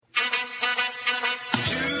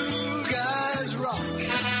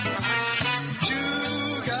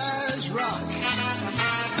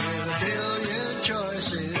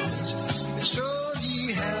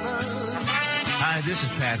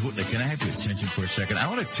Pat Whitley. Can I have your attention for a second? I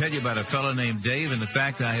want to tell you about a fellow named Dave and the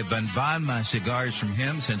fact that I have been buying my cigars from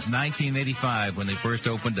him since 1985 when they first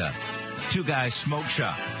opened up. Two Guys Smoke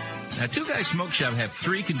Shop. Now, Two Guys Smoke Shop have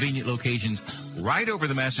 3 convenient locations right over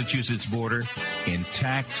the Massachusetts border in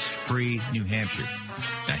tax-free New Hampshire.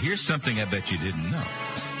 Now, here's something I bet you didn't know.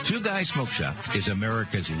 Two Guys Smoke Shop is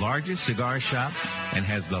America's largest cigar shop and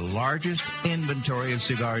has the largest inventory of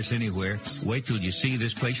cigars anywhere. Wait till you see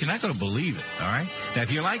this place. You're not going to believe it, all right? Now,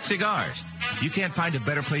 if you like cigars, you can't find a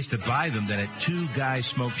better place to buy them than at Two Guys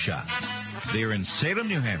Smoke Shop. They're in Salem,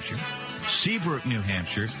 New Hampshire, Seabrook, New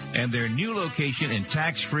Hampshire, and their new location in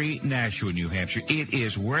tax-free Nashua, New Hampshire. It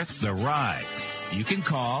is worth the ride. You can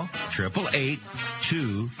call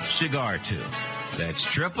 888-2-CIGAR-2. That's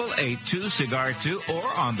 888-2-CIGAR-2 or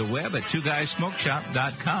on the web at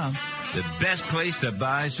twoguysmokeshop.com. The best place to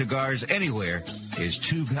buy cigars anywhere is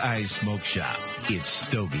Two Guys Smoke Shop. It's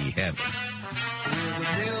Stogie heaven. With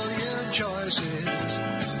a million choices,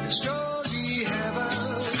 it's Stogie heaven.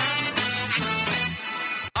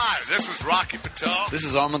 Hi, this is Rocky Patel. This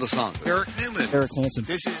is Alma the Song. Eric Newman. Eric Hansen.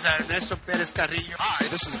 This is Ernesto Perez Carrillo. Hi,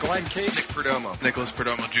 this is Glenn Case. Nick Perdomo. Nicholas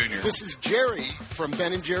Perdomo Jr. This is Jerry from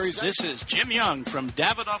Ben & Jerry's. This is Jim Young from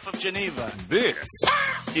Davidoff of Geneva. This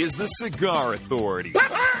is the Cigar Authority.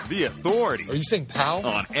 The authority. Are you saying pal?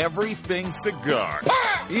 On everything cigar.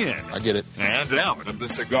 In. I get it. And out of the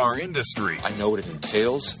cigar industry. I know what it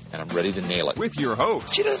entails, and I'm ready to nail it. With your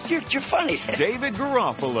host. You're funny. David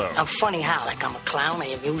Garofalo. I'm funny how? Like I'm a clown, I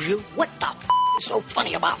amuse you? What the is so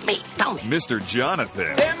funny about me? Tell me. Mr.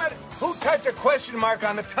 Jonathan. Damn it! Who typed a question mark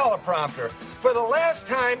on the teleprompter? For the last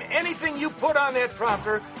time, anything you put on that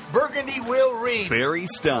prompter, Burgundy will read. Barry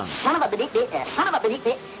Stein. Son of a gun.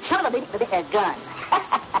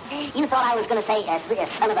 You thought I was going to say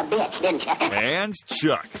son of a bitch, didn't you? And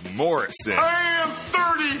Chuck Morrison. I am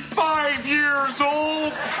 35 years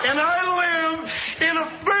old, and I live in a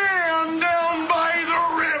van down by the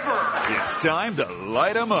river. It's time to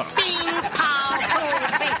light 'em up.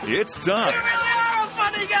 It's time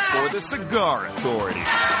for the Cigar Authority.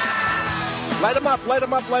 Light 'em up, light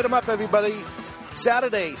 'em up, light 'em up, everybody.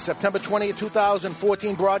 Saturday, September 20th,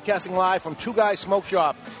 2014, broadcasting live from Two Guys Smoke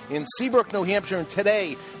Shop in Seabrook, New Hampshire. And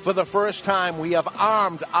today, for the first time, we have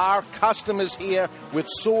armed our customers here with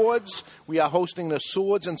swords. We are hosting the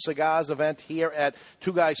Swords and Cigars event here at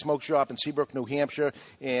Two Guys Smoke Shop in Seabrook, New Hampshire.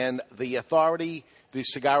 And the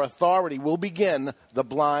Cigar Authority will begin the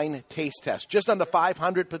blind taste test. Just under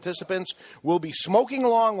 500 participants will be smoking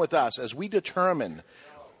along with us as we determine,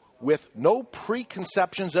 with no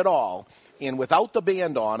preconceptions at all, and without the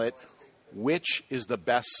band on it, which is the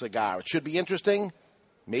best cigar. It should be interesting.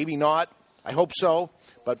 Maybe not. I hope so.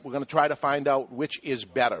 But we're going to try to find out which is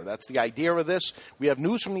better. That's the idea of this. We have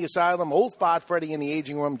news from the Asylum, Old Fart Freddy in the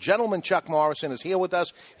aging room. Gentleman Chuck Morrison is here with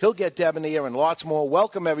us. He'll get debonair and lots more.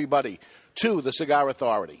 Welcome, everybody, to the Cigar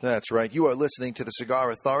Authority. That's right. You are listening to the Cigar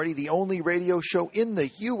Authority, the only radio show in the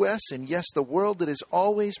U.S. and, yes, the world that is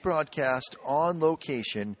always broadcast on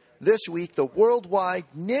location. This week, the worldwide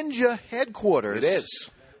Ninja headquarters. It is.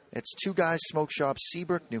 It's Two Guys Smoke Shop,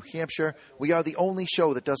 Seabrook, New Hampshire. We are the only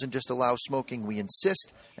show that doesn't just allow smoking. We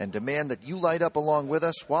insist and demand that you light up along with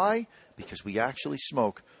us. Why? Because we actually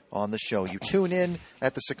smoke on the show. You tune in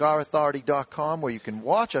at thecigarauthority.com where you can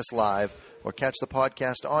watch us live or catch the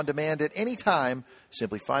podcast on demand at any time.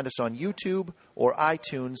 Simply find us on YouTube or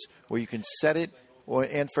iTunes where you can set it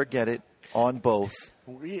and forget it on both.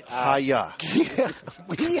 We are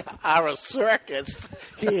a circus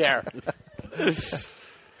here.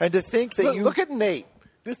 And to think that look at Nate.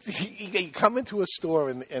 You come into a store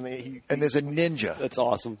and there's a ninja. That's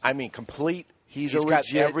awesome. I mean, complete. He's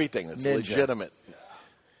got everything that's ninja. legitimate.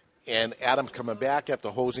 And Adam's coming back after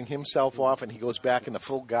hosing himself off, and he goes back in the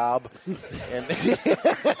full garb. And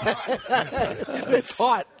it's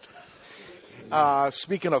hot.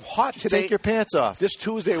 Speaking of hot, just today, take your pants off. This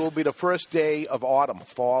Tuesday will be the first day of autumn,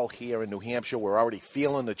 fall here in New Hampshire. We're already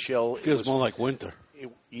feeling the chill. It feels more like winter.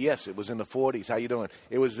 Yes, it was in the 40s. How you doing?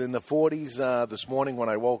 It was in the 40s this morning when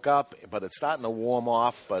I woke up, but it's starting to warm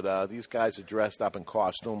off. But these guys are dressed up in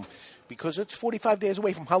costume because it's 45 days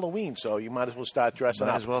away from Halloween, so you might as well start dressing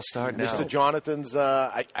up. Might as well start now. Mr. Jonathan's,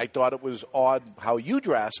 I thought it was odd how you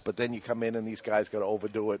dress, but then you come in and these guys got to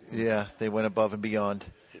overdo it. Yeah, they went above and beyond.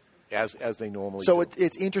 As they normally do. So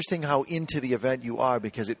it's interesting how into the event you are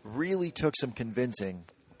because it really took some convincing.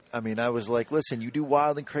 I mean, I was like, listen, you do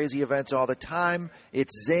wild and crazy events all the time.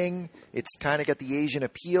 It's Xing. It's kind of got the Asian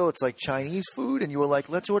appeal. It's like Chinese food. And you were like,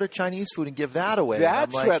 let's order Chinese food and give that away.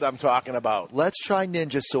 That's what I'm talking about. Let's try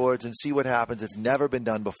ninja swords and see what happens. It's never been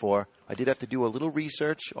done before. I did have to do a little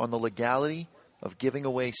research on the legality of giving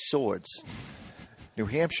away swords. New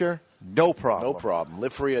Hampshire, no problem. No problem.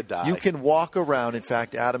 Live free or die. You can walk around. In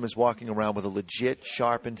fact, Adam is walking around with a legit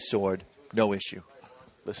sharpened sword. No issue.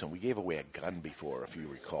 Listen, we gave away a gun before, if you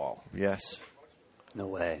recall. Yes. No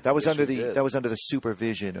way. That was Yes, under we the did. that was under the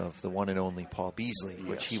supervision of the one and only Paul Beasley,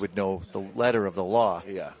 which he would know the letter of the law.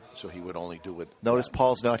 Yeah, so he would only do it. Notice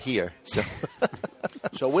Paul's not here, so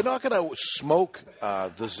So we're not going to smoke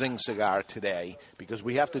the Xing cigar today because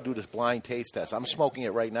we have to do this blind taste test. I'm smoking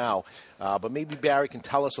it right now, but maybe Barry can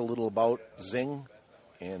tell us a little about Xing.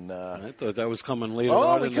 And I thought that was coming later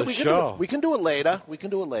on in the show. We can do it later.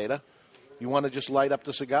 You want to just light up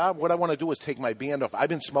the cigar? What I want to do is take my band off. I've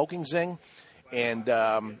been smoking Xing, and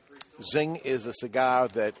Xing is a cigar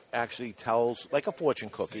that actually tells, like a fortune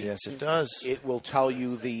cookie. yes, it does. It will tell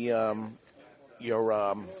you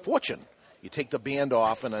your fortune. You take the band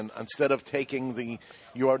off, and then instead of taking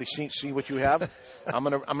you already see what you have. I'm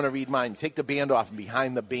gonna read mine. You take the band off, and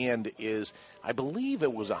behind the band is, I believe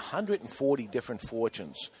it was 140 different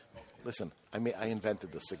fortunes. Listen, I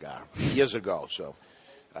invented the cigar years ago, so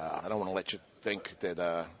I don't want to let you think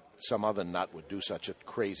that some other nut would do such a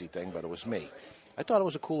crazy thing, but it was me. I thought it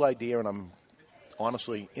was a cool idea, and I'm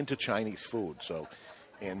honestly into Chinese food, so.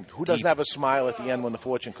 And who doesn't have a smile at the end when the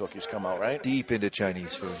fortune cookies come out, right? Deep into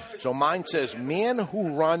Chinese food. So mine says, man who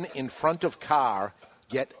run in front of car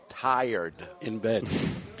get tired. In bed.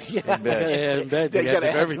 Yeah. In bed. In bed. They You have gotta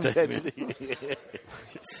to have have everything.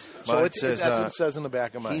 Mine that's says, what it says in the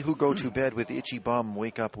back of mine. he who go to bed with itchy bum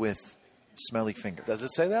wake up with smelly finger. Does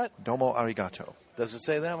it say that? Domo arigato. Does it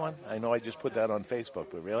say that one? I know I just put that on Facebook,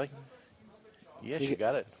 but really? Yes, you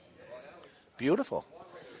got it. Beautiful.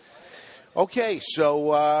 Okay,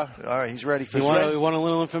 so... all right, he's ready for You want a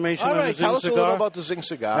little information All on right, the tell Xing us a cigar? little about the Xing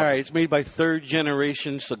cigar. All right, it's made by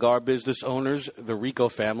third-generation cigar business owners, the Rico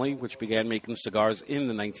family, which began making cigars in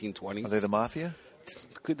the 1920s. Are they the mafia?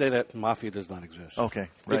 That mafia does not exist. Okay,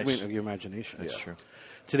 right. Figment of your imagination. That's true.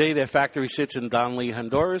 Today, their factory sits in Donley,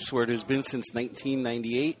 Honduras, where it has been since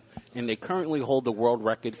 1998, and they currently hold the world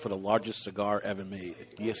record for the largest cigar ever made.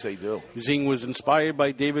 Yes, they do. Xing was inspired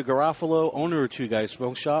by David Garofalo, owner of Two Guys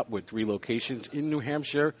Smoke Shop, with 3 locations in New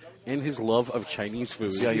Hampshire, and his love of Chinese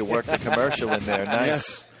food. See how you work the commercial in there. Nice.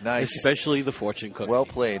 Yes. Nice. Especially the fortune cookie. Well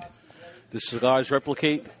played. The cigars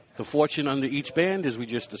replicate the fortune under each band, as we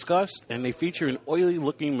just discussed, and they feature an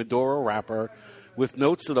oily-looking Maduro wrapper with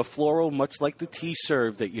notes that are floral, much like the tea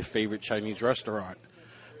served at your favorite Chinese restaurant.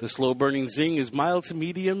 The slow-burning Xing is mild to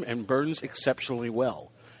medium and burns exceptionally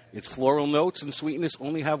well. Its floral notes and sweetness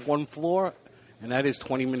only have one floor, and that is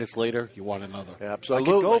 20 minutes later, you want another. Absolutely.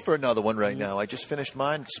 I could go for another one right now. I just finished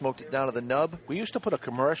mine, smoked it down to the nub. We used to put a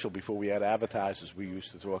commercial before we had advertisers. We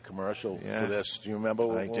used to throw a commercial for this. Do you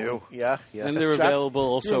remember? I do. Yeah. And they're Chuck, available you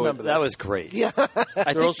also. remember That this. was great. Yeah.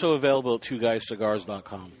 They're also available at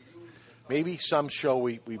twoguyscigars.com. Maybe some show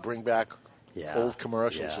we bring back old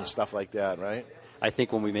commercials Yeah. and stuff like that, right? I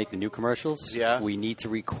think when we make the new commercials, Yeah. we need to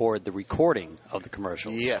record the recording of the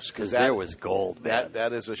commercials. Yes, because there was gold, man.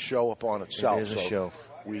 That is a show upon itself. It is a show.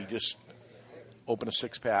 We just open a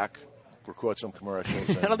 6-pack, record some commercials.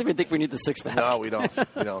 I don't even think we need the 6-pack. No, we don't.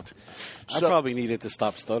 We don't. I probably need it to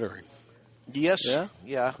stop stuttering. Yes.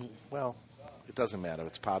 Yeah? Well, it doesn't matter.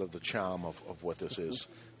 It's part of the charm of what this is.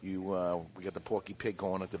 We got the Porky Pig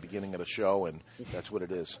going at the beginning of the show, and that's what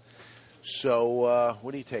it is. So,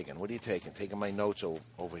 what are you taking? Taking my notes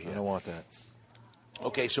over here. I don't want that.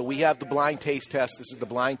 Okay, so we have the blind taste test. This is the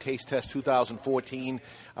blind taste test 2014.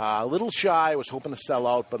 A little shy. I was hoping to sell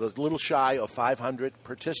out, but a little shy of 500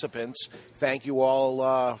 participants. Thank you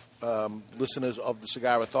all, listeners of the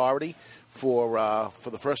Cigar Authority, for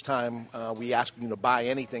the first time we ask you to buy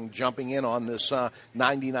anything, jumping in on this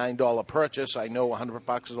 $99 purchase. I know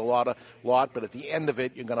 $100 is a lot, but at the end of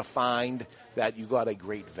it, you're going to find that you got a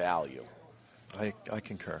great value. I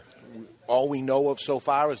concur. All we know of so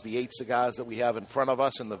far is the 8 cigars that we have in front of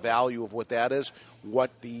us and the value of what that is. What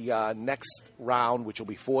the next round, which will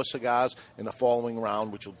be 4 cigars, and the following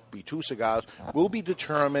round, which will be 2 cigars, will be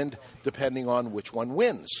determined depending on which one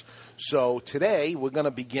wins. So today we're going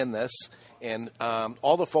to begin this, and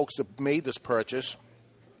all the folks that made this purchase,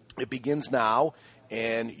 it begins now,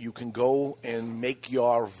 and you can go and make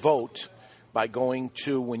your vote by going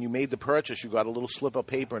to, when you made the purchase, you got a little slip of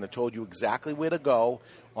paper and it told you exactly where to go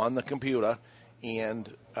on the computer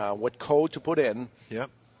and what code to put in. Yep.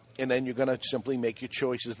 And then you're going to simply make your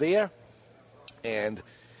choices there. And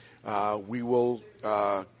we will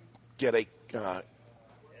get a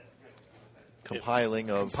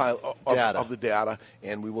compiling of data. Of the data,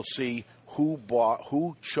 and we will see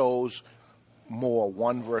who chose more,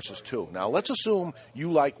 1 versus 2. Now, let's assume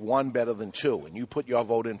you like 1 better than 2, and you put your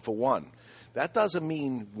vote in for 1. that doesn't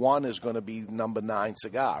mean one is going to be number 9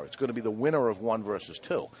 cigar. It's going to be the winner of 1 versus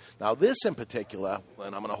 2. Now, this in particular,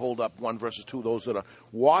 and I'm going to hold up 1 versus 2, those that are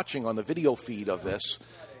watching on the video feed of this.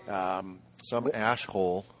 Some ash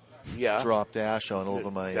hole dropped ash on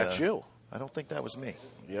over my... That's you. I don't think that was me.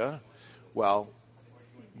 Yeah. Well,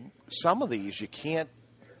 some of these you can't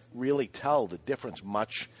really tell the difference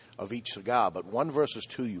much of each cigar, but 1 versus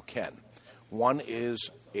 2 you can. One is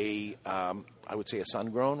a, I would say a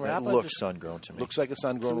sun-grown wrapper. It looks sun-grown to me. Looks like a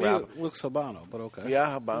sun-grown To me, wrapper. it looks Habano, but okay.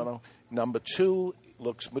 Yeah, Habano. Number 2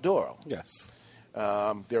 looks Maduro. Yes.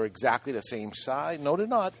 They're exactly the same size. No, they're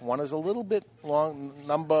not. One is a little bit long.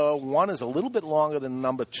 Number 1 is a little bit longer than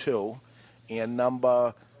number 2, and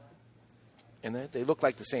they look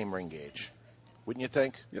like the same ring gauge. Wouldn't you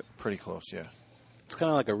think? Yep, pretty close. Yeah. It's kind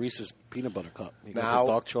of like a Reese's peanut butter cup. You got Now-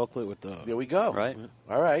 the dark chocolate with the... There we go. Right.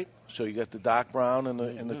 All right. So you got the dark brown and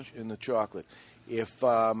the chocolate. If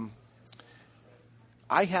I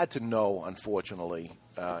had to know, unfortunately,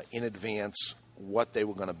 in advance what they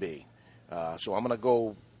were going to be, so I'm going to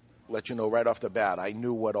go let you know right off the bat. I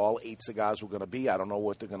knew what all 8 cigars were going to be. I don't know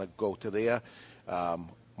what they're going to go to there.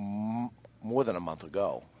 More than a month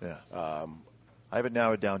ago. Yeah. I have it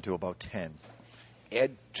narrowed down to about 10.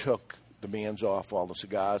 Ed took the bands off all the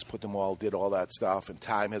cigars, put them all, did all that stuff, and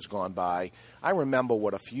time has gone by. I remember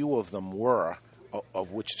what a few of them were,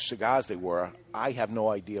 of which cigars they were. I have no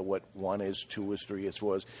idea what 1 is, 2 is, 3 is,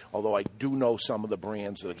 4 is, although I do know some of the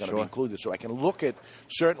brands that are going to be included. So I can look at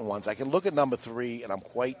certain ones. I can look at number 3, and I'm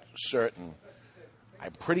quite certain,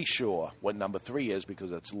 I'm pretty sure what number 3 is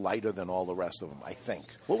because it's lighter than all the rest of them, I think.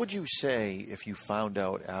 What would you say if you found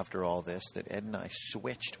out after all this that Ed and I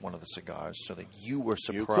switched one of the cigars so that you were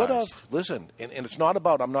surprised? You could have. Listen, and it's not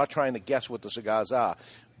about, I'm not trying to guess what the cigars are,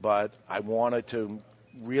 but I wanted to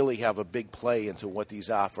really have a big play into what these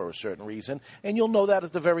are for a certain reason, and you'll know that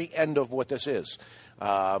at the very end of what this is.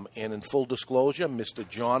 And in full disclosure, Mr.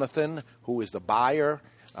 Jonathan, who is the buyer,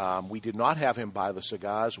 we did not have him buy the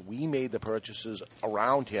cigars. We made the purchases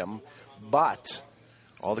around him, but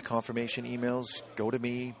all the confirmation emails go to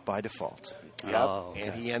me by default. Yep. Oh, okay.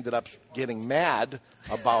 And he ended up getting mad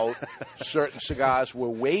about certain cigars where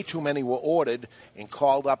way too many were ordered and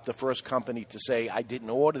called up the first company to say, I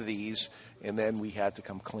didn't order these, and then we had to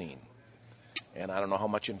come clean. And I don't know how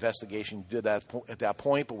much investigation you did at that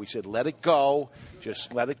point, but we said, let it go,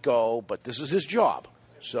 just let it go. But this is his job.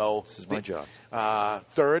 So this is my job.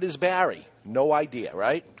 Third is Barry. No idea,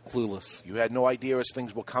 right? Clueless. You had no idea as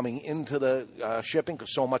things were coming into the shipping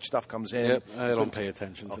because so much stuff comes in. Yep, I don't pay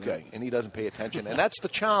attention to that. Okay, and he doesn't pay attention. And that's the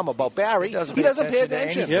charm about Barry. He doesn't pay pay attention to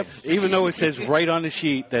attention. anything. Yep. Even though it says right on the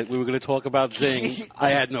sheet that we were going to talk about Xing, I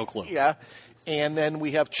had no clue. Yeah. And then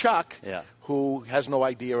we have Chuck, Yeah. who has no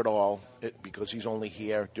idea at all because he's only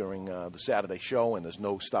here during the Saturday show and there's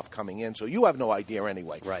no stuff coming in. So you have no idea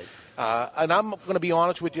anyway. Right. And I'm going to be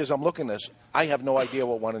honest with you as I'm looking at this. I have no idea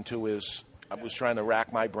what 1 and 2 is. I was trying to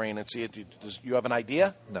rack my brain and see it. Does you have an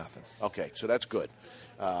idea? Nothing. Okay, so that's good.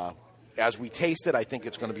 As we taste it, I think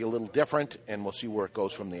it's going to be a little different, and we'll see where it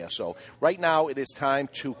goes from there. So right now it is time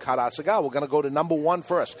to cut our cigar. We're going to go to number 1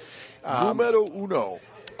 first. Numero uno.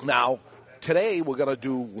 Now, today we're going to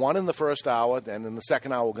do 1 in the first hour, then in the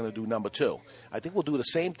second hour we're going to do number 2. I think we'll do the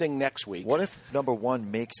same thing next week. What if number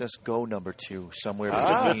 1 makes us go number 2 somewhere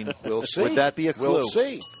between? We'll see. Would that be a clue? We'll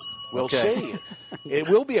see. We'll Okay. see. It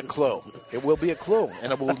will be a clue. It will be a clue,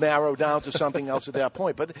 and it will narrow down to something else at that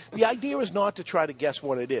point. But the idea is not to try to guess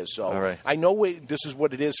what it is. So All right. I know this is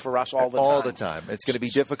what it is for us all the time. All the time. It's going to be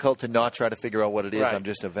difficult to not try to figure out what it is. Right. I'm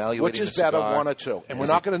just evaluating Which is the better, cigar. 1 or 2. And we're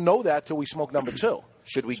Is not it- going to know that till we smoke number 2.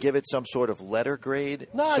 Should we give it some sort of letter grade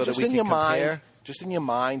No, so just that we in can your compare? mind. Just in your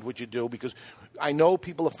mind what you do, because I know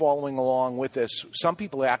people are following along with this. Some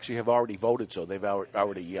people actually have already voted, so they've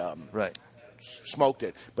already right. smoked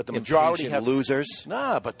it. But the majority Impatient have losers.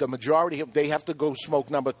 Nah, but the majority they have to go smoke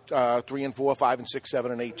number 3 and 4, 5 and 6,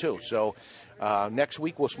 7 and 8 too. So next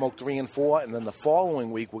week we'll smoke 3 and 4, and then the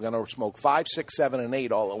following week we're going to smoke 5, 6, 7 and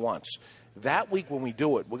 8 all at once. That week when we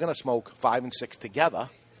do it, we're going to smoke 5 and 6 together.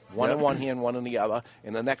 One in one hand, one in the other.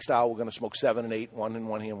 In the next hour, we're going to smoke 7 and 8, one in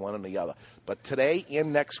one hand, one in the other. But today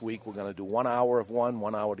and next week, we're going to do 1 hour of one,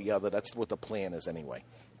 1 hour of the other. That's what the plan is anyway.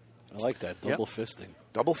 I like that. Double fisting.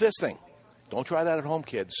 Double fisting. Don't try that at home,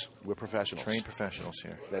 kids. We're professionals. Trained professionals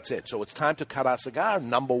here. That's it. So it's time to cut our cigar,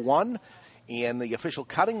 number 1. And the official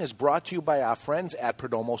cutting is brought to you by our friends at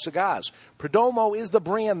Perdomo Cigars. Perdomo is the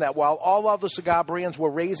brand that, while all other cigar brands were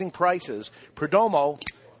raising prices, Perdomo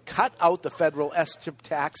cut out the federal S-chip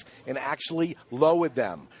tax and actually lowered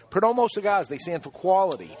them. Perdomo Cigars, they stand for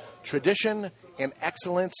quality, tradition, and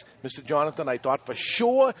excellence. Mr. Jonathan, I thought for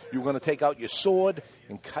sure you were going to take out your sword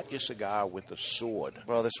and cut your cigar with the sword.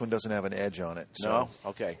 Well, this one doesn't have an edge on it. So No?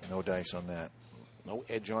 Okay. No dice on that. No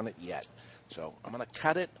edge on it yet. So I'm going to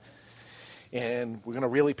cut it, and we're going to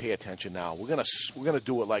really pay attention now. We're going to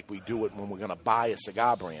do it like we do it when we're going to buy a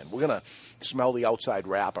cigar brand. We're going to smell the outside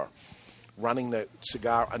wrapper, running the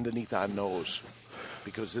cigar underneath our nose,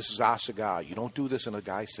 because this is our cigar. You don't do this in a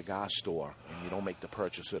guy's cigar store, and you don't make the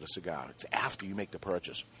purchase of the cigar. It's after you make the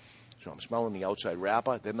purchase. So I'm smelling the outside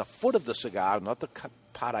wrapper, then the foot of the cigar, not the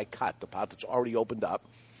part I cut, the part that's already opened up.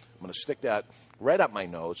 I'm going to stick that right up my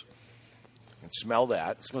nose and smell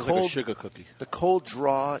that. It smells like a sugar cookie. The cold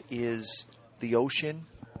draw is the ocean,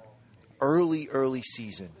 early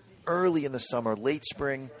season, early in the summer, late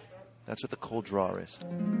spring. That's what the cold draw is.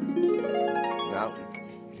 Now,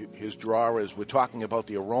 his draw is, we're talking about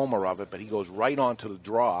the aroma of it, but he goes right on to the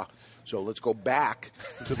draw. So let's go back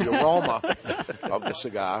to the aroma of the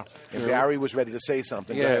cigar. And Barry was ready to say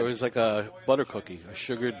something. Yeah, it was like a butter cookie, a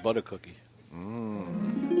sugared butter cookie.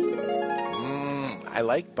 I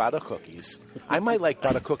like butter cookies. I might like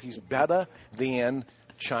butter cookies better than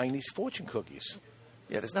Chinese fortune cookies.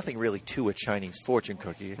 Yeah, there's nothing really to a Chinese fortune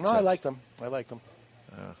cookie. No, I like them. I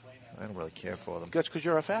don't really care for them. That's because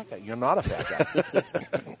you're a fat guy. You're not a fat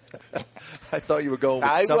guy. I thought you were going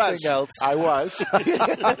with something else. I was.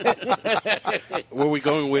 Were we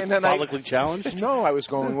going with follically challenged? No, I was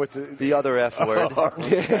going with the other F word.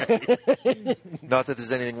 Not that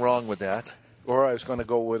there's anything wrong with that. Or I was going to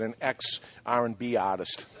go with an ex-R&B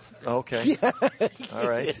artist. Okay. All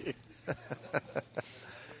right.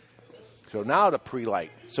 So now the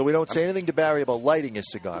pre-light. So we don't say anything to Barry about lighting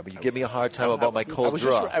his cigar, but you give me a hard time about my cold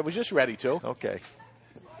draw. I was just ready to. Okay.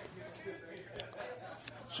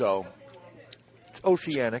 So it's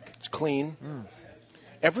oceanic. It's clean.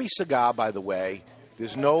 Every cigar, by the way,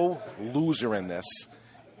 there's no loser in this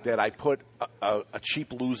that I put a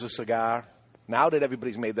cheap loser cigar. Now that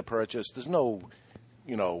everybody's made the purchase, there's no,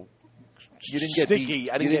 you didn't get sneaky. beat.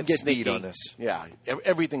 I didn't get beat sneaky on this. Yeah,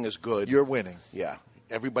 everything is good. You're winning. Yeah,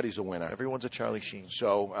 everybody's a winner. Everyone's a Charlie Sheen.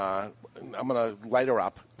 So I'm going to light her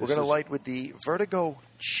up. We're going to light with the Vertigo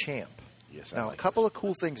Champ. Yes. Now, a couple of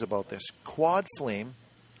cool things about this. Quad flame.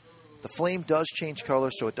 The flame does change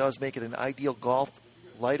color, so it does make it an ideal golf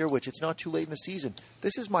lighter, which it's not too late in the season.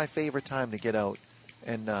 This is my favorite time to get out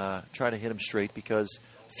and try to hit them straight because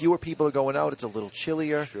fewer people are going out. It's a little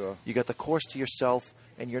chillier. Sure. You got the course to yourself,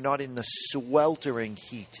 and you're not in the sweltering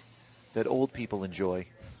heat that old people enjoy.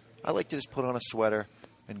 I like to just put on a sweater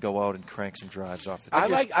and go out and crank some drives off the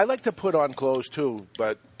tee. I like to put on clothes too,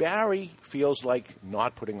 but Barry feels like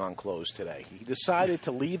not putting on clothes today. He decided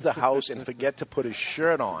to leave the house and forget to put his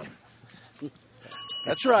shirt on.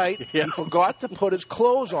 That's right. Yeah. He forgot to put his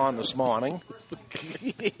clothes on this morning.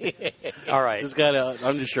 All right. Just got an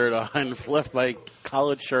undershirt on, left my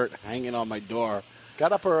collared shirt hanging on my door.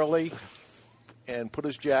 Got up early and put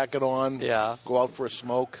his jacket on. Yeah. Go out for a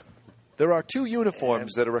smoke. There are two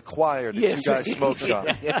uniforms that are required at Yes. Two Guys Smoke Shop.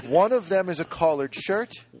 One of them is a collared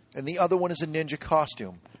shirt, and the other one is a ninja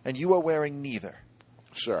costume. And you are wearing neither.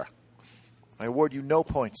 Sir. I award you no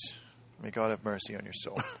points. May God have mercy on your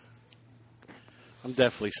soul. I'm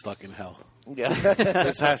definitely stuck in hell. Yeah.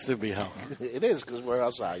 This has to be hell. It is, because where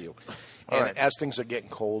else are you? All And right. as things are getting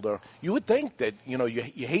colder, you would think that,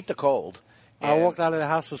 you hate the cold. I walked out of the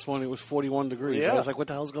house this morning. It was 41 degrees. Yeah. I was like, what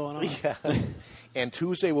the hell's going on? Yeah. And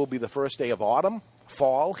Tuesday will be the first day of autumn,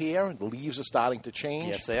 fall here. The leaves are starting to change.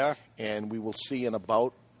 Yes, they are. And we will see in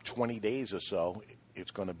about 20 days or so,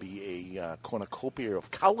 it's going to be a cornucopia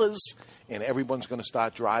of colors, and everyone's going to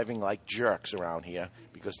start driving like jerks around here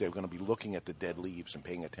because they're going to be looking at the dead leaves and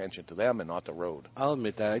paying attention to them and not the road. I'll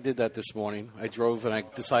admit that. I did that this morning. I drove and I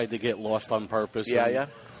decided to get lost on purpose. Yeah, and yeah.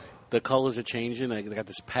 The colors are changing. They got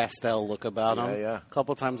this pastel look about them. Yeah. A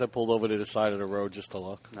couple of times I pulled over to the side of the road just to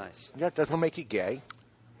look. Nice. Yeah, that will make you gay.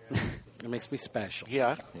 It makes me special.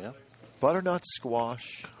 Yeah. Butternut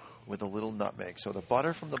squash with a little nutmeg. So the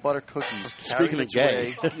butter from the butter cookies Speaking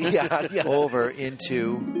carries of its gay. way over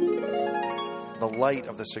into the light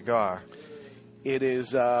of the cigar. It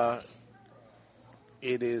is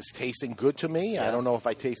tasting good to me. I don't know if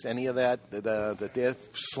I taste any of that they're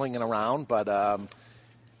slinging around, but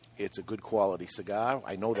it's a good quality cigar.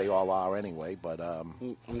 I know they all are anyway, but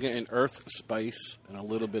I'm getting earth spice and a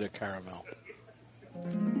little bit of caramel.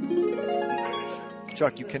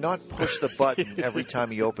 Chuck, you cannot push the button every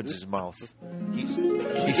time he opens his mouth.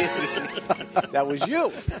 that was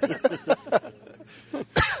you.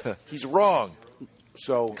 He's wrong.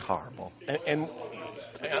 So caramel. And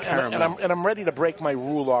I'm ready to break my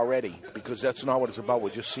rule already because that's not what it's about.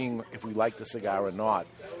 We're just seeing if we like the cigar or not.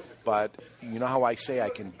 But you know how I say I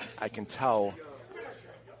can tell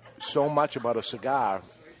so much about a cigar,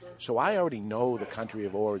 so I already know the country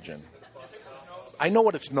of origin. I know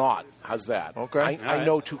what it's not. How's that? Okay. I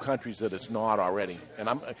know 2 countries that it's not already, and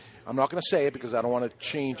I'm not going to say it because I don't want to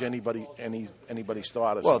change anybody's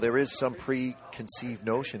thought. Well, there is some preconceived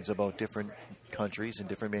notions about different countries and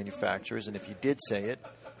different manufacturers, and if you did say it,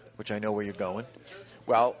 which I know where you're going.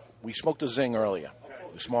 Well, we smoked a Xing earlier.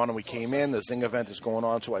 This morning we came in, the Xing event is going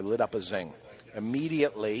on, so I lit up a Xing.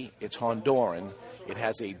 Immediately, it's Honduran. It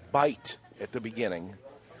has a bite at the beginning.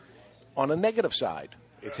 On a negative side,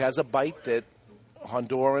 it has a bite that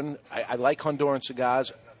Honduran, I like Honduran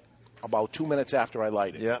cigars about 2 minutes after I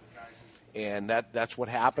light it. Yeah. And that's what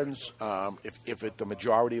happens if the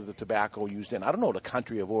majority of the tobacco used in, I don't know the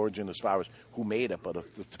country of origin as far as who made it, but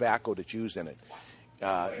if the tobacco that's used in it.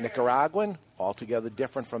 Nicaraguan, altogether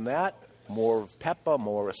different from that. More of pepper,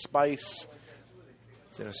 more of spice.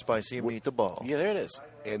 It's in a spicy meatball. Yeah, there it is.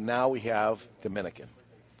 And now we have Dominican.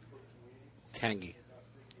 Tangy.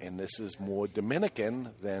 And this is more Dominican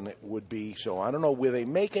than it would be. So I don't know where they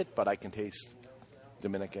make it, but I can taste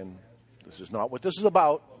Dominican. This is not what this is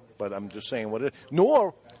about, but I'm just saying what it is.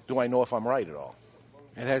 Nor do I know if I'm right at all.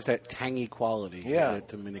 It has that tangy quality that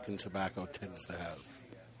Dominican tobacco tends to have.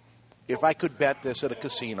 If I could bet this at a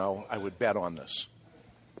casino, I would bet on this.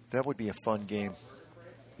 That would be a fun game.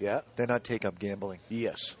 Yeah? Then I'd take up gambling.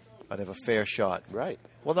 Yes. I'd have a fair shot. Right.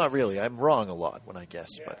 Well, not really. I'm wrong a lot when I guess,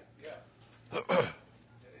 but...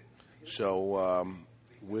 So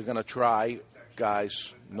we're going to try,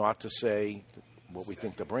 guys, not to say what we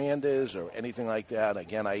think the brand is or anything like that.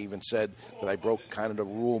 Again, I even said that I broke kind of the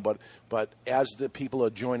rule, but as the people are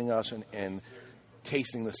joining us and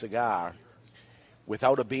tasting the cigar,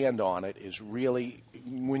 without a band on it is really...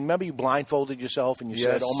 Remember you blindfolded yourself and you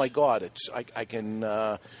said, oh, my God, I can...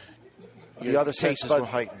 the other senses were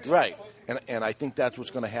heightened. Right. And I think that's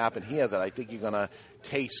what's going to happen here, that I think you're going to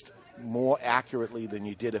taste more accurately than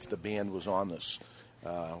you did if the band was on this,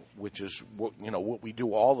 which is what we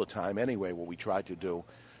do all the time anyway, what we try to do.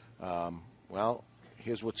 Well,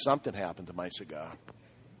 here's what something happened to my cigar.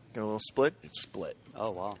 Got a little split? It's split.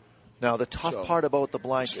 Oh, wow. Now, the tough part about the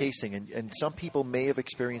blind tasting, and some people may have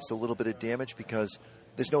experienced a little bit of damage because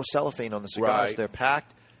there's no cellophane on the cigars. Right. They're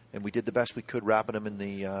packed, and we did the best we could wrapping them in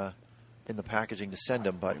the packaging to send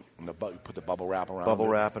them. But put the bubble wrap around bubble it.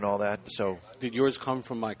 wrap and all that. So did yours come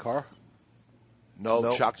from my car?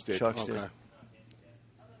 No, Chuck's did. Chuck's did.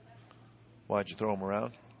 Why'd you throw them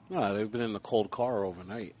around? No, they've been in the cold car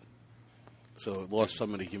overnight. So it lost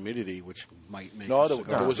some of the humidity, which might make there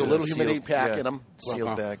was a little humidity pack in them.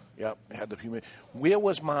 Sealed bag. Yep, it had the humidity. Where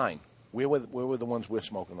was mine? Where were the ones we're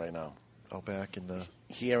smoking right now? Oh, back in the...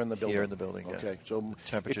 Here in the building? Here in the building, yeah. Okay, so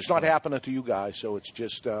Temperature's it's not fine. happening to you guys, so it's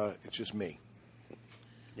just me.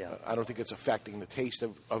 Yeah. I don't think it's affecting the taste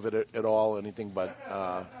of it at all or anything, but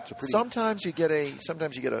it's a pretty... Sometimes you get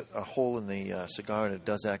a hole in the cigar and it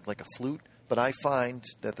does act like a flute, but I find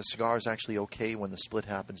that the cigar is actually okay when the split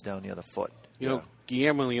happens down near the foot. You know,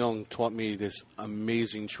 Guillermo Leon taught me this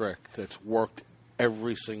amazing trick that's worked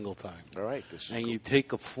every single time. All right. You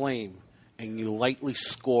take a flame and you lightly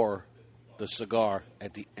score the cigar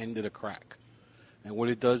at the end of the crack. And what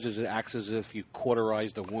it does is it acts as if you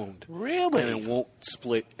cauterize the wound. Really? And it won't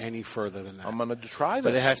split any further than that. I'm going to try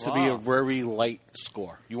this. But it has to be a very light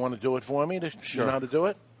score. You want to do it for me to Sure. you know how to do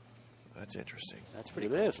it? That's interesting. That's pretty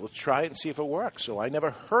It is. Let's try it and see if it works. So I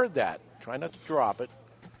never heard that. Try not to drop it.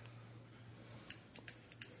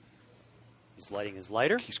 He's lighting his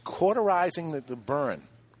lighter. He's cauterizing the burn.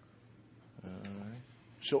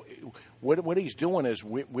 So what he's doing is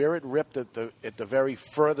where it ripped at the very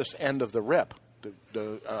furthest end of the rip,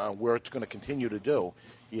 where it's going to continue to do,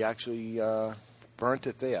 he actually burnt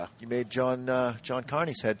it there. You made John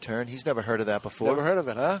Carney's head turn. He's never heard of that before. Never heard of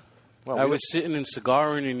it, huh? Well, I was sitting in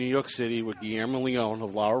Cigaring in New York City with Guillermo Leon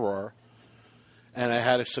of La Aurora, and I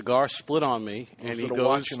had a cigar split on me, and he goes,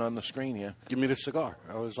 watching on the screen here. "Give me the cigar."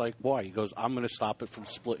 I was like, "Why?" He goes, "I'm going to stop it from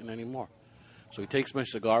splitting anymore." So he takes my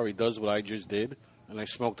cigar, he does what I just did, and I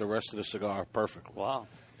smoke the rest of the cigar perfectly. Wow.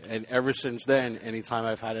 And ever since then, anytime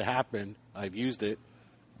I've had it happen, I've used it,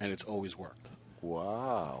 and it's always worked.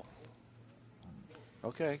 Wow.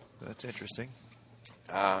 Okay. That's interesting.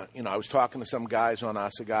 I was talking to some guys on our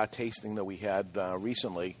cigar tasting that we had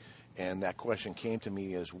recently, and that question came to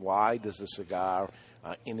me is, why does the cigar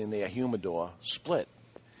in their humidor split?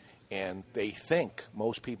 And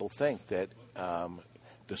most people think that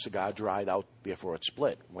the cigar dried out, therefore it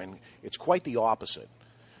split, when it's quite the opposite,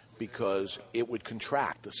 because it would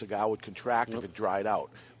contract. The cigar would contract if it dried out.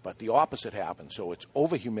 But the opposite happens. So it's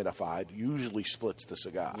over-humidified, usually splits the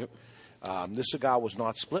cigar. Yep. This cigar was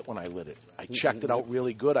not split when I lit it. I checked it out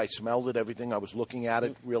really good. I smelled it, everything. I was looking at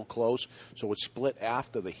it real close. So it split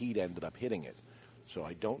after the heat ended up hitting it. So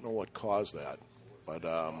I don't know what caused that. But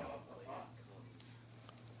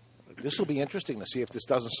this will be interesting to see if this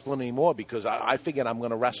doesn't split anymore, because I figured I'm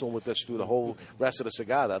going to wrestle with this through the whole rest of the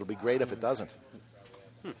cigar. That'll be great if it doesn't.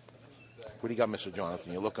 What do you got, Mr.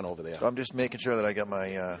 Jonathan? You're looking over there. I'm just making sure that I got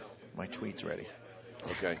my my tweets ready.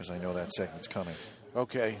 Okay. Because I know that segment's coming.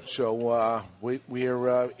 Okay, so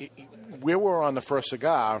where we're on the first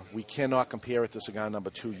cigar, we cannot compare it to cigar number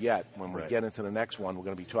 2 yet. When we get into the next one, we're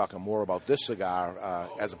going to be talking more about this cigar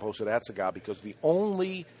as opposed to that cigar, because the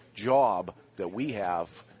only job that we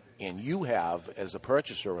have and you have as a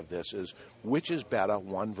purchaser of this is which is better,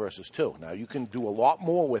 1 versus 2. Now, you can do a lot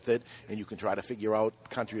more with it, and you can try to figure out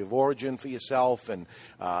country of origin for yourself and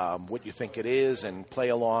what you think it is, and play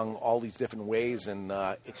along all these different ways and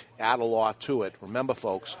add a lot to it. Remember,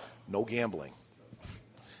 folks, no gambling.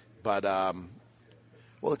 But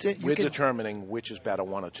we're determining which is better,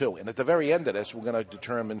 1 or 2. And at the very end of this, we're going to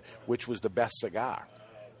determine which was the best cigar.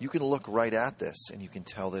 You can look right at this, and you can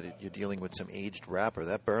tell that you're dealing with some aged wrapper.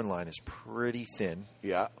 That burn line is pretty thin.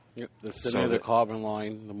 Yeah. The thinner the carbon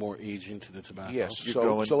line, the more age into the tobacco. Yes.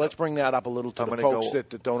 So let's bring that up a little to the folks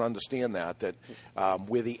that don't understand that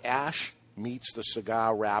where the ash meets the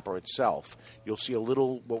cigar wrapper itself, you'll see a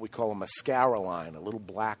little, what we call a mascara line, a little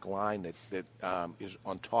black line that is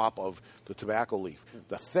on top of the tobacco leaf.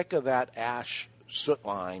 The thicker that ash soot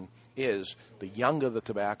line is, the younger the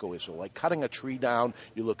tobacco is. So like cutting a tree down,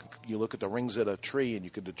 you look at the rings of a tree and you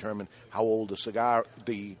can determine how old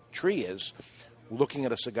the tree is. Looking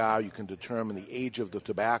at a cigar, you can determine the age of the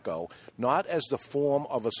tobacco, not as the form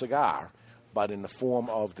of a cigar, but in the form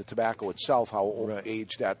of the tobacco itself, how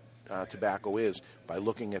aged that tobacco is, by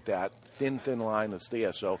looking at that thin line that's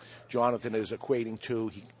there. So Jonathan is equating to,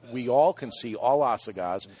 we all can see all our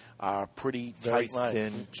cigars are pretty very tight line.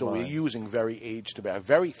 thin So line. we're using very aged tobacco,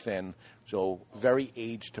 very thin, so very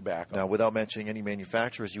aged tobacco. Now, without mentioning any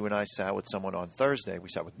manufacturers, you and I sat with someone on Thursday. We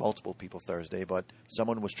sat with multiple people Thursday, but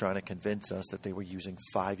someone was trying to convince us that they were using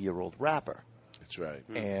 5-year-old wrapper. That's right.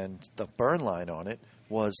 And the burn line on it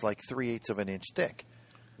was like 3/8 of an inch thick.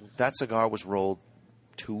 That cigar was rolled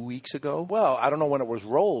 2 weeks ago. Well, I don't know when it was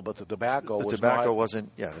rolled, but the tobacco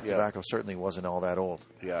wasn't. Tobacco certainly wasn't all that old.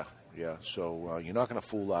 Yeah. So you're not going to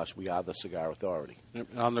fool us. We are the Cigar Authority.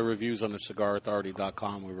 On the reviews on the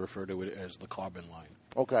cigarauthority.com, we refer to it as the carbon line.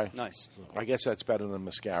 Okay. Nice. I guess that's better than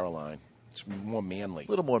mascara line. It's more manly. A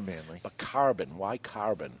little more manly. But carbon. Why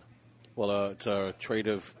carbon? Well, it's a trait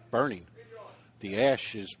of burning. The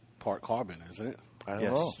ash is part carbon, isn't it? I don't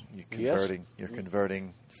know. You're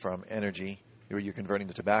converting from energy. You're converting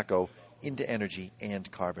the tobacco into energy, and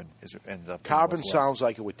carbon ends up. Carbon sounds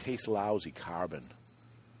like it would taste lousy. Carbon.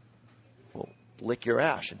 Well, lick your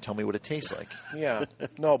ash and tell me what it tastes like. Yeah.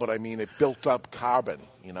 No, but I mean, it built up carbon.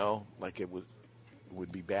 Like it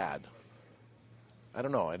would be bad. I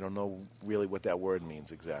don't know. I don't know really what that word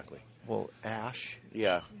means exactly. Well, ash.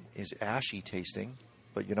 Yeah. Is ashy tasting,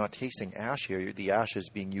 but you're not tasting ash here. The ash is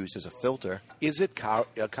being used as a filter. Is it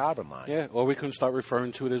a carbon line? Yeah, or we can start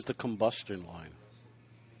referring to it as the combustion line.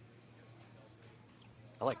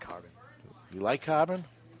 I like carbon. You like carbon?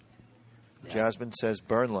 Yeah. Jasmine says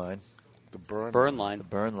burn line. The burn line. The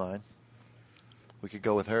burn line. We could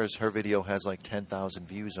go with hers. Her video has like 10,000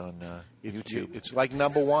 views on YouTube. It's like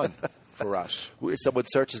number one for us. Someone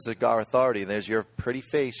searches the Cigar Authority, and there's your pretty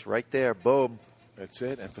face right there. Boom. That's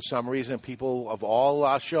it. And for some reason, people of all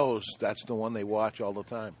our shows, that's the one they watch all the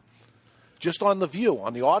time. Just on the view.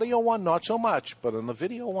 On the audio one, not so much. But on the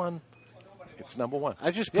video one, it's number one.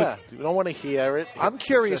 You don't want to hear it. I'm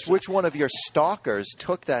curious which one of your stalkers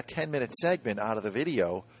took that 10-minute segment out of the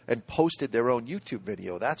video and posted their own YouTube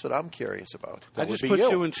video. That's what I'm curious about. I just put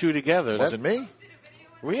 2 and 2 together. Wasn't me?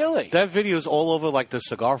 Really? That video is all over like the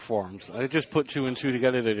cigar forums. I just put 2 and 2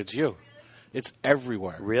 together that it's you. It's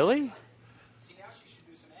everywhere. Really?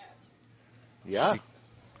 Yeah.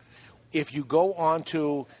 If you go on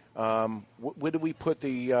to, where do we put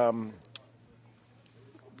the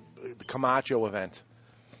Camacho event?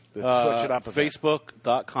 The Switch It Up event.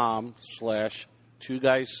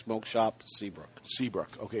 Facebook.com/2guys-smoke-shop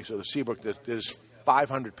Seabrook. Okay, so the Seabrook, there's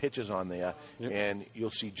 500 pictures on there, and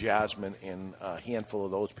you'll see Jasmine in a handful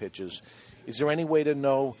of those pictures. Is there any way to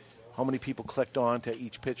know how many people clicked on to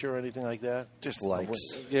each picture or anything like that? Just likes.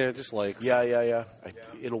 Yeah, just likes. Yeah.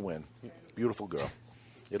 It'll win. Beautiful girl.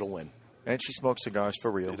 It'll win. And she smokes cigars for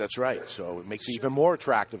real. That's right. So it makes it even more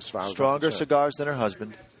attractive as far as Stronger cigars than her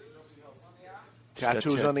husband.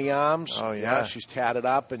 Tattoos on the arms. Oh, yeah. She's tatted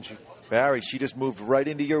up, and Barry, she just moved right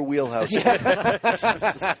into your wheelhouse.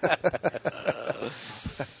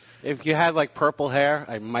 If you had like purple hair,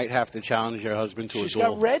 I might have to challenge your husband to a duel. She's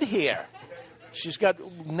got red hair. She's got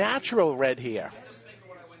natural red hair.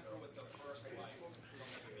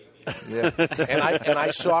 Yeah. and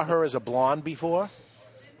I saw her as a blonde before.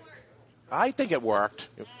 I think it worked.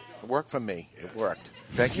 It worked for me. It worked.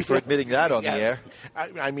 Thank you for admitting that on the air.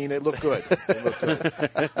 I mean, it looked good.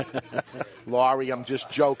 Laurie, I'm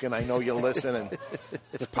just joking. I know you're listening.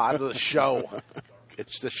 It's part of the show.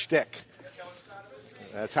 It's the shtick.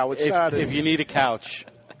 That's how it started. If you need a couch,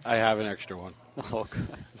 I have an extra one. Oh, God.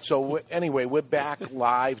 So anyway, we're back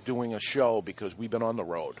live doing a show because we've been on the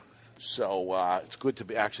road. So it's good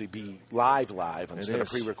to actually be live instead of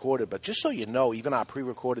pre-recorded. But just so you know, even our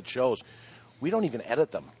pre-recorded shows, we don't even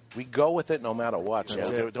edit them. We go with it no matter what.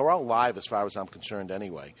 So they're all live as far as I'm concerned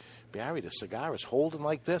anyway. Barry, the cigar is holding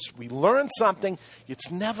like this. We learned something.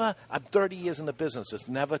 It's never, I'm 30 years in the business, it's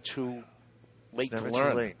never too late to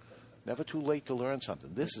learn. Too late. Never too late to learn something.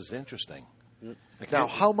 This is interesting. Now,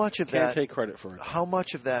 how much of Can't that? take credit for it. How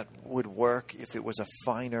much of that would work if it was a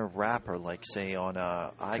finer wrapper, like say on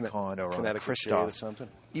a Icon or a Connecticut Shade or Christoph? something?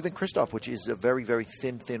 Even Christoph, which is a very, very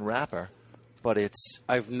thin wrapper, but it's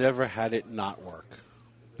I've never had it not work.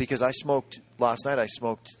 because I smoked last night.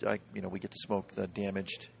 We get to smoke the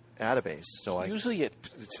damaged Atabase, so Usually it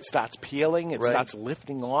starts peeling, it Right. starts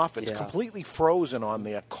lifting off. It's completely frozen on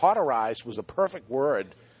there. Cauterized was the perfect word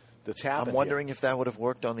that's happened. I'm wondering if that would have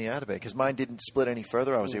worked on the Atabase because mine didn't split any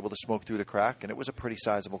further. I was able to smoke through the crack, and it was a pretty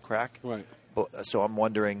sizable crack. Right. But, so I'm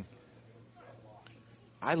wondering.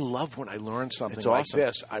 I love when I learn something It's like awesome.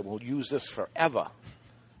 this. I will use this forever.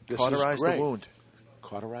 This Cauterize is the great. wound.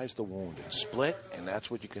 Cauterize the wound. It's split, and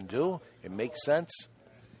that's what you can do. It makes sense.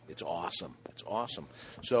 It's awesome. It's awesome.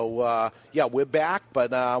 So, we're back,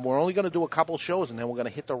 but we're only going to do a couple shows, and then we're going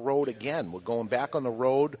to hit the road again. We're going back on the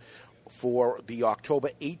road for the October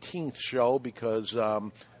 18th show because,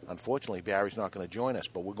 unfortunately, Barry's not going to join us.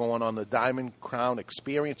 But we're going on the Diamond Crown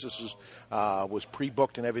Experience. This was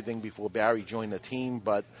pre-booked and everything before Barry joined the team,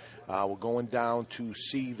 but we're going down to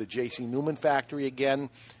see the J.C. Newman factory again,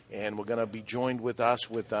 and we're going to be joined with us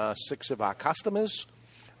with 6 of our customers.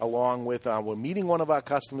 Along with, we're meeting one of our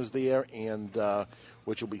customers there, and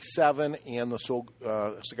which will be 7, and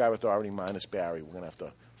the Cigar Authority minus Barry. We're going to have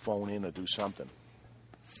to phone in or do something.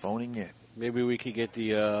 Phoning in. Maybe we could get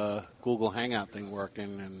the Google Hangout thing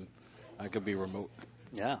working, and I could be remote.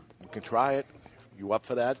 Yeah. We can try it. You up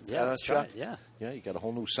for that? Yeah, let's try Chuck? it, yeah. Yeah, you got a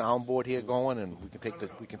whole new soundboard here going, and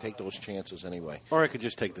we can take those chances anyway. Or I could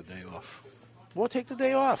just take the day off. Well, take the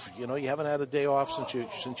day off. You know, you haven't had a day off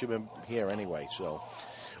since you've been here anyway, so.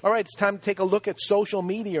 All right, it's time to take a look at social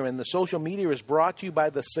media, and the social media is brought to you by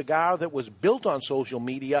the cigar that was built on social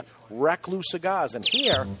media, Recluse Cigars. And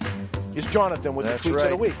here is Jonathan with That's the tweets right. of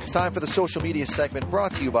the week. It's time for the social media segment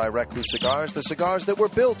brought to you by Recluse Cigars, the cigars that were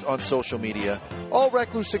built on social media. All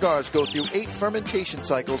Recluse cigars go through 8 fermentation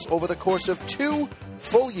cycles over the course of 2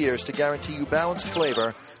 full years to guarantee you balanced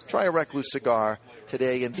flavor. Try a Recluse cigar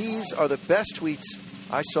today, and these are the best tweets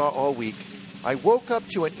I saw all week. I woke up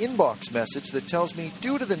to an inbox message that tells me,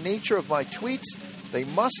 due to the nature of my tweets, they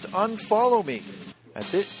must unfollow me. At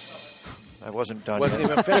this, I wasn't done Wasn't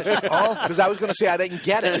yet. even finished. Because I was going to say I didn't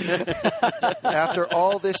get it. After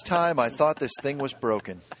all this time, I thought this thing was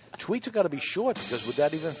broken. Tweets have got to be short, because would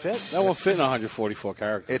that even fit? That won't fit in 144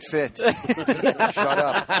 characters. It fit. Shut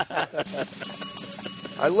up.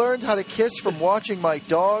 I learned how to kiss from watching my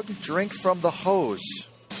dog drink from the hose.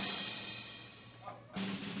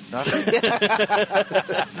 Nothing?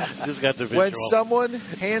 Just got the visual. When someone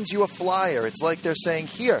hands you a flyer, it's like they're saying,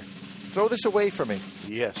 here, throw this away for me.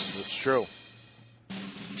 Yes, that's true.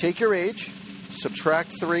 Take your age,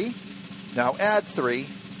 subtract 3, now add 3.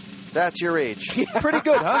 That's your age. Pretty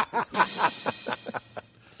good, huh?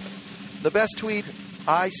 The best tweet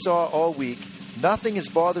I saw all week. Nothing has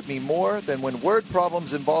bothered me more than when word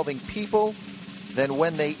problems involving people than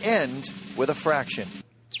when they end with a fraction.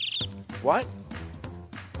 What?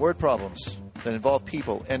 Word problems that involve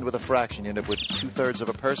people end with a fraction. You end up with 2/3 of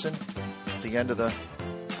a person at the end of the...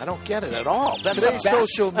 I don't get it at all. That's Today's the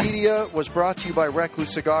best. social media was brought to you by Recluse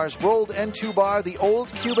Cigars, rolled N2 bar the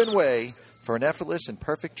old Cuban way for an effortless and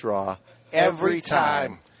perfect draw every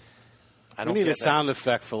time. I We don't need get a sound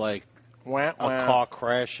effect for like Wah, a wah. car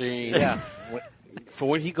crashing. Yeah. For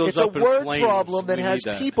when he goes It's a up in word flames. problem that we has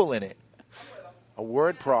need that. people in it. A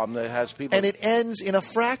word problem that has people. And it ends in a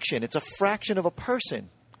fraction. It's a fraction of a person.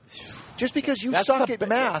 Just because you That's suck the at be-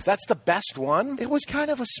 math. That's the best one. It was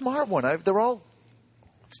kind of a smart one. They're all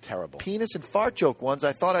It's terrible. Penis and fart joke ones,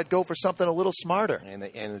 I thought I'd go for something a little smarter. And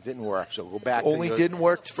it didn't work, so go back. Only didn't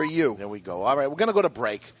work for you. There we go. All right, we're going to go to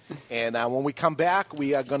break. And when we come back,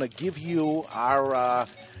 we are going to give you our,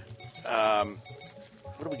 what are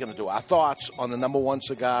we going to do? Our thoughts on the number one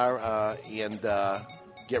cigar and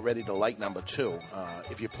get ready to light number two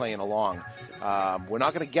if you're playing along. We're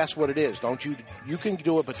not going to guess what it is. Don't you? You can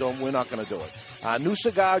do it, but we're not going to do it. New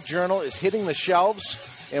Cigar Journal is hitting the shelves,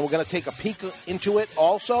 and we're going to take a peek into it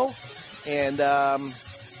also. And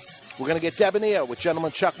we're going to get debonair with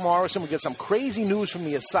Gentleman Chuck Morrison. We get some crazy news from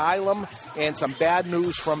the Asylum and some bad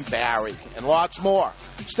news from Barry and lots more.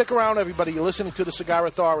 Stick around, everybody. You're listening to the Cigar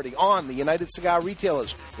Authority on the United Cigar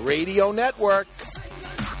Retailers Radio Network.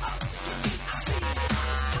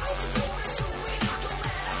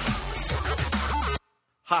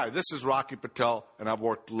 Hi, this is Rocky Patel, and I've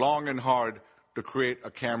worked long and hard to create a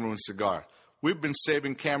Cameroon cigar. We've been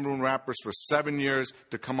saving Cameroon wrappers for 7 years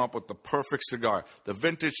to come up with the perfect cigar, the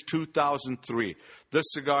Vintage 2003. This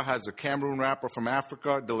cigar has a Cameroon wrapper from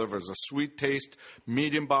Africa, delivers a sweet taste,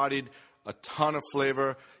 medium-bodied, a ton of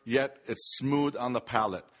flavor, yet it's smooth on the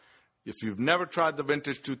palate. If you've never tried the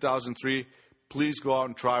Vintage 2003, please go out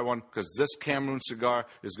and try one, because this Cameroon cigar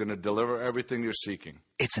is going to deliver everything you're seeking.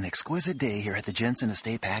 It's an exquisite day here at the Jensen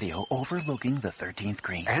Estate patio overlooking the 13th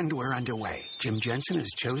green. And we're underway. Jim Jensen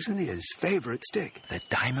has chosen his favorite stick. The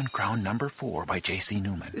Diamond Crown No. 4 by J.C.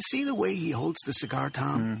 Newman. See the way he holds the cigar,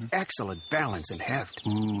 Tom? Mm-hmm. Excellent balance and heft.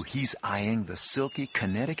 Ooh, he's eyeing the silky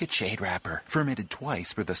Connecticut shade wrapper, fermented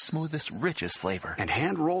twice for the smoothest, richest flavor. And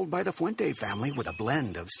hand-rolled by the Fuente family with a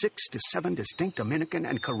blend of 6 to 7 distinct Dominican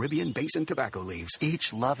and Caribbean basin tobacco leaves.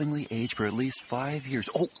 Each lovingly aged for at least 5 years.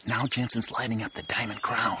 Oh, now Jensen's lighting up the Diamond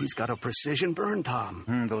Crown. He's got a precision burn,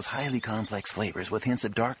 Tom. Those highly complex flavors with hints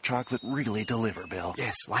of dark chocolate really deliver, Bill.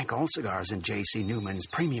 Yes, like all cigars in J.C. Newman's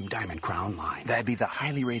premium Diamond Crown line. That'd be the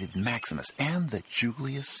highly rated Maximus and the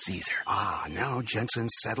Julius Caesar. Ah, now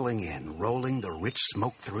Jensen's settling in, rolling the rich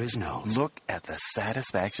smoke through his nose. Look at the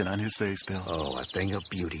satisfaction on his face, Bill. Oh, a thing of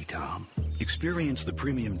beauty, Tom. Experience the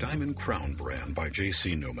premium Diamond Crown brand by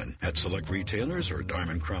J.C. Newman at select retailers or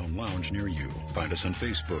Diamond Crown Lounge near you. Find us on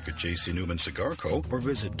Facebook at J.C. Newman Cigar Co. or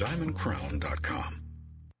visit diamondcrown.com.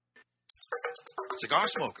 Cigar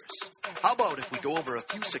smokers, how about if we go over a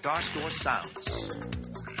few cigar store sounds?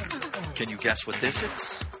 Can you guess what this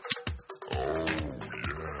is? Oh,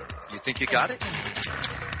 yeah. You think you got it?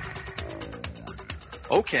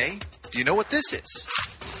 Okay, do you know what this is?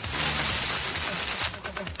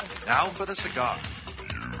 Now for the cigar.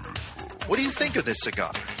 What do you think of this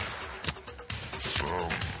cigar?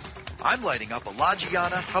 I'm lighting up a La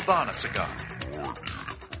Giana Havana cigar.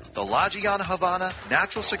 The La Giana Havana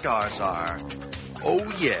natural cigars are,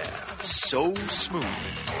 oh yeah, so smooth.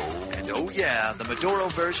 And oh yeah, the Maduro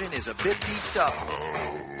version is a bit beefed up.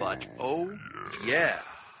 But oh yeah,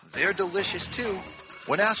 they're delicious too.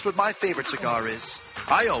 When asked what my favorite cigar is,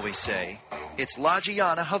 I always say, it's La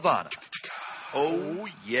Giana Havana. Oh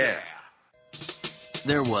yeah.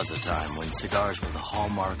 There was a time when cigars were the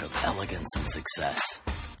hallmark of elegance and success.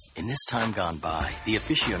 In this time gone by, the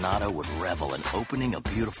aficionado would revel in opening a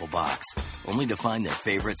beautiful box, only to find their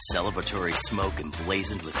favorite celebratory smoke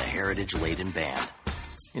emblazoned with a heritage-laden band.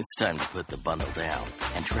 It's time to put the bundle down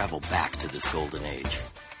and travel back to this golden age.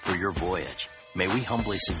 For your voyage, may we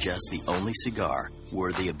humbly suggest the only cigar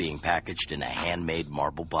worthy of being packaged in a handmade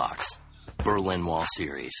marble box. Berlin Wall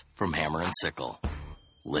Series from Hammer & Sickle.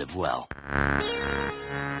 Live well.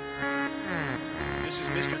 This is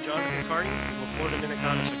Mr. Jonathan Carney from Florida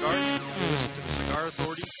Minicana Cigars. You listen to the Cigar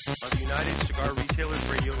Authority on the United Cigar Retailers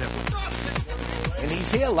Radio Network. And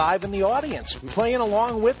he's here live in the audience, playing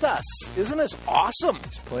along with us. Isn't this awesome?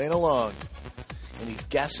 He's playing along. And he's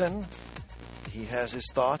guessing. He has his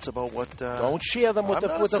thoughts about what... Don't share them with the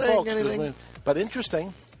folks. Anything. But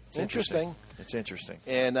interesting. Interesting. It's interesting.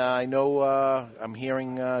 And I know I'm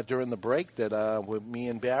hearing during the break that with me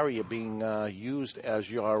and Barry are being used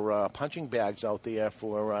as your punching bags out there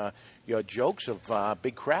for your jokes of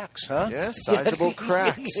big cracks, huh? Yes, sizable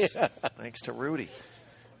cracks. Yeah. Thanks to Rudy.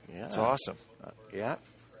 Yeah. It's awesome. Yeah.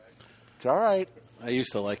 It's all right. I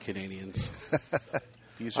used to like Canadians.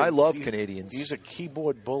 I love Canadians. These are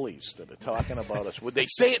keyboard bullies that are talking about us. Would they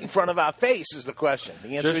say it in front of our face is the question.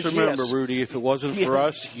 The answer Just is remember, yes. Rudy, if it wasn't for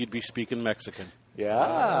us, you'd be speaking Mexican.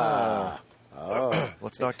 Yeah.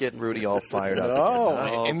 Let's not get Rudy all fired up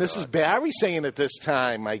again. And this is Barry saying it this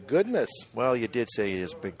time. My goodness. Well, you did say he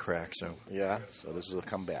is a big crack, so. Yeah, so this is a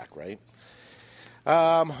comeback, right?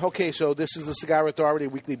 Okay, so this is the Cigar Authority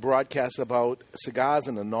weekly broadcast about cigars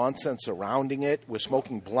and the nonsense surrounding it. We're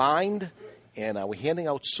smoking blind, and we're handing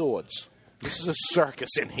out swords. This is a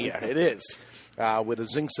circus in here. It is. with a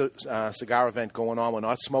Xing cigar event going on. We're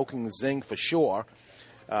not smoking the Xing for sure.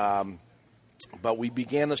 But we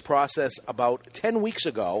began this process about 10 weeks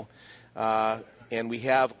ago, and we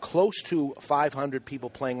have close to 500 people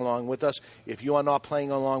playing along with us. If you are not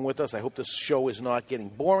playing along with us, I hope this show is not getting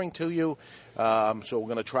boring to you. So we're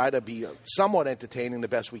going to try to be somewhat entertaining the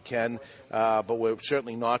best we can, but we're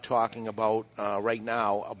certainly not talking about right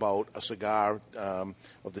now about a cigar, of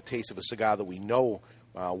the taste of a cigar that we know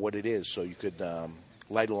what it is, so you could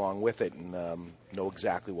light along with it and know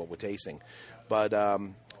exactly what we're tasting. But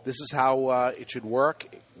this is how it should work.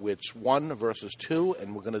 It's 1 versus 2,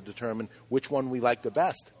 and we're going to determine which one we like the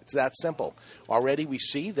best. It's that simple. Already we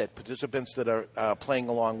see that participants that are playing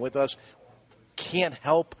along with us can't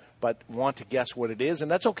help but want to guess what it is, and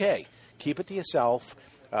that's okay. Keep it to yourself.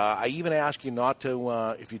 I even ask you not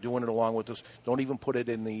to, if you're doing it along with us, don't even put it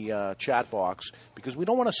in the chat box, because we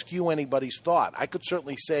don't want to skew anybody's thought. I could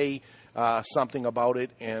certainly say something about it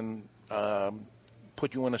and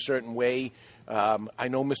put you in a certain way. I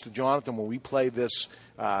know, Mr. Jonathan, when we play this,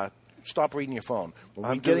 stop reading your phone.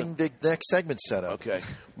 I'm getting the next segment set up. Okay.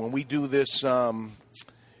 When we do this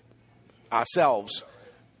ourselves,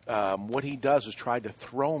 what he does is try to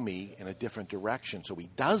throw me in a different direction. So he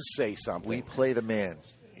does say something. We play the man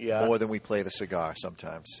more than we play the cigar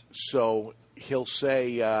sometimes. So he'll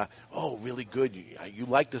say, oh, really good. You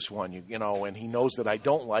like this one, you know, and he knows that I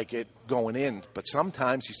don't like it going in. But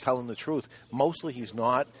sometimes he's telling the truth. Mostly he's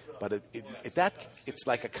not. But it's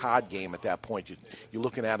like a card game at that point. You're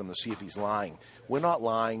looking at him to see if he's lying. We're not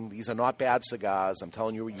lying. These are not bad cigars. I'm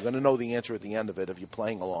telling you, you're going to know the answer at the end of it if you're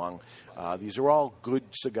playing along. These are all good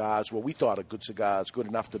cigars. Well, we thought are good cigars, good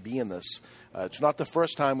enough to be in this. It's not the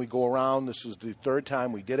first time we go around. This is the third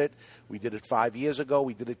time we did it. We did it 5 years ago.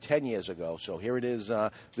 We did it 10 years ago. So here it is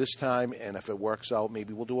this time, and if it works out,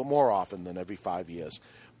 maybe we'll do it more often than every 5 years.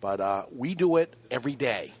 But we do it every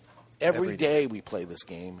day. Every day we play this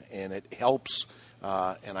game, and it helps.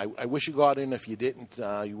 And I wish you got in. If you didn't,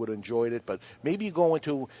 you would have enjoyed it. But maybe you go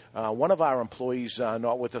into one of our employees,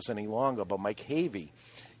 not with us any longer, but Mike Havey.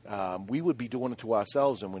 We would be doing it to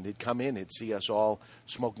ourselves, and when he'd come in, he'd see us all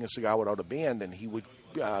smoking a cigar without a band, and he would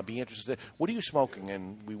be interested. What are you smoking?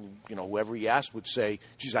 And we, whoever he asked would say,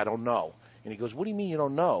 "Geez, I don't know." And he goes, "What do you mean you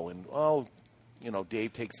don't know?" And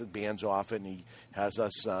Dave takes the bands off it, and he has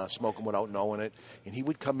us smoke them without knowing it. And he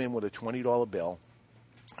would come in with a $20 bill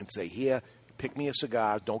and say, "Here, pick me a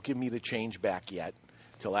cigar. Don't give me the change back yet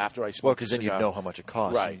till after I smoke." Well, because then you'd know how much it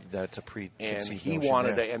costs. Right. And that's a And he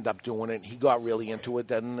wanted to end up doing it. And he got really into it.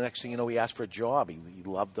 Then the next thing you know, he asked for a job. He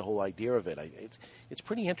loved the whole idea of it. It's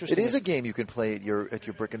pretty interesting. It is a game you can play at your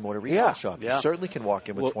brick and mortar retail shop. Yeah. You certainly can walk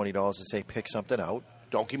in with $20 and say, "Pick something out.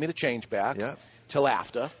 Don't give me the change back till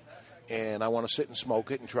after. And I want to sit and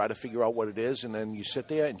smoke it and try to figure out what it is." And then you sit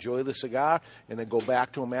there, enjoy the cigar, and then go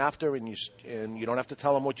back to him after. And you don't have to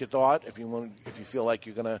tell him what you thought if you feel like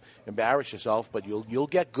you're going to embarrass yourself. But you'll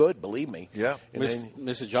get good, believe me. Yeah. And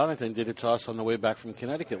Mr. Jonathan did it to us on the way back from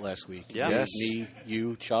Connecticut last week. Yeah. He Yes. gave me,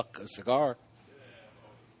 you, Chuck, a cigar.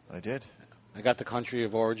 I did. I got the country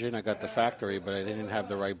of origin. I got the factory, but I didn't have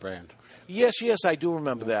the right brand. Yes, I do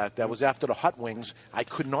remember that. That was after the hot wings. I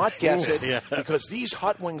could not guess it because these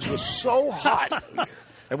hot wings were so hot.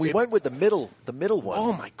 And we went with the middle one.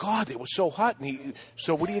 Oh, my God, they were so hot. And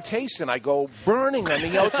so what do you taste? And I go, burning on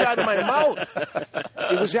the outside of my mouth.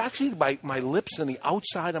 It was actually my lips and the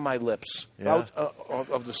outside of my lips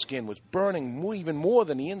of the skin was burning even more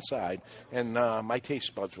than the inside. And my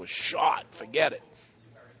taste buds were shot. Forget it.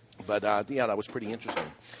 But, that was pretty interesting.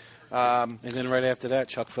 And then right after that,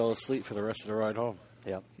 Chuck fell asleep for the rest of the ride home.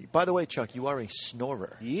 Yeah. By the way, Chuck, you are a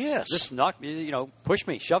snorer. Yes. Just knock me, push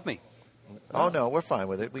me, shove me. Oh, no, we're fine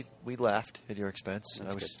with it. We laughed at your expense.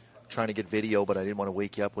 I was trying to get video, but I didn't want to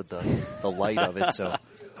wake you up with the light of it.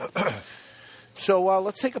 So,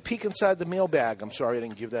 let's take a peek inside the mailbag. I'm sorry I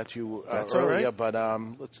didn't give that to you That's earlier, all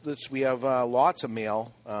right. but we have lots of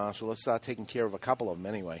mail, so let's start taking care of a couple of them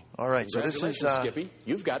anyway. All right, so this is Skippy.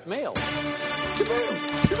 You've got mail.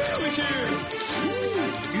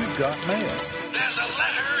 You've got mail. There's a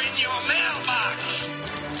letter in your mailbox.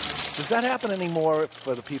 Does that happen anymore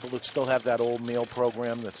for the people that still have that old mail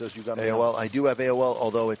program that says you got mail? AOL. I do have AOL,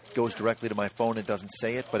 although it goes directly to my phone. It doesn't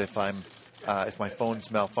say it, but if if my phone's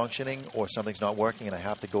malfunctioning or something's not working and I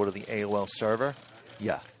have to go to the AOL server,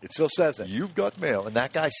 it still says it. You've got mail, and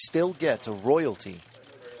that guy still gets a royalty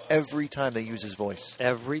every time they use his voice.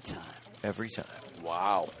 Every time. Every time.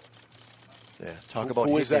 Wow. Yeah. Talk about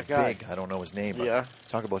who is hitting that it guy? big. I don't know his name. But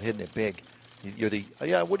talk about hitting it big. You're the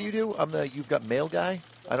what do you do? I'm the you've got mail guy.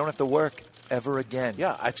 I don't have to work ever again.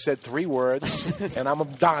 Yeah, I've said 3 words and I'm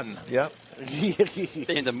done. Yeah. They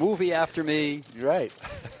named a movie after me. You're right.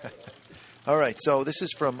 All right, so this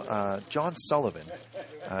is from John Sullivan,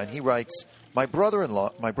 and he writes, my brother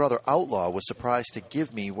Outlaw was surprised to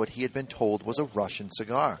give me what he had been told was a Russian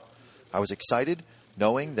cigar. I was excited,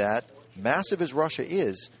 knowing that, massive as Russia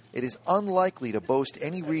is, it is unlikely to boast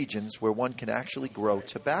any regions where one can actually grow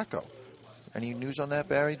tobacco. Any news on that,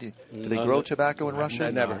 Barry? Do they grow tobacco in Russia?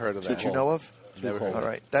 I never heard of that. That you know of? Never heard of All that.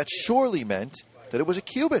 right. That surely meant that it was a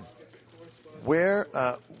Cuban, where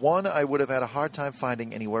one I would have had a hard time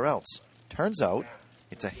finding anywhere else. Turns out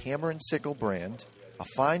it's a Hammer and Sickle brand, a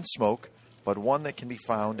fine smoke, but one that can be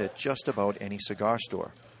found at just about any cigar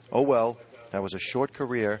store. Oh, well, that was a short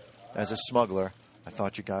career as a smuggler. I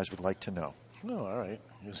thought you guys would like to know. Oh, all right.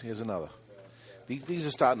 Here's another. These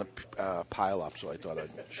are starting to pile up, so I thought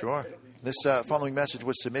I'd... Sure. This following message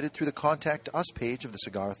was submitted through the Contact Us page of the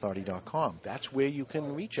cigarauthority.com. That's where you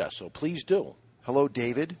can reach us, so please do. Hello,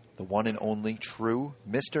 David, the one and only true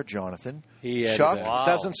Mr. Jonathan. He edited Chuck that.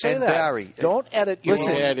 Doesn't say and that. Barry. Don't edit your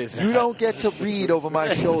Listen, edit. you don't get to read over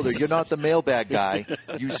my shoulder. You're not the mailbag guy.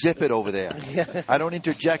 You zip it over there. I don't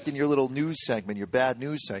interject in your little news segment, your bad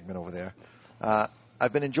news segment over there.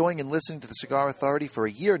 I've been enjoying and listening to the Cigar Authority for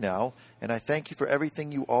a year now, and I thank you for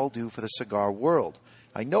everything you all do for the cigar world.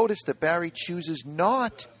 I noticed that Barry chooses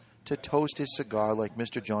not to toast his cigar like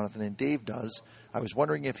Mr. Jonathan and Dave does. I was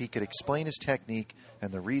wondering if he could explain his technique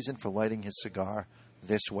and the reason for lighting his cigar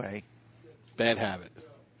this way. Bad habit.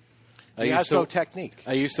 He has no technique.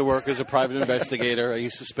 I used to work as a private investigator. I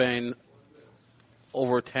used to spend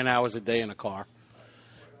over 10 hours a day in a car.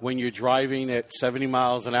 When you're driving at 70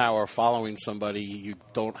 miles an hour following somebody, you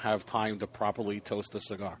don't have time to properly toast a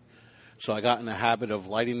cigar. So I got in the habit of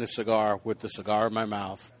lighting the cigar with the cigar in my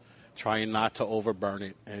mouth, trying not to overburn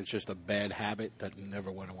it, and it's just a bad habit that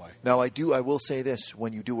never went away. Now, I will say this.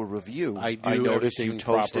 When you do a review, I notice you everything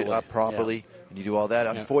toast it up properly, and you do all that.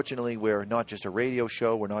 Yeah. Unfortunately, we're not just a radio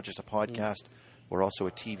show. We're not just a podcast. We're also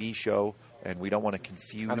a TV show, and we don't want to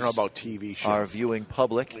confuse I don't know about TV show. our viewing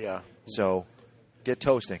public. Yeah. So get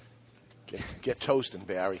toasting. Get toasting,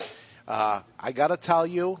 Barry. I got to tell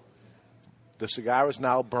you, the cigar is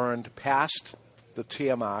now burned past the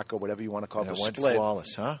tear mark, or whatever you want to call it, And the it went split.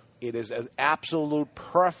 flawless, huh? It is an absolute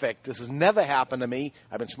perfect. This has never happened to me.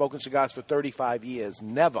 I've been smoking cigars for 35 years.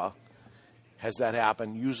 Never has that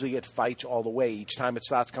happened. Usually it fights all the way. Each time it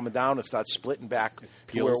starts coming down, it starts splitting back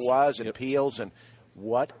to where it was and peels. And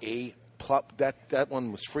what a that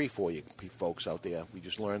one was free for you folks out there. We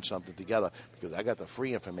just learned something together because I got the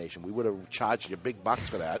free information. We would have charged you big bucks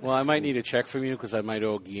for that. Well, I might need a check from you because I might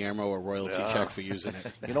owe Guillermo a royalty check for using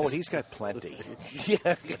it. You know what? He's got plenty.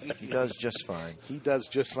 Yeah, he does just fine. He does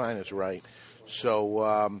just fine, is right.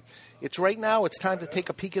 So it's right now. It's time to take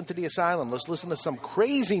a peek into the Asylum. Let's listen to some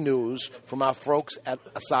crazy news from our folks at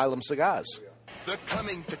Asylum Cigars. They're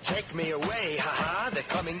coming to take me away, ha-ha. They're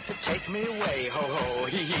coming to take me away, ho-ho,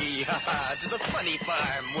 hee-hee, ha-ha. To the funny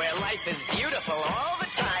farm where life is beautiful all the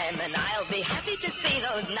time. And I'll be happy to see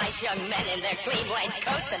those nice young men in their clean white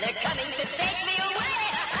coats. And they're coming to take me away,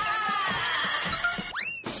 ha-ha.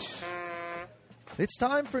 It's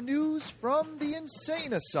time for news from the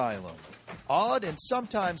Insane Asylum. Odd and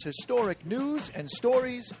sometimes historic news and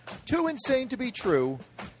stories too insane to be true,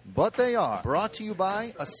 but they are. Brought to you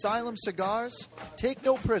by Asylum Cigars. Take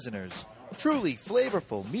no prisoners. Truly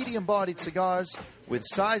flavorful, medium-bodied cigars with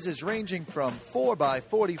sizes ranging from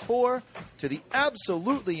 4x44 to the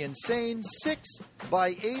absolutely insane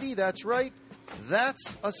 6x80. That's right.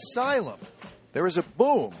 That's Asylum. There is a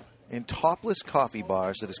boom in topless coffee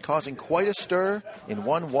bars that is causing quite a stir in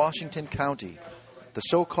one Washington county. The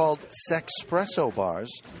so-called sexpresso bars,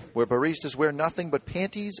 where baristas wear nothing but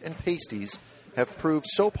panties and pasties, have proved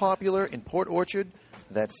so popular in Port Orchard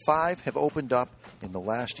that 5 have opened up in the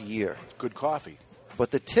last year. Good coffee.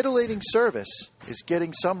 But the titillating service is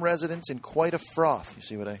getting some residents in quite a froth. You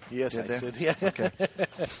see what I Yes, did I there? said, yeah. Okay.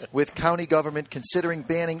 With county government considering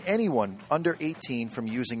banning anyone under 18 from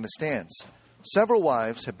using the stands. Several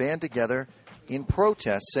wives have band together in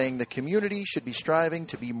protest, saying the community should be striving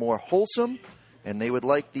to be more wholesome, and they would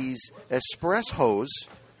like these espressos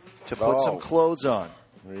to put some clothes on.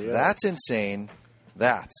 Yeah. That's insane.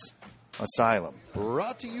 That's Asylum.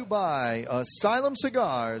 Brought to you by Asylum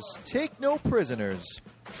Cigars. Take no prisoners.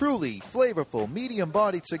 Truly flavorful,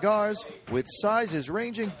 medium-bodied cigars with sizes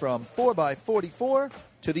ranging from 4x44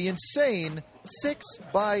 to the insane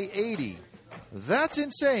 6x80. That's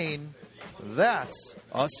insane. That's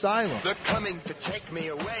Asylum. They're coming to take me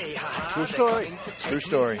away, ha-ha. True story. True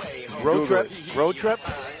story. Road Google trip. it. Road trip.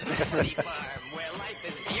 Funny farm where life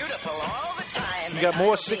is beautiful all the time. And got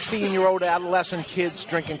more 16-year-old adolescent kids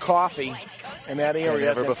drinking coffee in that area.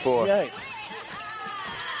 Never before. Yeah.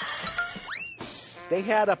 They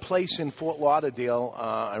had a place in Fort Lauderdale.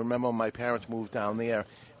 I remember when my parents moved down there,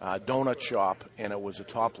 donut shop, and it was a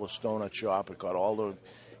topless donut shop. It got all the,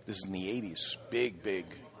 this is in the 80s, big. It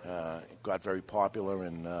got very popular,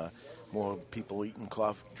 and more people eating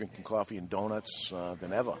coffee, drinking coffee and donuts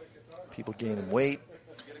than ever. People gaining weight.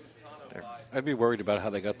 I'd be worried about how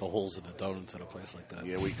they got the holes in the donuts at a place like that.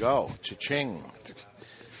 Here we go. Cha-ching.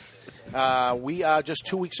 We are just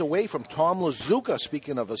 2 weeks away from Tom Lazuka.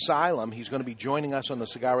 Speaking of Asylum, he's going to be joining us on the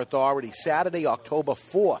Cigar Authority Saturday, October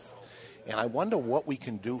 4th. And I wonder what we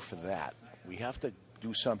can do for that. We have to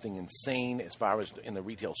do something insane as far as in the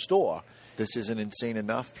retail store. This isn't insane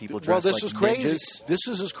enough? People dress this like is crazy. ninjas? This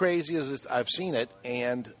is as crazy as I've seen it.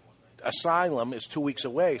 And Asylum is 2 weeks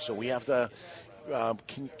away, so we have to...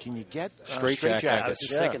 can you get straight jackets? I was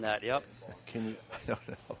just thinking that, yep. Can you? I don't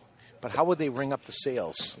know. But how would they ring up the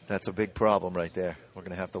sales? That's a big problem right there. We're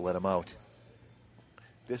going to have to let them out.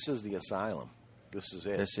 This is the Asylum. This is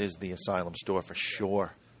it. This is the Asylum store for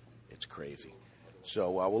sure. It's crazy. So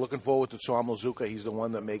we're looking forward to Tom Lazuka. He's the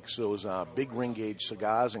one that makes those big ring gauge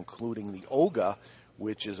cigars, including the Olga,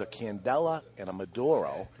 which is a Candela and a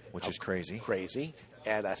Maduro. Which is crazy. Crazy.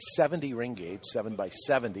 At a 70 ring gauge,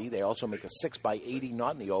 7x70. They also make a 6x80,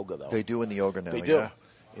 not in the Olga, though. They do in the Olga now, They do.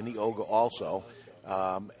 In the Olga also.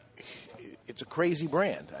 It's a crazy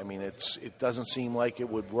brand. I mean, it doesn't seem like it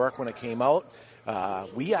would work when it came out.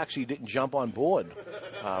 We actually didn't jump on board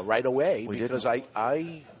right away because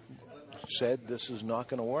I said this is not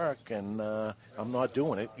going to work, and I'm not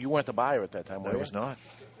doing it. You weren't the buyer at that time, were you? I was not.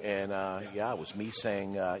 And, it was me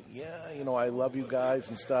saying, I love you guys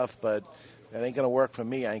and stuff, but that ain't going to work for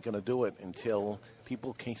me. I ain't going to do it until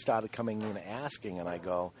people started coming in asking, and I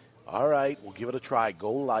go, all right, we'll give it a try.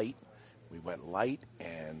 Go light. We went light,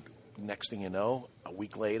 and next thing you know, a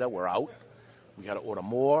week later, we're out. We got to order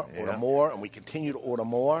more, and we continue to order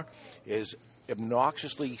more. As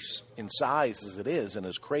obnoxiously in size as it is, and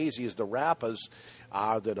as crazy as the wrappers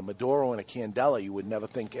are, that a Maduro and a Candela you would never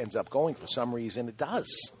think ends up going. For some reason, it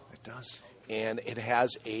does. It does. And it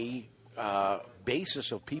has a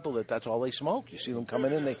basis of people that's all they smoke. You see them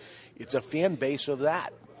coming in. It's a fan base of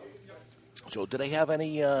that. So do they have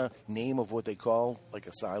any name of what they call, like,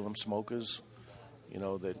 Asylum smokers?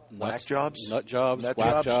 Whack jobs? Nut jobs,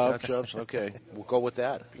 whack jobs. Okay, we'll go with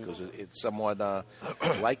that because it's somewhat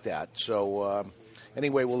like that. So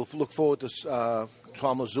anyway, we'll look forward to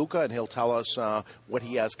Tom Lazuka, and he'll tell us what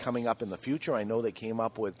he has coming up in the future. I know they came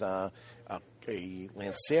up with a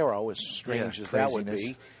Lancero, as strange as that would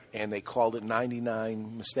be, and they called it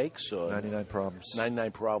 99 mistakes or 99 problems.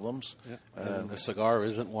 99 problems. Yeah. And the cigar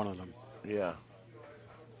isn't one of them. Yeah.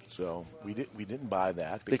 So we didn't buy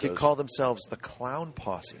that. They could call themselves the Clown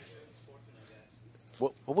Posse.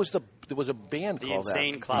 What was there was a band called that? The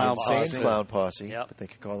Insane Clown Posse. The Insane Clown Posse. Yep. But they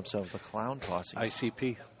could call themselves the Clown Posse.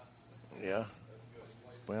 ICP. Yeah.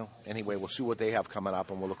 Well, anyway, we'll see what they have coming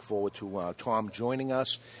up, and we'll look forward to Tom joining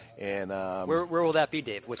us. And where will that be,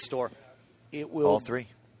 Dave? What store? It will. All three.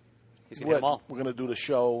 He's going to hit them all. We're going to do the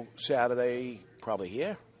show Saturday, probably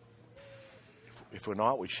here. If we're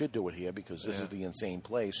not, we should do it here because this is the insane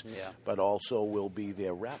place. Yeah. But also, we'll be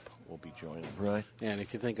their rep. We'll be joining. Right. Yeah, and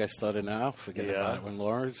if you think I started now, forget about it when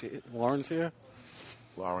Lauren's here.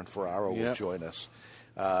 Lauren Ferraro will join us.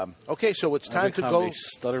 Okay, so it's time to go. A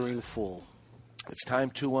stuttering fool. It's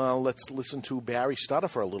time to let's listen to Barry stutter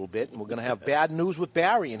for a little bit, and we're going to have bad news with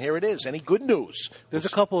Barry. And here it is. Any good news? There's a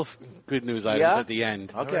couple of good news items at the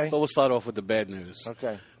end. Okay, but we'll start off with the bad news.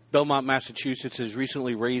 Okay. Belmont, Massachusetts has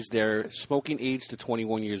recently raised their smoking age to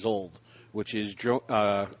 21 years old, which is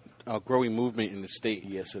a growing movement in the state.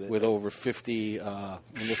 Yes, it is. With over 50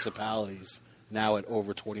 municipalities now at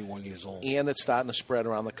over 21 years old. And it's starting to spread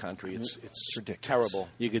around the country. It's ridiculous. Terrible.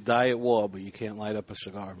 You could die at war, but you can't light up a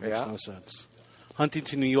cigar. Makes no sense.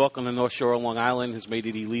 Huntington, New York, on the North Shore of Long Island has made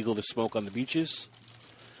it illegal to smoke on the beaches.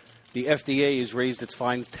 The FDA has raised its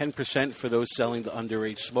fines 10% for those selling to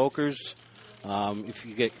underage smokers. If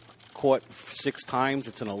you get caught 6 times,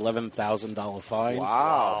 it's an $11,000 fine.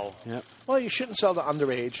 Wow. Yep. Well, you shouldn't sell to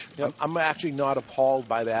underage. Yep. I'm actually not appalled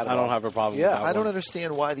by that. I don't have a problem with that. I don't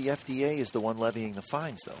understand why the FDA is the one levying the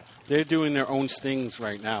fines, though. They're doing their own stings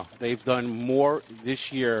right now. They've done more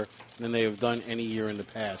this year than they have done any year in the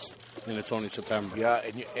past, and it's only September. Yeah,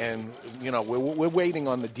 and we're waiting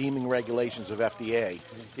on the deeming regulations of FDA.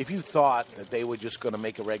 If you thought that they were just going to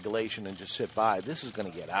make a regulation and just sit by, this is going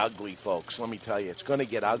to get ugly, folks. Let me tell you, it's going to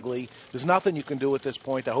get ugly. There's nothing you can do at this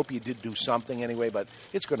point. I hope you did do something anyway, but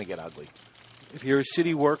it's going to get ugly. If you're a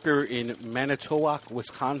city worker in Manitowoc,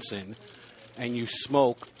 Wisconsin, and you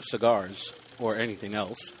smoke cigars or anything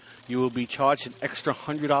else, you will be charged an extra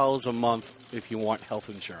 $100 a month if you want health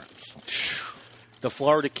insurance. The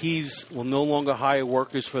Florida Keys will no longer hire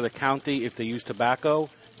workers for the county if they use tobacco.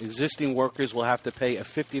 Existing workers will have to pay a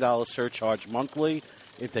 $50 surcharge monthly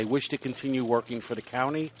if they wish to continue working for the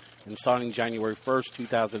county. And starting January 1st,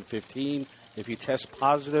 2015, if you test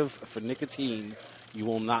positive for nicotine, you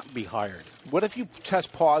will not be hired. What if you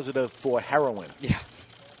test positive for heroin? Yeah.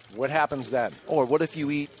 What happens then? Or what if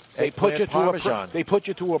you eat They put you Parmesan? they put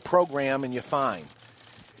you to a program and you're fine.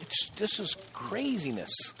 This is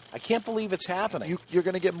craziness. I can't believe it's happening. You're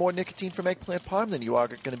going to get more nicotine from eggplant parm than you are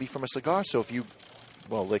going to be from a cigar. So if you,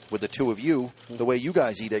 well, like with the two of you, the way you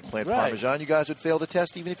guys eat eggplant Parmesan, you guys would fail the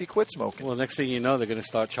test even if you quit smoking. Well, next thing you know, they're going to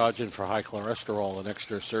start charging for high cholesterol, an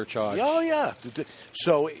extra surcharge. Oh, yeah.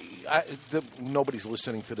 So nobody's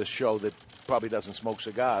listening to this show that probably doesn't smoke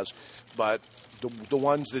cigars, but the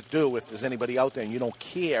ones that do, if there's anybody out there and you don't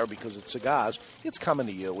care because it's cigars, it's coming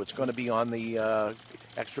to you. It's going to be on the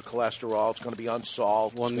extra cholesterol. It's going to be on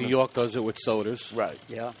salt. Well, New York does it with sodas. Right.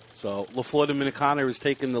 Yeah. So La Flor Dominicana has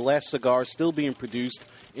taken the last cigar still being produced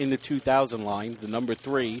in the 2000 line, the number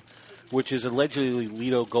 3, which is allegedly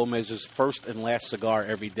Lito Gomez's first and last cigar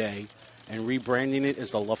every day, and rebranding it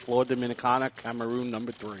as the La Flor Dominicana Cameroon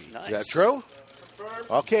number 3. Nice. Is that true?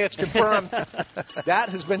 Okay, it's confirmed. That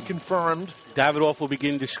has been confirmed. Davidoff will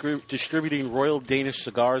begin distributing Royal Danish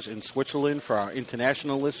cigars in Switzerland for our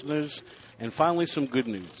international listeners. And finally, some good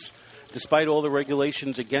news. Despite all the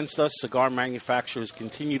regulations against us, cigar manufacturers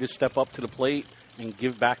continue to step up to the plate and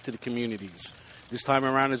give back to the communities. This time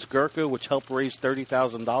around, it's Gurkha, which helped raise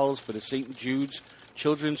 $30,000 for the St. Jude's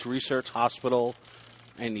Children's Research Hospital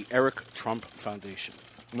and the Eric Trump Foundation.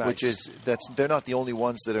 Nice. Which is, they're not the only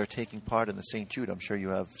ones that are taking part in the St. Jude. I'm sure you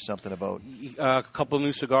have something about... A couple of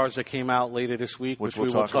new cigars that came out later this week, which we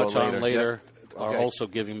will touch on later, are also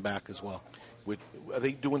giving back as well. Are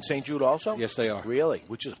they doing St. Jude also? Yes, they are. Really?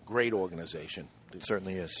 Which is a great organization. It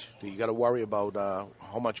certainly is. You got to worry about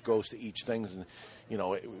how much goes to each thing. And, you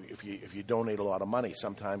know, if you donate a lot of money,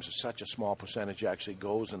 sometimes such a small percentage actually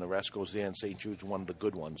goes and the rest goes there, and St. Jude's one of the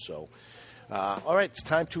good ones. So, all right, it's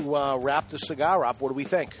time to wrap the cigar up. What do we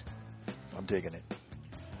think? I'm digging it.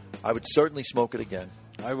 I would certainly smoke it again.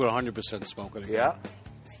 I would 100% smoke it again.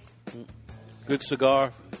 Yeah. Good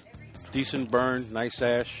cigar, decent burn, nice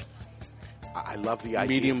ash. I love the idea.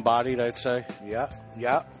 Medium-bodied, I'd say. Yeah,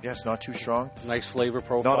 yeah. Yes, not too strong. Nice flavor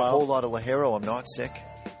profile. Not a whole lot of Lajero. I'm not sick.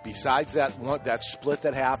 Besides that split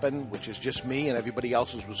that happened, which is just me and everybody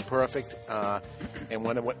else's was perfect, and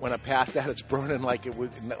when it passed that, it's burning like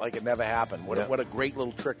it never happened. What a great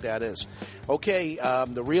little trick that is. Okay,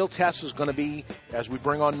 the real test is going to be, as we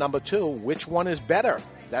bring on number 2, which one is better?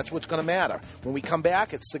 That's what's going to matter. When we come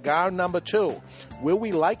back, it's cigar number 2. Will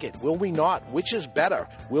we like it? Will we not? Which is better?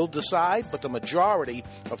 We'll decide, but the majority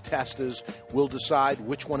of testers will decide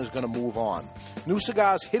which one is going to move on. New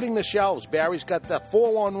cigars hitting the shelves. Barry's got the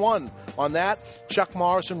 4-on-1 on that. Chuck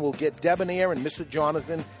Morrison will get Debonair, and Mr.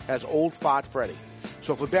 Jonathan has Old Fart Freddy.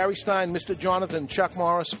 So for Barry Stein, Mr. Jonathan, Chuck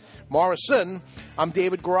Morrison, I'm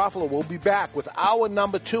David Garofalo. We'll be back with hour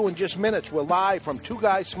number 2 in just minutes. We're live from Two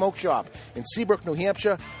Guys Smoke Shop in Seabrook, New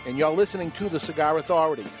Hampshire, and you're listening to the Cigar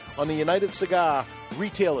Authority on the United Cigar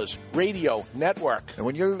Retailers Radio Network. And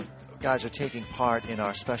when you guys are taking part in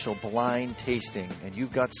our special blind tasting, and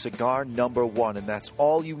you've got cigar number 1, and that's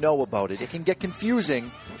all you know about it, it can get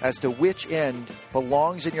confusing as to which end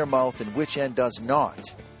belongs in your mouth and which end does not.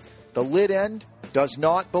 The lid end does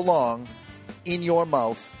not belong in your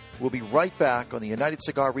mouth. We'll be right back on the United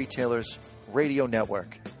Cigar Retailers Radio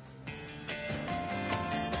Network.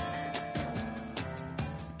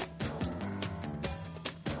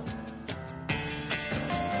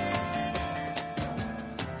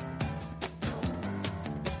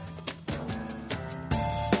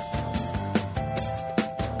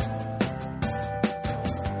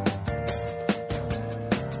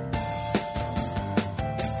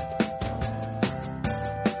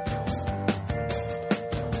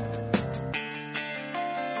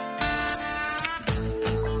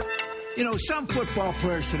 You know, some football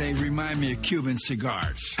players today remind me of Cuban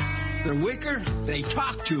cigars. They're weaker, they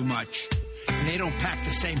talk too much, and they don't pack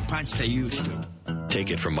the same punch they used to.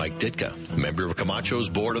 Take it from Mike Ditka, member of Camacho's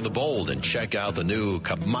Board of the Bold, and check out the new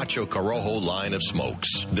Camacho Corojo line of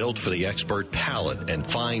smokes. Built for the expert palate and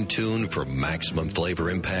fine-tuned for maximum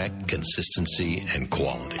flavor impact, consistency, and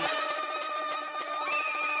quality.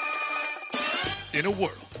 In a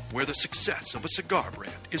world where the success of a cigar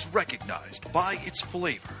brand is recognized by its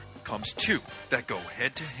flavor, comes two that go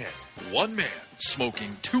head-to-head. One man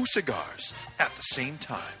smoking two cigars at the same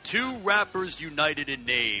time. Two wrappers united in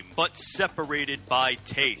name, but separated by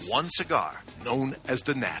taste. One cigar, known as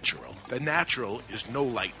the Natural. The Natural is no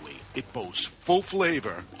lightweight. It boasts full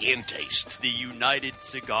flavor and taste. The United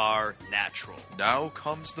Cigar Natural. Now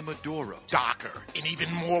comes the Maduro. Darker and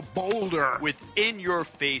even more bolder. With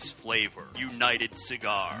in-your-face flavor. United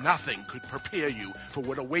Cigar. Nothing could prepare you for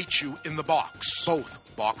what awaits you in the box.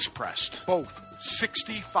 Both box pressed. Both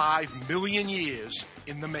 65 million years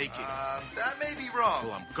in the making. That may be wrong.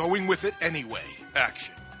 Well, I'm going with it anyway.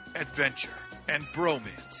 Action, adventure, and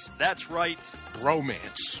bromance. That's right.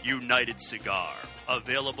 Bromance. United Cigar.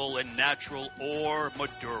 Available in natural or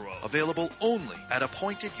Maduro. Available only at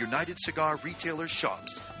appointed United Cigar retailer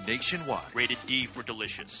shops nationwide. Rated D for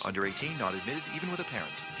delicious. Under 18, not admitted even with a parent.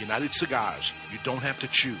 United Cigars. You don't have to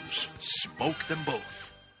choose. Smoke them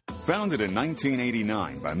both. Founded in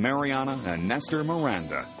 1989 by Mariana and Nestor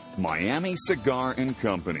Miranda, Miami Cigar and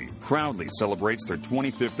Company proudly celebrates their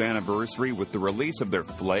 25th anniversary with the release of their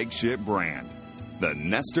flagship brand, the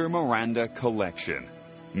Nestor Miranda Collection.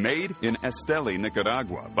 Made in Esteli,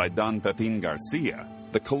 Nicaragua by Don Pepin Garcia,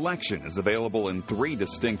 the collection is available in 3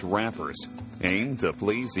 distinct wrappers, aimed to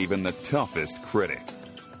please even the toughest critic.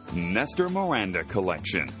 Nestor Miranda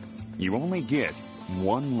Collection. You only get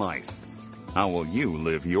one life. How will you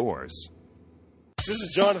live yours? This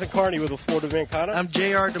is Jonathan Carney with the Florida Mancana. I'm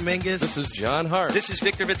J.R. Dominguez. This is John Hart. This is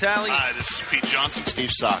Victor Vitale. Hi, this is Pete Johnson.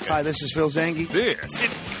 Steve Saka. Hi, this is Phil Zangi. This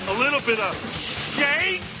It's a little bit of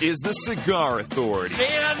gay is the Cigar Authority.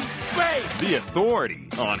 and fake. The authority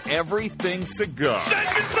on everything cigar.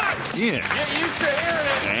 In Get used to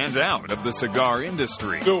hearing it. and out of the cigar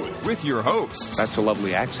industry. Do it. With your hosts, That's a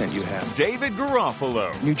lovely accent you have. David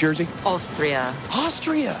Garofalo, New Jersey? Austria.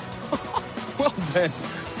 Austria. Well then,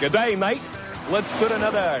 good day, mate. Let's put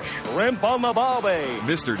another shrimp on the barbie.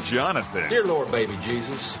 Mr. Jonathan, Dear Lord Baby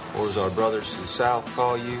Jesus, or as our brothers to the south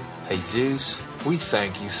call you, Jesus, we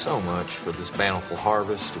thank you so much for this bountiful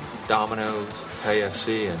harvest of Domino's,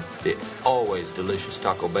 KFC, and the always delicious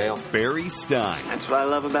Taco Bell. Barry Stein, That's what I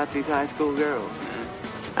love about these high school girls.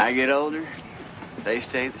 I get older, they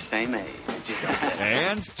stay the same age.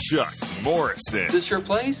 and Chuck Morrison. Is this your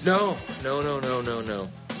place? No,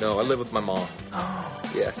 I live with my mom. Oh.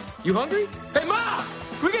 Yeah. You hungry? Hey, Ma!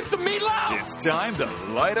 We get some meatloaf! It's time to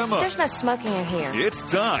light 'em up. There's no smoking in here. It's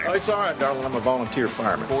time Oh, it's all right, darling. I'm a volunteer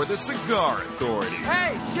fireman. for the Cigar Authority.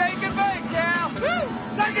 Hey, shake and bake, gal.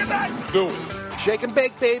 Woo! Shake and bake. Do it. Shake and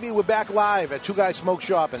Bake, baby. We're back live at Two Guys Smoke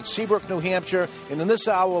Shop in Seabrook, New Hampshire. And in this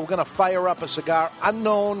hour, we're going to fire up a cigar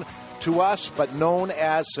unknown to us, but known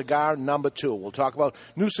as Cigar Number 2. We'll talk about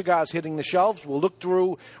new cigars hitting the shelves. We'll look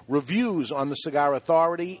through reviews on the Cigar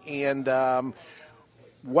Authority and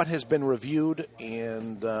what has been reviewed.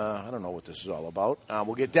 And I don't know what this is all about.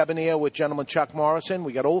 We'll get debonair with gentleman Chuck Morrison.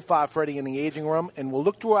 We got Old Fire Freddy in the aging room. And we'll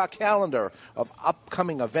look through our calendar of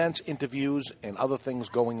upcoming events, interviews, and other things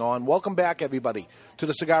going on. Welcome back, everybody, to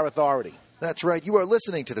the Cigar Authority. That's right. You are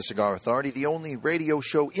listening to the Cigar Authority, the only radio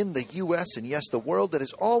show in the U.S. and, yes, the world that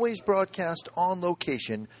is always broadcast on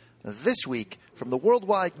location this week from the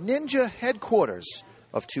worldwide ninja headquarters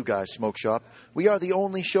of Two Guys Smoke Shop. We are the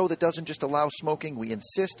only show that doesn't just allow smoking. We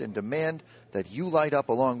insist and demand that you light up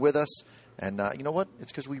along with us. And you know what?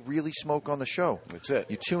 It's because we really smoke on the show. That's it.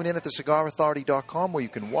 You tune in at thecigarauthority.com where you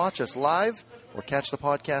can watch us live or catch the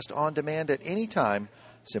podcast on demand at any time.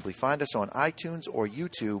 Simply find us on iTunes or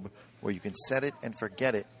YouTube, where you can set it and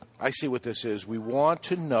forget it. I see what this is. We want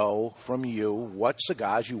to know from you what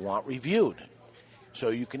cigars you want reviewed. So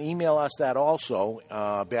you can email us that also.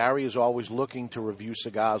 Barry is always looking to review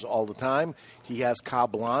cigars all the time. He has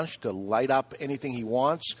carte blanche to light up anything he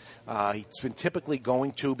wants. He's been typically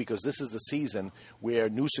going to, because this is the season where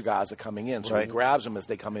new cigars are coming in. So he grabs them as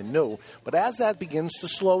they come in new. But as that begins to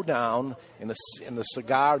slow down in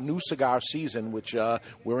the new cigar season, which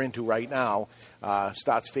we're into right now,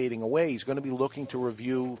 starts fading away, he's going to be looking to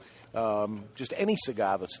review just any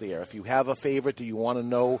cigar that's there. If you have a favorite that you want to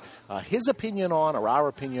know his opinion on or our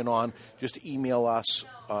opinion on, just email us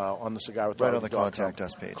on the Cigar Authority. Right on the Contact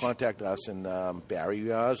Us page. Contact us, and Barry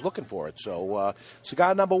is looking for it. So,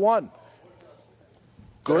 cigar number 1.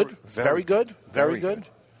 Good. Very good. Very good.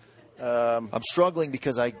 I'm struggling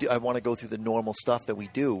because I want to go through the normal stuff that we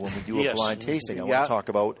do when we do a blind tasting. I want to talk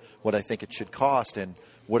about what I think it should cost and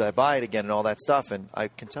would I buy it again and all that stuff. And I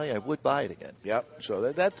can tell you I would buy it again. Yep.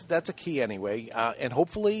 So that's a key anyway. And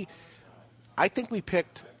hopefully, I think we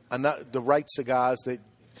picked the right cigars that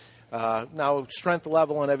now strength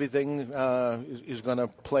level and everything is going to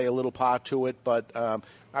play a little part to it. But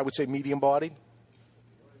I would say medium bodied.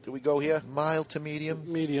 Do we go here? Mild to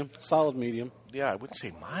medium? Medium. Solid medium. I wouldn't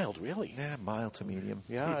say mild, really. Yeah, mild to medium.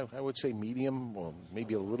 Yeah, I would say medium, or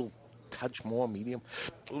maybe a little touch more medium,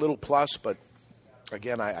 a little plus. But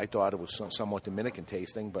again, I thought it was somewhat Dominican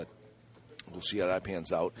tasting, but we'll see how that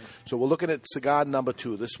pans out. So we're looking at cigar number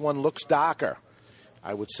 2. This one looks darker.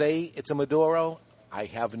 I would say it's a Maduro. I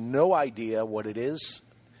have no idea what it is.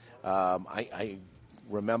 I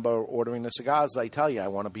remember ordering the cigars. I tell you, I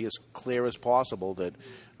want to be as clear as possible that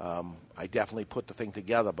I definitely put the thing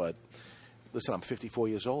together. But listen, I'm 54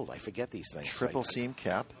 years old. I forget these things. Triple seam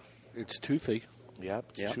cap. It's toothy. Yep,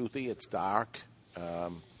 it's toothy. It's dark.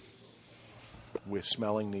 We're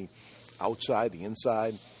smelling the outside, the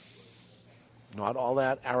inside. Not all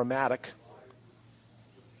that aromatic.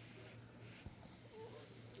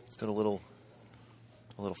 It's got a little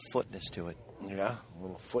footness to it. Yeah, a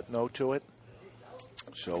little footnote to it.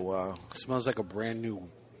 So smells like a brand new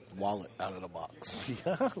wallet out of the box.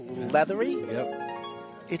 Yeah, leathery. Yep.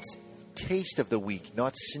 It's taste of the week,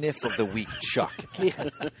 not sniff of the week, Chuck. He's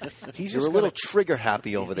You're just a little trigger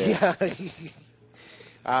happy over there.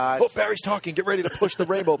 Yeah. Barry's talking. Get ready to push the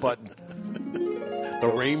rainbow button. The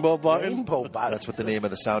rainbow button? Rainbow button. That's what the name of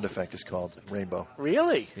the sound effect is called. Rainbow.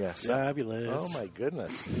 Really? Yes. Fabulous. Oh, my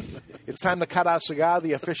goodness. It's time to cut our cigar.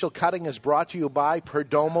 The official cutting is brought to you by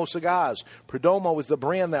Perdomo Cigars. Perdomo is the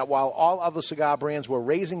brand that, while all other cigar brands were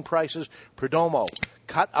raising prices, Perdomo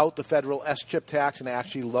cut out the federal S-chip tax and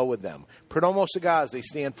actually lowered them. Perdomo Cigars, they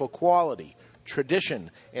stand for quality, tradition,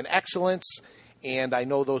 and excellence. And I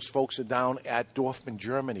know those folks are down at Dorfman,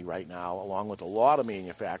 Germany right now, along with a lot of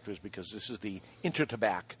manufacturers, because this is the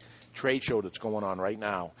Intertabac trade show that's going on right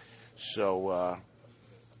now. So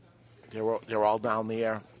they're all down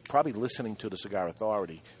there, probably listening to the Cigar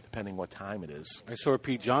Authority, depending what time it is. I saw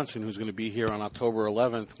Pete Johnson, who's going to be here on October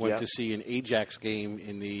 11th, went to see an Ajax game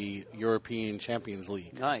in the European Champions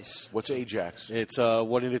League. Nice. What's Ajax? It's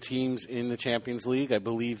one of the teams in the Champions League. I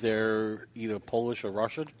believe they're either Polish or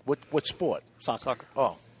Russian. What sport? Soccer.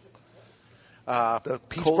 Oh.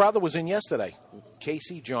 Pete's brother was in yesterday.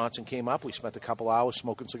 Casey Johnson came up. We spent a couple hours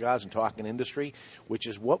smoking cigars and talking industry, which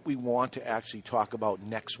is what we want to actually talk about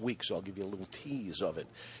next week. So I'll give you a little tease of it.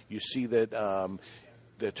 You see that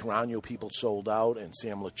the Tarano people sold out, and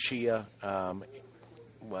Sam Lucia,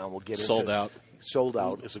 we'll get into Sold out. Sold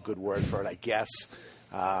out is a good word for it, I guess.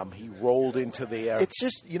 He rolled into there. It's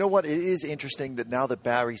just, you know what? It is interesting that now that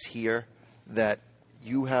Barry's here, that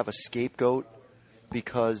you have a scapegoat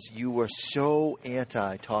because you were so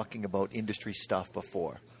anti talking about industry stuff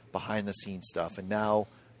before, behind the scenes stuff, and now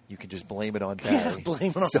you can just blame it on Barry. Yeah,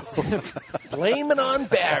 blame it on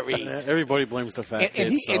Barry. Everybody blames the fat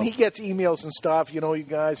kid. And he gets emails and stuff. You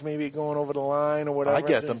guys maybe going over the line or whatever. I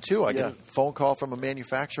get them too. I get a phone call from a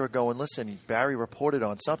manufacturer going, "Listen, Barry reported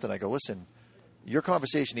on something." I go, "Listen, your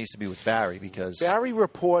conversation needs to be with Barry because Barry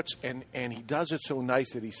reports, and he does it so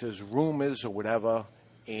nice that he says rumors or whatever,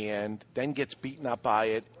 and then gets beaten up by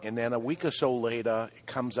it, and then a week or so later it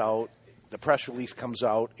comes out, the press release comes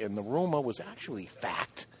out, and the rumor was actually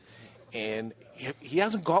fact." And he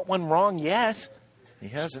hasn't got one wrong yet. He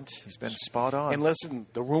hasn't. He's been spot on. And listen,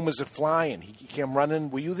 the rumors are flying. He came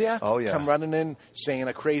running. Were you there? Oh, yeah. Come running in saying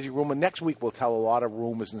a crazy rumor. Next week we'll tell a lot of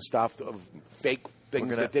rumors and stuff of fake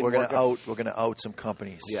things that didn't work out. We're going to out some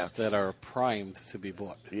companies. Yeah. that are primed to be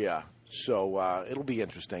bought. Yeah. So it'll be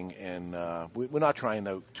interesting, and we're not trying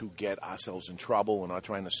to get ourselves in trouble. We're not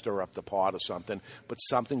trying to stir up the pot or something, but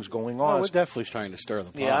something's going on. Oh, we're definitely trying to stir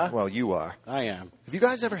the pot. Yeah? Well, you are. I am. Have you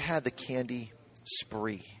guys ever had the candy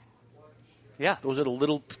spree? Yeah. Those are the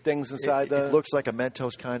little things inside It looks like a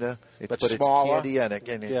Mentos kind of, but it's smaller. candy,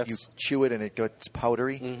 and Yes. you chew it and it gets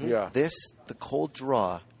powdery. Mhm. Yeah. The cold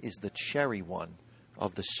draw, is the cherry one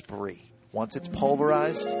of the spree. Once it's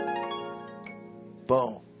pulverized,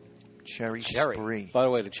 boom. Cherry spree. By the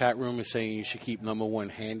way, the chat room is saying you should keep number 1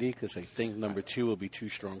 handy because they think number 2 will be too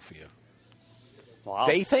strong for you. Wow.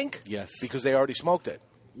 They think? Yes. Because they already smoked it.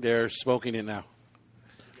 They're smoking it now.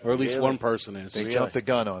 Or at least Really? one person is. They jumped the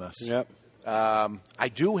gun on us. Yep.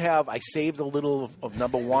 I saved a little of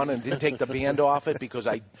number 1 and didn't take the band off it because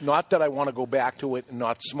not that I want to go back to it and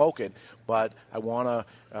not smoke it, but I want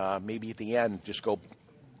to maybe at the end just go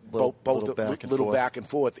Little both back and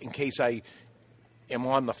forth in case I am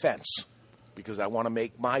on the fence because I want to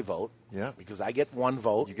make my vote. Yeah. Because I get one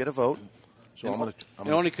vote. You get a vote. So And I'm going and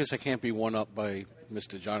only because I can't be one up by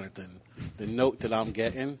Mr. Jonathan. The note that I'm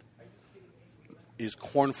getting is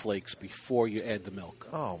cornflakes before you add the milk.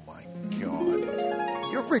 Oh, my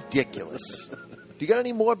God. You're ridiculous. Do you got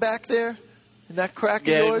any more back there in that crack of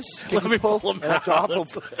yours? Let me pull them That's out.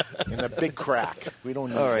 awful. In a big crack. We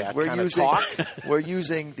don't need All right, that we're kind using of talk. we're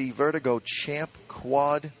using the Vertigo Champ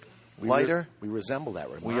Quad lighter. We resemble that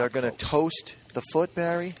remark. We are going to toast the foot,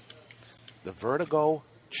 Barry. The Vertigo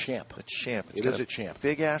Champ. The Champ. It is a Champ.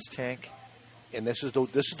 Big ass tank. And this is the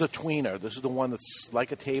tweener. This is the one that's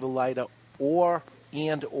like a table lighter or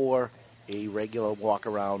a regular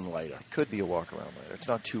walk-around lighter. It could be a walk-around lighter. It's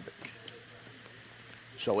not too big.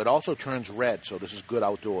 So it also turns red, so this is good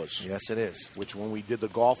outdoors. Yes, it is. Which when we did the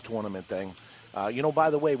golf tournament thing, by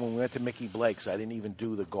the way, when we went to Mickey Blake's, I didn't even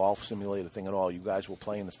do the golf simulator thing at all. You guys were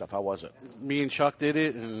playing the stuff. How was it? Me and Chuck did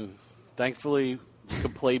it, and thankfully we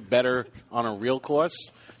could play better on a real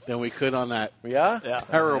course than we could on that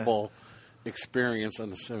terrible experience on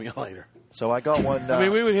the simulator. So I got one.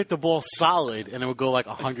 we would hit the ball solid, and it would go like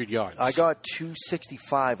 100 yards. I got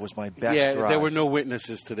 265 was my best drive. There were no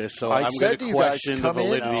witnesses to this, so I'm going to question the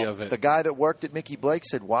validity of it. The guy that worked at Mickey Blake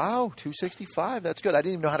said, wow, 265, that's good. I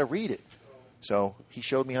didn't even know how to read it. So he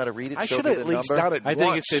showed me how to read it. I should have at least done it I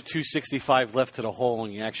think it said 265 left to the hole,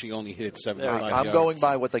 and you actually only hit it 75 yards. I'm going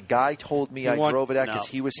by what the guy told me I drove it at because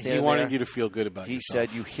he was standing there. He wanted you to feel good about it. He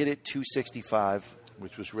said you hit it 265.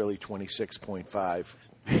 Which was really 26.5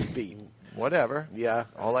 feet. Whatever. Yeah.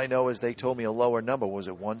 All I know is they told me a lower number. Was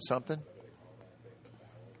it 1 something?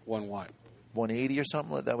 1 what? 180 or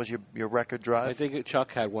something? That was your record drive? I think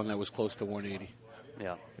Chuck had one that was close to 180.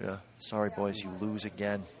 Yeah. Yeah. Sorry, boys. You lose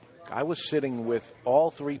again. I was sitting with all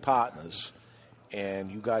three partners, and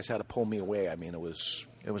you guys had to pull me away. I mean, it was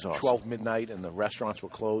awesome. 12 midnight, and the restaurants were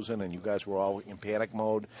closing, and you guys were all in panic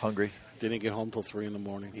mode. Hungry. Didn't get home till 3 in the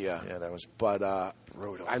morning. Yeah. Yeah, that was But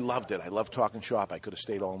I loved it. I loved talking shop. I could have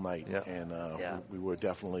stayed all night. Yeah. And we were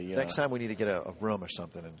definitely... Next time we need to get a room or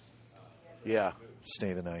something and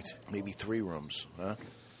stay the night. Maybe 3 rooms. Huh?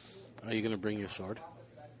 Are you going to bring your sword?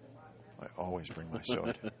 I always bring my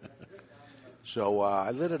sword. So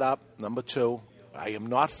I lit it up, number 2. I am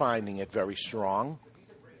not finding it very strong,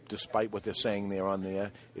 despite what they're saying there on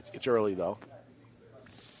there. It's early, though.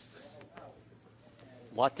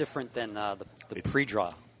 A lot different than the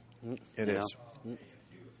pre-draw. It is.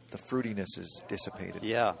 The fruitiness is dissipated.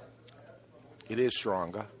 Yeah. It is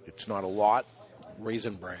stronger. It's not a lot.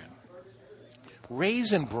 Raisin Bran.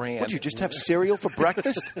 Raisin Bran. Would you just have cereal for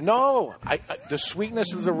breakfast? No. The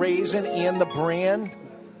sweetness of the raisin and the bran.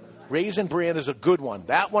 Raisin Bran is a good one.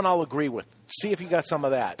 That one I'll agree with. See if you got some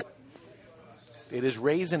of that. It is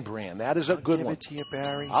Raisin Bran. That is a good one. I'll give it to you,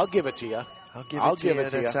 Barry. I'll give it to you. I'll give it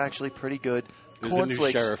to you. That's actually pretty good. There's a new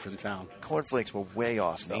sheriff in town. Cornflakes were way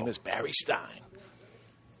off, though. His name is Barry Stein.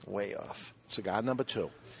 Way off. Cigar number 2.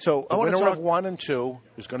 So the winner of 1 and 2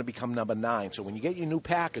 is going to become number 9. So when you get your new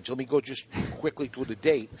package, let me go just quickly through the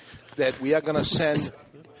date that we are going to send.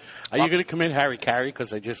 Are you going to come in Harry Carey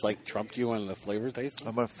because I just trumped you on the flavor taste?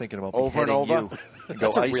 I'm thinking about over and over. You and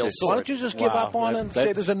go That's a real ISIS. Why don't you just give up on it and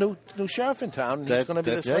say there's a new sheriff in town and he's going to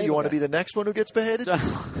be the you want to be the next one who gets beheaded?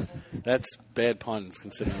 That's bad puns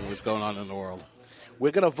considering what's going on in the world.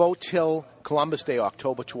 We're going to vote till Columbus Day,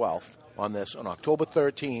 October 12th on this. On October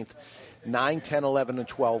 13th, 9, 10, 11, and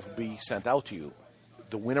 12 will be sent out to you.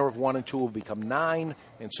 The winner of 1 and 2 will become 9,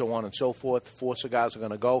 and so on and so forth. 4 cigars are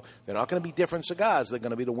going to go. They're not going to be different cigars. They're going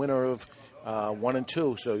to be the winner of 1 and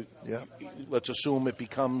 2. So let's assume it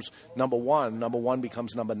becomes number 1. Number 1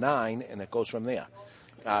 becomes number 9, and it goes from there.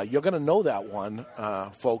 You're going to know that one,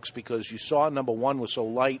 folks, because you saw number 1 was so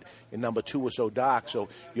light and number 2 was so dark. So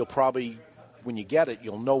you'll probably, when you get it,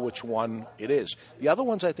 you'll know which one it is. The other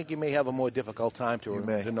ones, I think you may have a more difficult time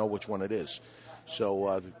to know which one it is.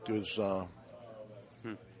 So there's...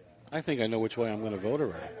 I think I know which way I'm going to vote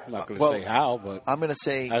already. I'm not going to say how, but I'm going to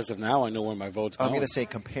say as of now, I know where my vote's going. I'm going to say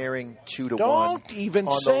comparing 2 to 1. Don't even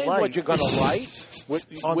say what you're going to like.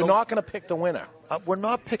 We're not going to pick the winner. We're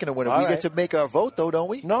not picking a winner. All we right. get to make our vote, though, don't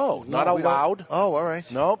we? No, not allowed. Oh, all right.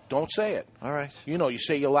 No, don't say it. All right. You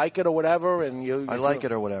say you like it or whatever, and you. I like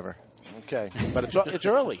it or whatever. Okay, but it's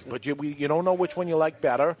early. But you don't know which one you like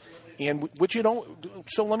better, and which you don't.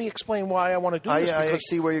 So let me explain why I want to do this. I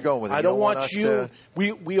see where you're going with it. I don't want you.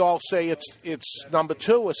 To... We all say it's number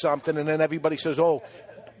 2 or something, and then everybody says, "Oh,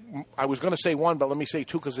 I was going to say 1, but let me say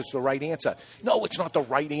 2 because it's the right answer." No, it's not the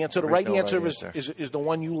right answer. The right answer is the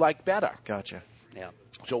one you like better. Gotcha. Yeah.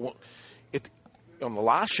 So on the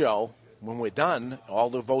last show, when we're done, all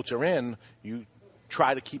the votes are in. You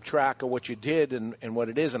try to keep track of what you did and what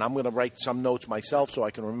it is, and I'm going to write some notes myself so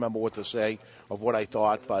I can remember what to say of what I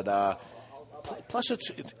thought. But plus,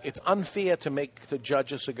 it's unfair to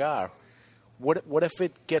judge a cigar. What if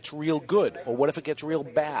it gets real good, or what if it gets real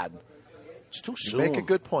bad? It's too soon. You make a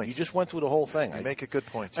good point. You just went through the whole thing. You make a good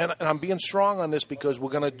point. And I'm being strong on this because we're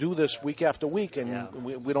going to do this week after week, and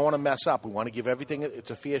we don't want to mess up. We want to give everything it's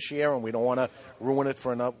a fair share, and we don't want to ruin it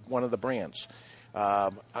for one of the brands.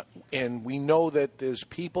 And we know that there's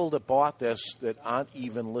people that bought this that aren't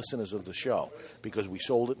even listeners of the show because we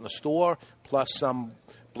sold it in the store, plus some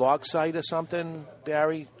blog site or something,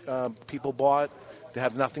 Barry, people bought to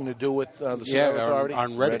have nothing to do with the Cigar Authority.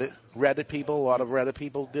 On Reddit. Reddit people, a lot of Reddit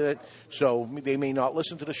people did it. So they may not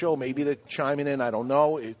listen to the show. Maybe they're chiming in. I don't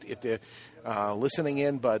know if they're listening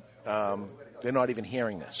in, but they're not even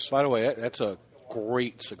hearing this. By the way, that's a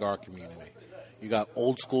great cigar community. You got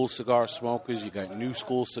old school cigar smokers. You got new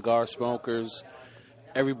school cigar smokers.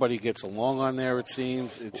 Everybody gets along on there, it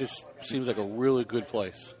seems. It just seems like a really good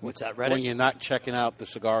place. What's that, Reddit? When you're not checking out the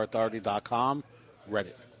cigarauthority.com,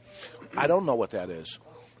 Reddit. I don't know what that is.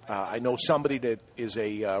 I know somebody that is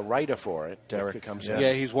a writer for it. Derek comes in.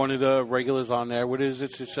 Yeah, he's one of the regulars on there. What is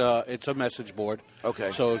it? It's a message board.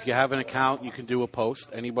 Okay. So if you have an account, you can do a post.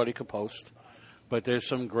 Anybody can post. But there's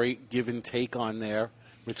some great give and take on there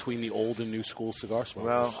between the old and new school cigar smokers.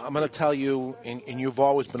 Well, I'm going to tell you, and you've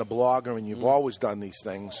always been a blogger, and you've always done these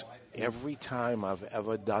things. Every time I've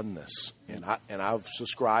ever done this, and I've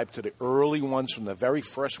subscribed to the early ones from the very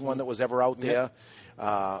first one that was ever out there,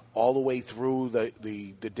 all the way through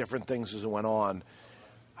the different things as it went on,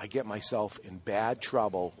 I get myself in bad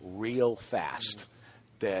trouble real fast.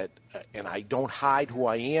 And I don't hide who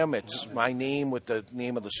I am. It's my name with the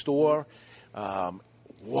name of the store.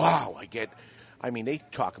 Wow, they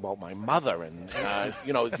talk about my mother, and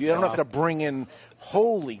you don't have to bring in.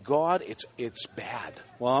 Holy God, it's bad.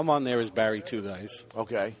 Well, I'm on there as Barry too, guys.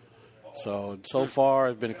 Okay. So far,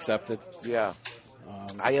 I've been accepted. Yeah.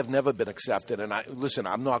 I have never been accepted, and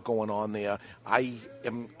I'm not going on there. I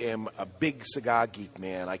am a big cigar geek,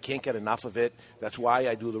 man. I can't get enough of it. That's why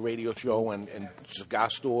I do the radio show and cigar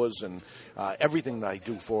stores and everything that I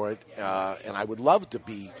do for it. And I would love to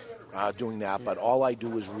be doing that, but all I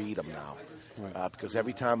do is read them now. Right. Because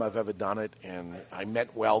every time I've ever done it, and I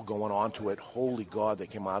meant well going on to it, holy God, they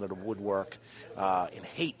came out of the woodwork in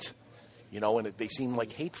hate. And they seem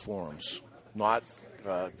like hate forums, not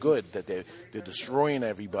good, that they're destroying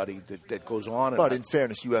everybody that goes on. But in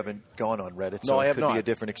fairness, you haven't gone on Reddit, so it could be a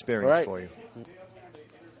different experience for you.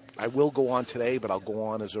 I will go on today, but I'll go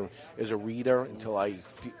on as a reader until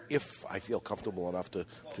if I feel comfortable enough to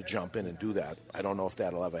jump in and do that. I don't know if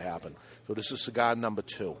that'll ever happen. So this is cigar number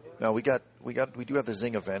 2. Now we do have the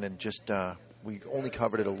Xing event, and just we only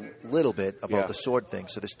covered it a little bit about the sword thing.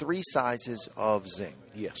 So there's 3 sizes of Xing.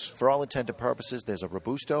 Yes. For all intent and purposes, there's a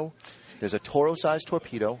Robusto, there's a Toro-sized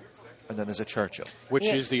torpedo, and then there's a Churchill. Which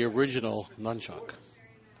is the original nunchuck.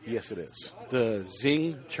 Yes, it is. The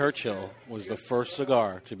Xing Churchill was the first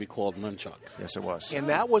cigar to be called nunchuck. Yes, it was. And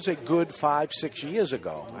that was a good 5-6 years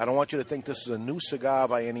ago. I don't want you to think this is a new cigar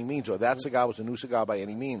by any means, or that cigar was a new cigar by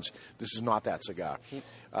any means. This is not that cigar.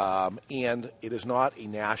 And it is not a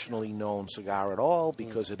nationally known cigar at all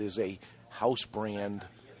because it is a house brand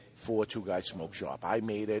for Two Guys Smoke Shop. I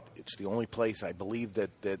made it. It's the only place I believe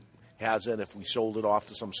that has it. If we sold it off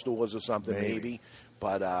to some stores or something, maybe.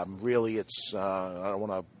 But really, it's I don't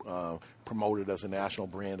want to promote it as a national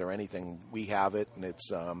brand or anything. We have it, and it's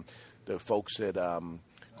the folks at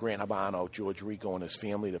Grand Habano, George Rico and his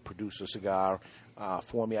family, that produced a cigar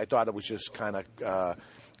for me. I thought it was just kind of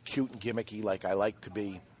cute and gimmicky, like I like to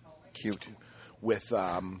be. Cute. With,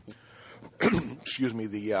 excuse me,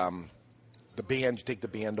 the band, you take the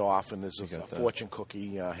band off, and there's a fortune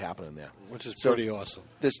cookie happening there. Which is pretty awesome.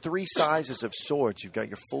 There's 3 sizes of swords. You've got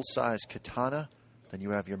your full-size katana, then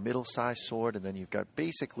you have your middle-sized sword, and then you've got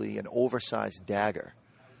basically an oversized dagger.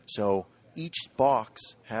 So each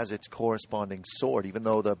box has its corresponding sword. Even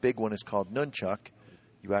though the big one is called nunchuck,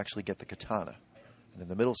 you actually get the katana. And then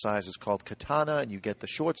the middle size is called katana, and you get the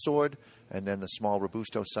short sword. And then the small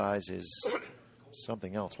Robusto size is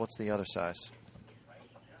something else. What's the other size?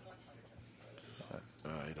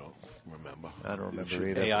 I don't remember. I don't remember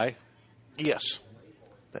either. AI? Yes.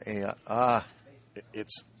 The AI.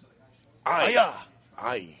 It's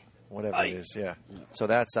I. Whatever it is, yeah. So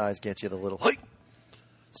that size gets you the little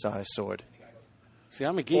size sword. See,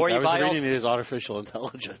 I'm a geek. I was reading it as artificial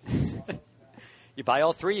intelligence. You buy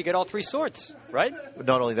all 3, you get all 3 swords, right?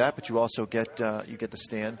 Not only that, but you also get the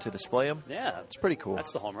stand to display them. Yeah. It's pretty cool.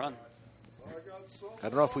 That's the home run. I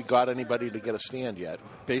don't know if we got anybody to get a stand yet.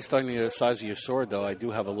 Based on the size of your sword, though, I do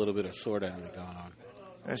have a little bit of sword envy going on.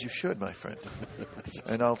 As you should, my friend.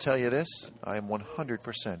 And I'll tell you this, I am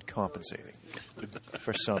 100% compensating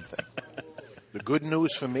for something. The good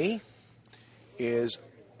news for me is,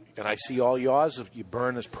 and I see all yours, your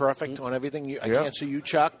burn is perfect on everything. I can't see you,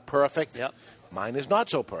 Chuck. Perfect. Yep. Mine is not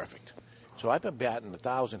so perfect. So I've been batting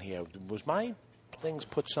 1,000 here. Was my things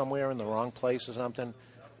put somewhere in the wrong place or something?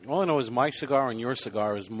 All I know is my cigar and your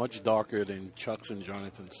cigar is much darker than Chuck's and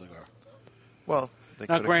Jonathan's cigar. Well, they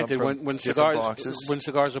now could have granted, come from when different cigars boxes. when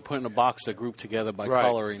cigars are put in a box, they're grouped together by Right.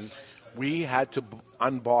 coloring. We had to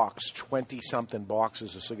unbox 20-something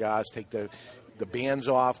boxes of cigars, take the bands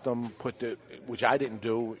off them, which I didn't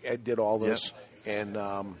do. Ed did all this, and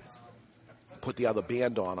put the other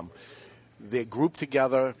band on them. They're grouped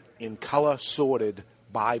together in color sorted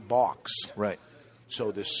by box. Right.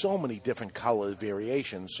 So there's so many different color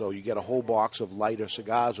variations. So you get a whole box of lighter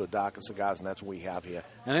cigars or darker cigars, and that's what we have here.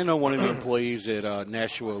 And I know one of the employees at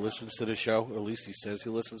Nashua listens to the show, or at least he says he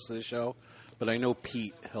listens to the show. But I know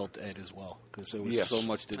Pete helped Ed as well, because there was so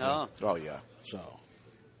much to do. Oh, yeah. So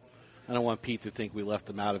I don't want Pete to think we left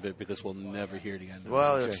him out of it, because we'll never hear the end of it.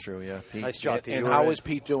 Well, that's true, yeah. Pete, Nice job, Pete. And how is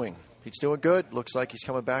Pete doing? Pete's doing good. Looks like he's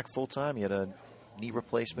coming back full-time. He had a knee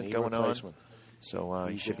replacement going on. So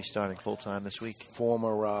he should be starting full-time this week.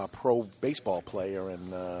 Former pro baseball player,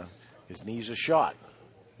 and his knees are shot.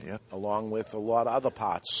 Yep. Along with a lot of other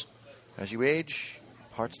parts. As you age,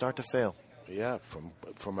 parts start to fail. Yeah,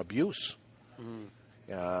 from abuse.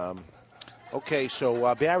 Okay,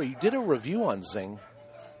 so Barry, you did a review on Xing.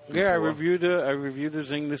 Yeah, I reviewed the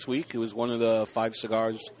Xing this week. It was one of the 5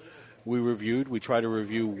 cigars we reviewed. We try to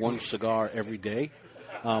review one cigar every day.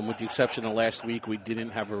 With the exception of last week, we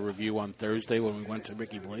didn't have a review on Thursday when we went to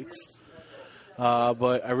Ricky Blake's.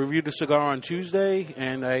 But I reviewed the cigar on Tuesday,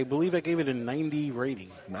 and I believe I gave it a 90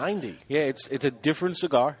 rating. 90? Yeah, it's a different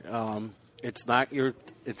cigar. It's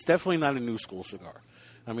definitely not a new school cigar.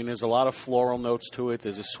 I mean, there's a lot of floral notes to it.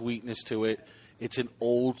 There's a sweetness to it. It's an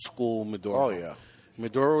old school Maduro. Oh, yeah.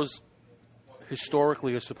 Maduros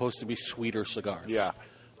historically are supposed to be sweeter cigars. Yeah.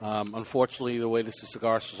 Unfortunately, the way the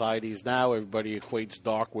cigar society is now, everybody equates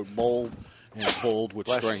dark with bold and bold with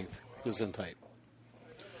strength. Gesundheit.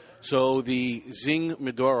 So the Xing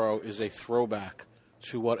Maduro is a throwback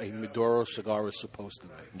to what a Maduro cigar is supposed to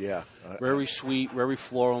be. Yeah. Very sweet, very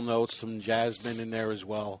floral notes, some jasmine in there as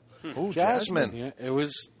well. Oh, jasmine. Yeah, it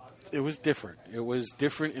was different. It was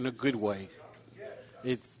different in a good way.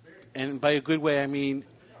 And by a good way, I mean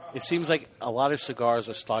it seems like a lot of cigars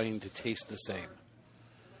are starting to taste the same.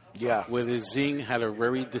 Yeah. Where the Xing had a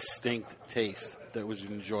very distinct taste that was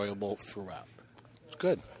enjoyable throughout.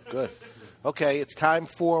 Good. Okay, it's time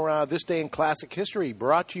for This Day in Classic History,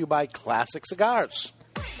 brought to you by Classic Cigars.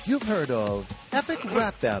 You've heard of epic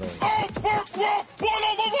rap battles.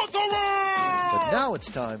 But now it's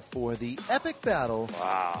time for the epic battle.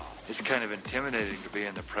 Wow. It's kind of intimidating to be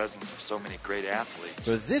in the presence of so many great athletes.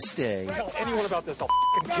 For this day Tell anyone about this, I'll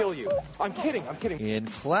kill you. I'm kidding. in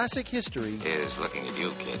classic history. Here's looking at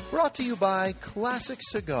you, kid. Brought to you by Classic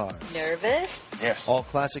Cigars. Nervous? Yes. All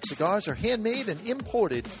classic cigars are handmade and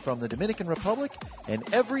imported from the Dominican Republic, and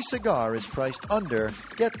every cigar is priced under,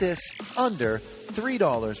 get this, under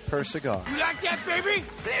 $3 per cigar. You like that, baby?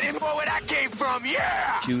 Let him know where that came from,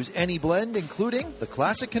 yeah! Choose any blend, including the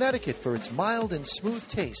Classic Connecticut for its mild and smooth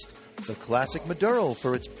taste, the Classic Maduro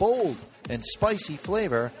for its bold and spicy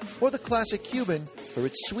flavor, or the Classic Cuban for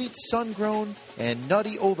its sweet sun-grown and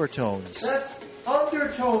nutty overtones. That's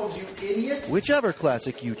undertones, you idiot! Whichever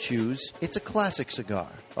classic you choose, it's a classic cigar.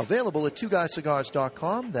 Available at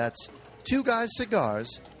twoguyscigars.com. That's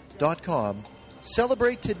twoguyscigars.com.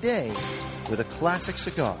 Celebrate today with a classic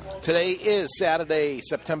cigar. Today is Saturday,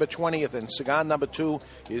 September 20th, and cigar number 2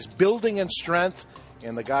 is Building in Strength.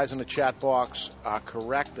 And the guys in the chat box are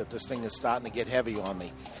correct that this thing is starting to get heavy on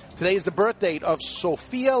me. Today is the birth date of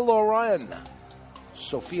Sophia Loren.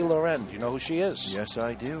 Sophia Loren, do you know who she is? Yes,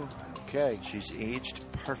 I do. Okay. She's aged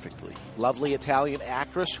perfectly. Lovely Italian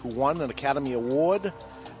actress who won an Academy Award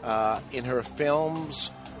in her films.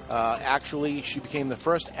 Actually, she became the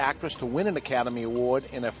first actress to win an Academy Award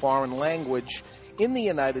in a foreign language in the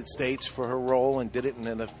United States for her role, and did it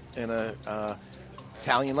in a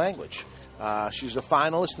Italian language. She's a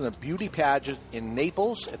finalist in a beauty pageant in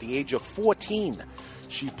Naples at the age of 14.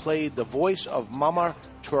 She played the voice of Mama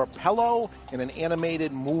Torpello in an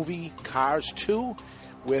animated movie, Cars 2,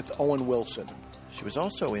 with Owen Wilson. She was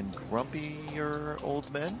also in Grumpier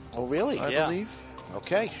Old Men. Oh, really? I believe.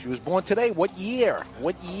 Okay, she was born today. What year?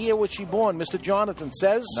 What year was she born? Mr. Jonathan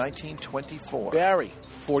says 1924. Barry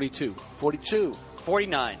 42. 42.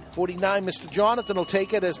 49. 49. Mr. Jonathan will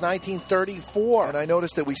take it as 1934. And I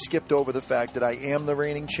noticed that we skipped over the fact that I am the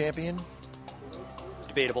reigning champion.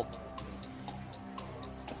 Debatable.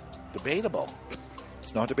 Debatable.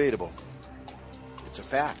 It's not debatable. It's a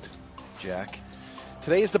fact. Jack.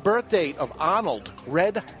 Today is the birth date of Arnold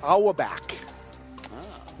Red Auerbach.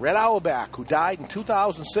 Red Auerbach, who died in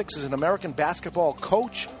 2006 as an American basketball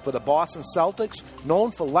coach for the Boston Celtics, known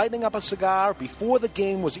for lighting up a cigar before the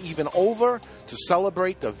game was even over to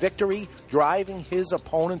celebrate the victory, driving his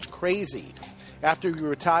opponents crazy. After he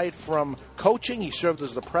retired from coaching, he served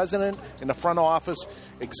as the president in the front office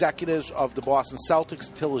executives of the Boston Celtics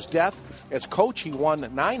until his death. As coach, he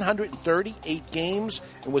won 938 games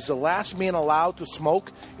and was the last man allowed to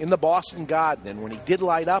smoke in the Boston Garden. And when he did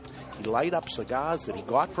light up, he light up cigars that he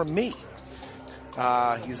got from me.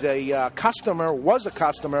 He's a was a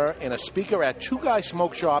customer and a speaker at Two Guys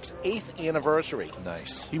Smoke Shop's 8th anniversary.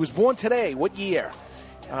 Nice. He was born today. What year?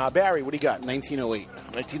 Barry, what do you got? 1908.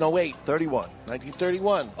 1908. 31.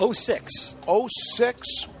 1931. 06.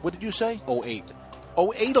 06. What did you say? 08.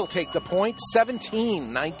 08 will take the point.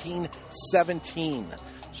 1917.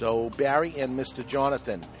 So Barry and Mr.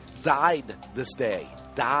 Jonathan died this day.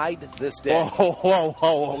 Died this day.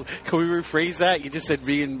 Whoa. Can we rephrase that? You just said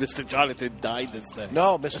me and Mr. Jonathan died this day.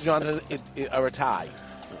 No, Mr. Jonathan are a tie.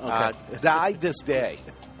 Okay. Died this day.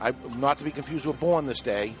 Not to be confused with born this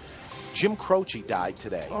day. Jim Croce died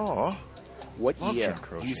today. Oh. What Love year? Jim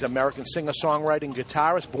Croce. He's an American singer-songwriter and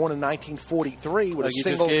guitarist, born in 1943 with a You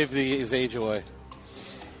single... just gave his age away.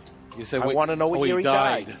 You said, I want to know what year he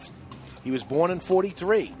died. He was born in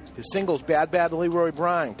 43. His singles, Bad Bad Leroy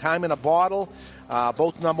Brown, Time in a Bottle,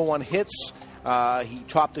 both #1 hits. He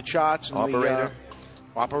topped the charts. In Operator,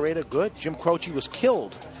 good. Jim Croce was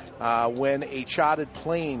killed when a chartered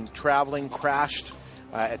plane traveling crashed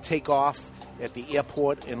at takeoff at the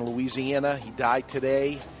airport in Louisiana. He died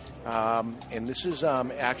today. And this is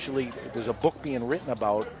actually, there's a book being written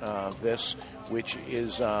about this, which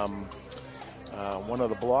is one of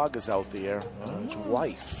the bloggers out there, his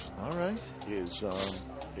wife,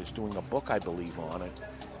 is doing a book, I believe, on it.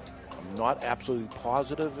 I'm not absolutely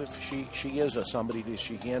positive if she is or somebody that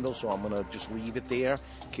she handles, so I'm going to just leave it there.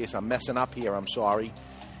 In case I'm messing up here, I'm sorry.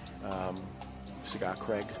 Cigar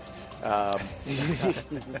Craig.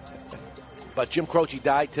 But Jim Croce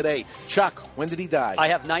died today. Chuck, when did he die? I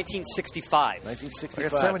have 1965. 1965. I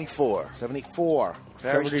got 74. 74.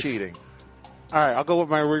 Barry's cheating. All right, I'll go with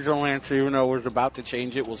my original answer, even though we're about to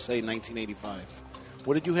change it. We'll say 1985.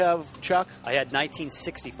 What did you have, Chuck? I had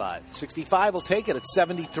 1965. 65 will take it. It's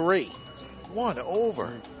 73. One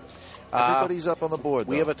over. Everybody's up on the board,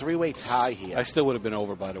 though. We have a three-way tie here. I still would have been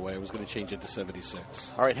over, by the way. I was going to change it to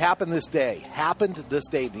 76. All right, happened this day.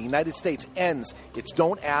 The United States ends its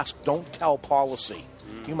don't ask, don't tell policy.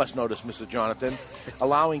 You must know this, Mr. Jonathan.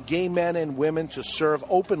 Allowing gay men and women to serve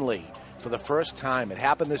openly for the first time. It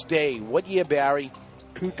happened this day. What year, Barry?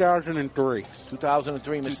 2003.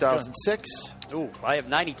 2003, Mr. 2006. Ooh, I have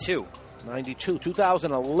 92. 92.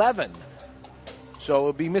 2011. So it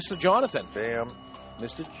would be Mr. Jonathan. Bam.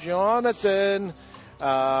 Mr. Jonathan,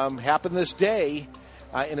 happened this day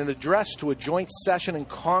in an address to a joint session in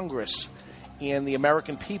Congress and the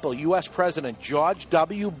American people. U.S. President George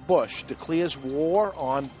W. Bush declares war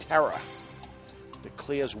on terror.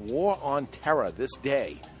 Declares war on terror this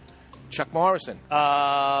day. Chuck Morrison.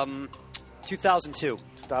 2002.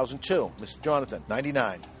 2002. Mr. Jonathan.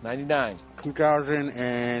 99. 99.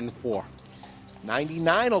 2004.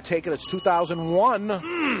 99 will take it. It's 2001.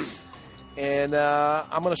 And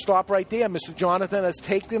I'm going to stop right there. Mr. Jonathan has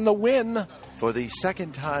taken the win. For the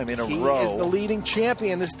second time in a He row. is the leading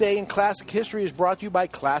champion. This day in classic history is brought to you by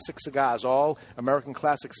Classic Cigars. All American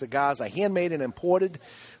classic cigars are handmade and imported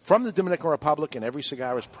from the Dominican Republic, and every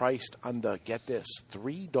cigar is priced under, get this,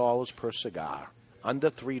 $3 per cigar.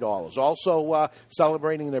 Under $3. Also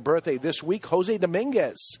celebrating their birthday this week, Jose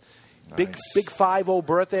Dominguez. Nice. Big 5-0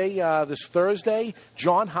 birthday this Thursday.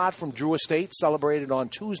 John Hart from Drew Estate celebrated on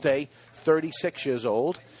Tuesday, 36 years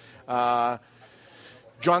old. John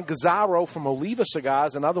Gazzaro from Oliva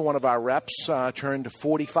Cigars, another one of our reps, turned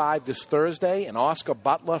 45 this Thursday. And Oscar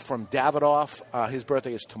Butler from Davidoff, his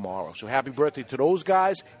birthday is tomorrow. So happy birthday to those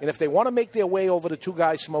guys. And if they want to make their way over to Two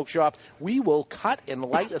Guys Smoke Shop, we will cut and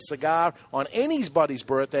light a cigar on anybody's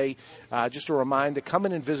birthday. Just a reminder, come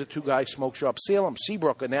in and visit Two Guys Smoke Shop, Salem,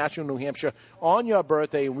 Seabrook, and Nashville, New Hampshire on your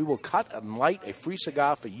birthday. And we will cut and light a free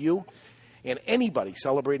cigar for you and anybody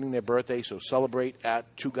celebrating their birthday. So celebrate at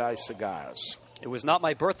Two Guys Cigars. It was not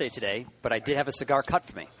my birthday today, but I did have a cigar cut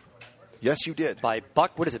for me. Yes, you did. By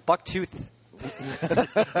Bucktooth.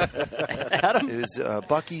 Adam? It is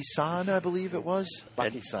Bucky San, I believe it was.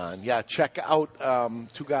 Bucky San. Yeah, check out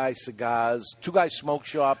Two Guys Cigars, Two Guys Smoke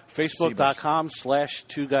Shop.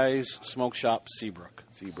 Facebook.com/Two Guys Smoke Shop Seabrook.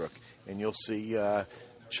 And you'll see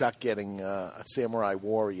Chuck getting a Samurai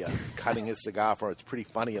Warrior, cutting his cigar for it. It's pretty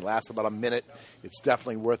funny. It lasts about a minute. It's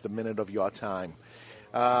definitely worth a minute of your time.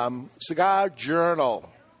 Cigar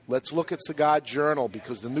Journal. Let's look at Cigar Journal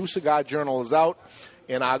because the new Cigar Journal is out.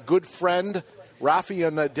 And our good friend Rafael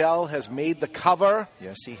Nadal has made the cover.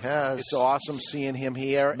 Yes, he has. It's awesome seeing him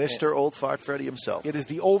here. Mr. Old Fart Freddy himself. It is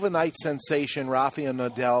the overnight sensation, Rafael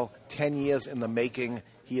Nadal, 10 years in the making.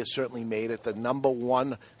 He has certainly made it the number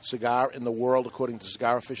one cigar in the world, according to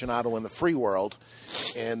Cigar Aficionado, in the free world.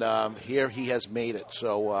 And here he has made it.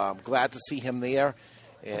 So I'm glad to see him there.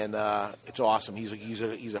 And it's awesome. He's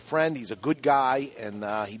a friend. He's a good guy,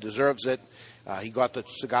 and he deserves it. He got the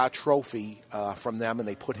cigar trophy from them, and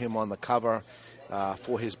they put him on the cover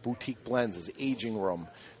for his boutique blends, his aging room.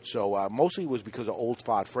 So mostly it was because of Old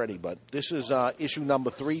Fart Freddy, but this is issue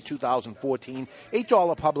number 3, 2014,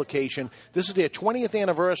 $8 publication. This is their 20th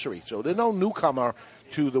anniversary, so they're no newcomer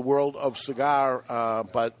to the world of cigar,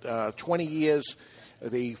 but 20 years.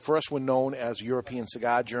 They first were known as European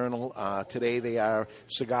Cigar Journal. Today they are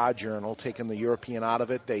Cigar Journal, taking the European out of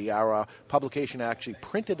it. They are a publication actually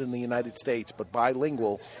printed in the United States, but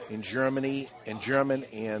bilingual in German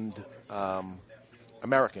and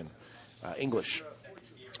American, English,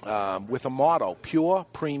 with a motto, pure,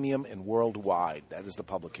 premium, and worldwide. That is the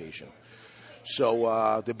publication.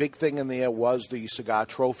 So the big thing in there was the Cigar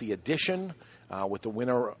Trophy edition, with the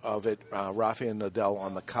winner of it, Rafael Nadal,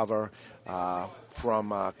 on the cover,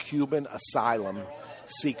 from Cuban Asylum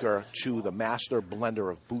seeker to the master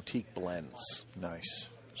blender of boutique blends. Nice.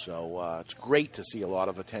 So it's great to see a lot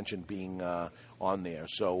of attention being on there.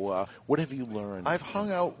 So what have you learned? I've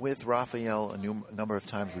hung out with Rafael a number of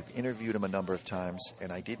times. We've interviewed him a number of times,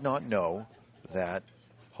 and I did not know that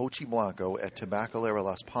Hochi Blanco at Tabacalera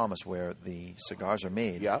Las Palmas, where the cigars are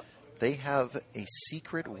made, they have a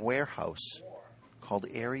secret warehouse called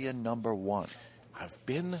Area Number 1. I've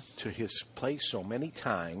been to his place so many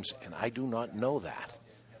times, and I do not know that.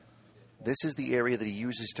 This is the area that he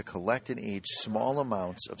uses to collect and age small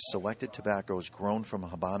amounts of selected tobaccos grown from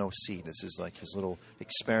Habano seed. This is like his little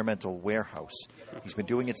experimental warehouse. He's been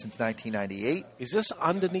doing it since 1998. Is this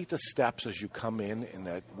underneath the steps as you come in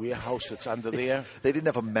that warehouse that's under there? They didn't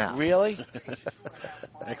have a map. Really?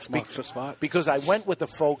 X marks the spot. Because I went with the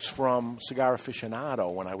folks from Cigar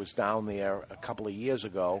Aficionado when I was down there a couple of years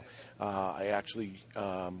ago. I actually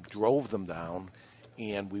drove them down,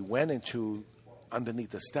 and we went into underneath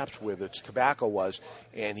the steps where the tobacco was,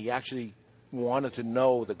 and he actually wanted to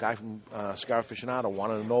know, the guy from Cigar Aficionado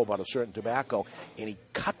wanted to know about a certain tobacco, and he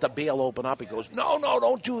cut the bale open up. He goes, no,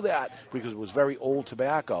 don't do that, because it was very old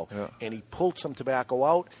tobacco. Yeah. And he pulled some tobacco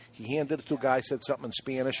out. He handed it to a guy, said something in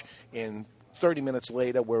Spanish, and 30 minutes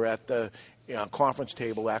later, we're at the conference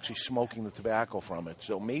table actually smoking the tobacco from it.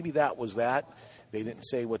 So maybe that was that. They didn't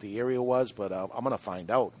say what the area was, but I'm going to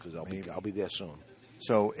find out, because I'll be there soon.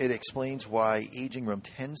 So it explains why aging room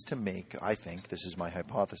tends to make, I think, this is my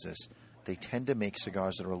hypothesis, they tend to make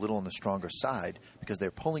cigars that are a little on the stronger side because they're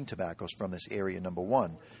pulling tobaccos from this Area Number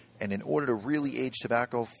 1. And in order to really age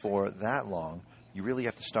tobacco for that long, you really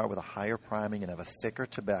have to start with a higher priming and have a thicker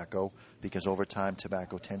tobacco, because over time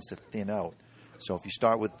tobacco tends to thin out. So if you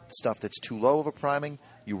start with stuff that's too low of a priming,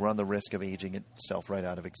 you run the risk of aging itself right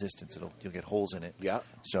out of existence. You'll get holes in it. Yeah.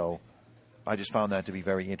 So I just found that to be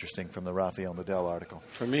very interesting from the Rafael Nadal article.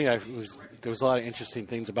 For me, there was a lot of interesting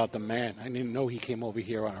things about the man. I didn't know he came over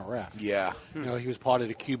here on a raft. Yeah. He was part of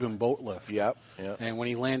the Cuban boat lift. Yep. And when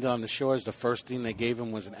he landed on the shores, the first thing they gave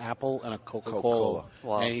him was an apple and a Coca-Cola.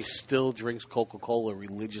 Wow. And he still drinks Coca-Cola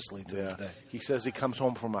religiously to this day. He says he comes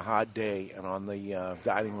home from a hard day, and on the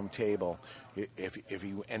dining room table, if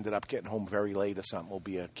he ended up getting home very late or something, will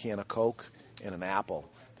be a can of Coke and an apple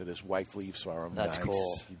that his wife leaves for him. That's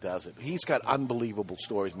cool. He does it. He's got unbelievable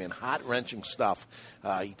stories, man. Heart-wrenching stuff.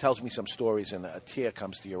 He tells me some stories, and a tear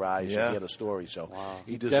comes to your eyes. You hear the story. So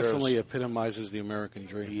he deserves. Definitely epitomizes the American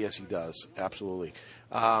dream. Yes, he does. Absolutely.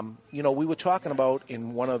 We were talking about,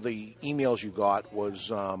 in one of the emails you got, was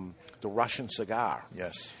the Russian cigar.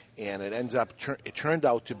 Yes. And it turned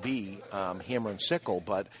out to be Hammer and Sickle,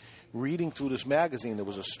 but reading through this magazine, there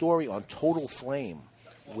was a story on Total Flame,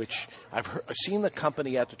 which I've seen the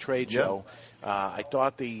company at the trade show. I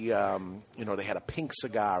thought they had a pink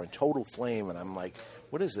cigar and Total Flame, and I'm like,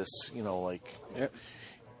 what is this?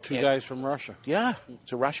 Two guys from Russia. Yeah,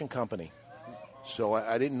 it's a Russian company. So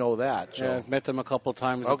I didn't know that. So. Yeah, I've met them a couple of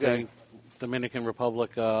times at the Dominican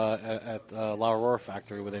Republic at La Aurora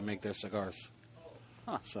factory where they make their cigars.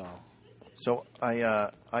 Huh. So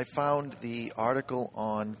I found the article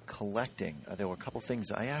on collecting. There were a couple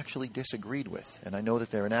things I actually disagreed with, and I know that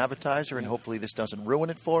they're an advertiser, and hopefully this doesn't ruin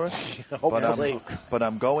it for us. But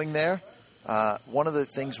I'm going there. One of the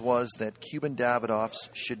things was that Cuban Davidoffs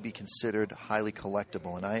should be considered highly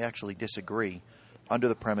collectible, and I actually disagree, under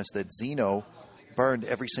the premise that Zeno burned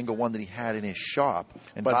every single one that he had in his shop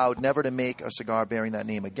and vowed never to make a cigar bearing that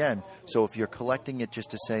name again. So if you're collecting it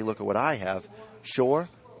just to say, look at what I have, Sure,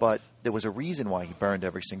 but there was a reason why he burned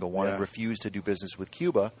every single one and refused to do business with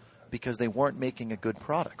Cuba, because they weren't making a good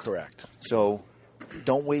product. Correct. So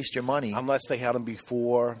don't waste your money. Unless they had them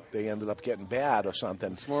before they ended up getting bad or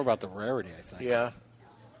something. It's more about the rarity, I think. Yeah.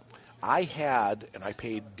 I had, and I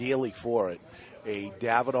paid dearly for it, a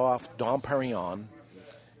Davidoff Dom Perignon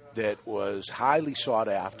that was highly sought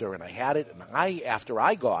after, and I had it, and after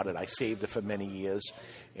I got it, I saved it for many years.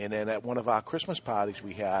 And then at one of our Christmas parties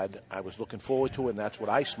we had, I was looking forward to it, and that's what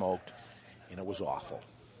I smoked, and it was awful.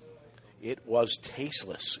 It was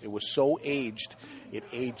tasteless. It was so aged. It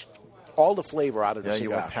aged all the flavor out of the cigar.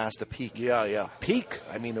 You went past the peak. Yeah. Peak.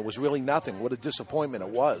 I mean, it was really nothing. What a disappointment it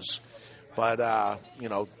was. But,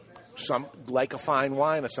 some like a fine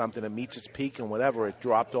wine or something, it meets its peak and whatever, it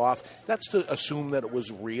dropped off. That's to assume that it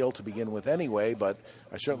was real to begin with anyway, but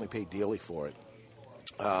I certainly paid dearly for it.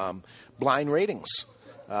 Blind ratings.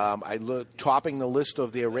 Topping the list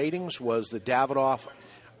of their ratings was the Davidoff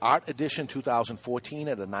Art Edition 2014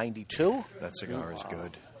 at a 92. That cigar is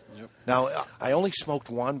good. Yep. Now, I only smoked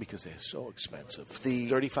one because they're so expensive. The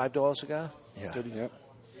 $35 cigar? Yeah. Yep.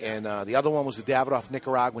 And the other one was the Davidoff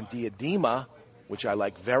Nicaraguan Diadema, which I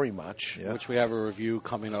like very much. Yeah. Which we have a review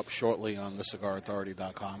coming up shortly on the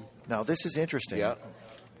cigarauthority.com. Now, this is interesting. Yeah.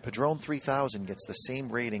 Padron 3000 gets the same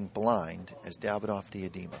rating blind as Davidoff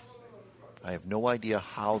Diadema. I have no idea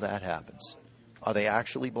how that happens. Are they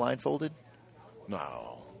actually blindfolded?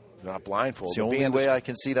 No, they're not blindfolded. It's the only way I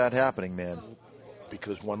can see that happening, man.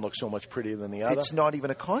 Because one looks so much prettier than the other? It's not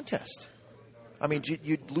even a contest. I mean,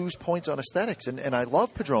 you'd lose points on aesthetics, and I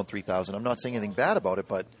love Padron 3000. I'm not saying anything bad about it,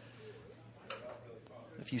 but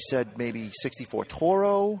if you said maybe 64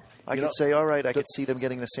 Toro, I could say, all right, I could see them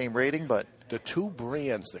getting the same rating, but the two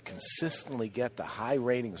brands that consistently get the high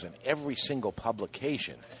ratings in every single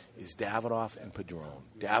publication is Davidoff and Padron.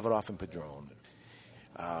 Davidoff and Padron.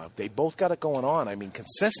 They both got it going on. I mean,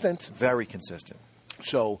 consistent. Very consistent.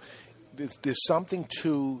 So there's something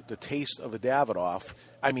to the taste of a Davidoff,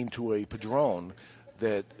 to a Padron,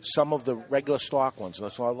 that some of the regular stock ones,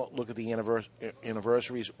 let's not look at the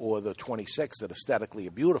anniversaries or the 26 that aesthetically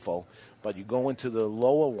are beautiful, but you go into the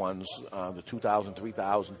lower ones, the 2000,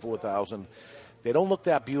 3000, 4000, they don't look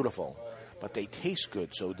that beautiful, but they taste good.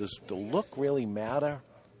 So does the look really matter?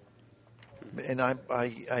 And I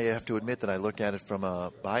have to admit that I look at it from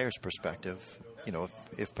a buyer's perspective. You know,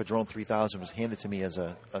 if Padron 3000 was handed to me as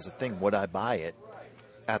a thing, would I buy it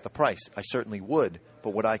at the price? I certainly would.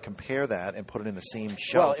 But would I compare that and put it in the same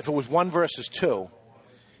shelf? Well, if it was 1 versus 2,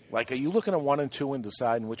 like, are you looking at 1 and 2 and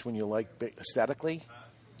deciding which one you like aesthetically?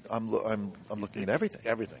 I'm looking at everything.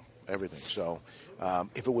 Everything. So,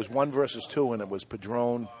 if it was 1 versus 2 and it was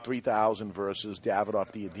Padron 3000 versus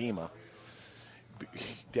Davidoff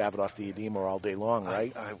Diadema all day long,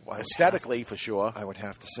 right? Aesthetically, for sure. I would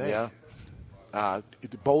have to say. Yeah.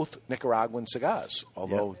 Both Nicaraguan cigars,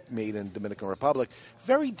 although made in Dominican Republic,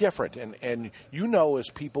 very different. And as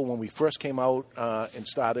people, when we first came out and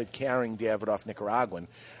started carrying Davidoff Nicaraguan,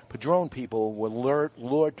 Padron people were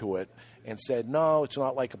lured to it and said, no, it's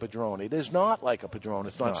not like a Padron. It is not like a Padron.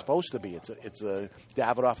 It's not supposed to be. It's a Davidoff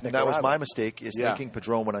Nicaraguan. And that was my mistake, is thinking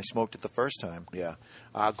Padron when I smoked it the first time. Yeah.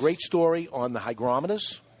 Great story on the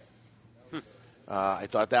hygrometers. I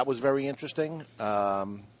thought that was very interesting.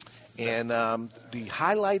 And the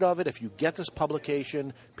highlight of it, if you get this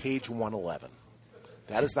publication, page 111.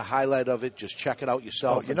 That is the highlight of it. Just check it out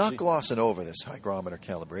yourself. Oh, you're not glossing over this hygrometer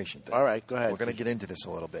calibration thing. All right, go ahead. We're going to get into this a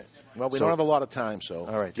little bit. Well, we don't have a lot of time, so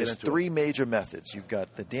all right, there's 3 major methods. You've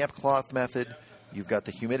got the damp cloth method. You've got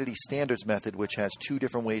the humidity standards method, which has 2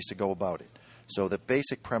 different ways to go about it. So the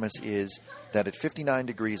basic premise is that at 59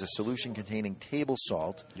 degrees, a solution containing table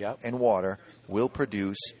salt and water will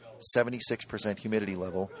produce 76% humidity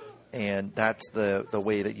level, and that's the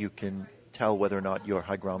way that you can tell whether or not your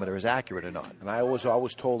hygrometer is accurate or not. And I was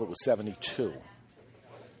always told it was 72.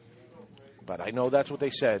 But I know that's what they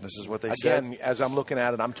said. This is what they said. Again, as I'm looking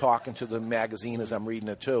at it, I'm talking to the magazine as I'm reading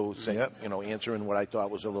it, too, saying, answering what I thought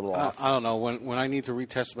was a little off. I don't know. When I need to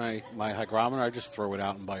retest my hygrometer, I just throw it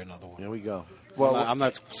out and buy another one. There we go. Well, I'm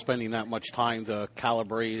not spending that much time to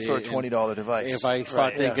calibrate for it. For a $20 device. If I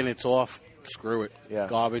start thinking it's off, screw it. Yeah.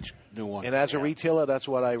 Garbage, new one. And as a retailer, that's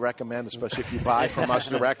what I recommend, especially if you buy from us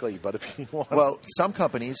directly. But if you want, well, some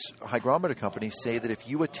companies, hygrometer companies, say that if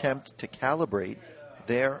you attempt to calibrate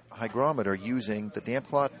their hygrometer using the damp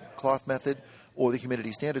cloth method or the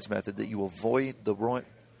humidity standards method, that you will void the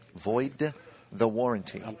warranty.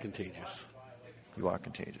 I'm contagious. You are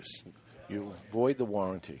contagious. You void the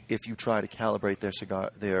warranty if you try to calibrate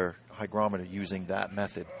their hygrometer using that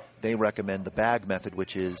method. They recommend the bag method,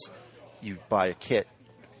 which is you buy a kit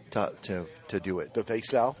to do it. That they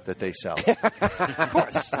sell? That they sell. Of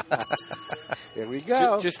course. There we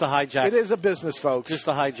go. Just to hijack. It is a business, folks. Just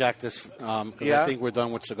to hijack this, because I think we're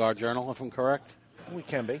done with Cigar Journal, if I'm correct. We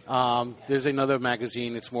can be. There's another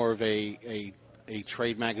magazine. It's more of a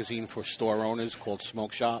trade magazine for store owners called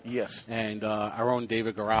Smoke Shop. Yes. And our own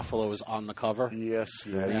David Garofalo is on the cover. Yes,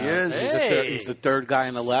 he is. He's the third guy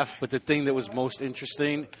on the left. But the thing that was most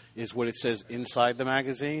interesting is what it says inside the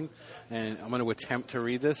magazine. And I'm going to attempt to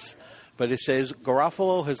read this. But it says,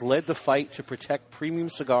 Garofalo has led the fight to protect premium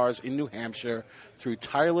cigars in New Hampshire through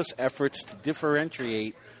tireless efforts to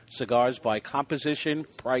differentiate cigars by composition,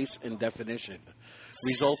 price, and definition,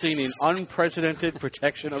 resulting in unprecedented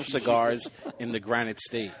protection of cigars in the Granite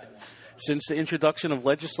State. Since the introduction of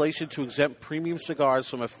legislation to exempt premium cigars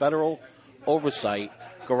from a federal oversight,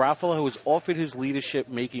 Garofalo has offered his leadership,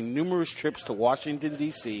 making numerous trips to Washington,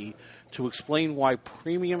 D.C., to explain why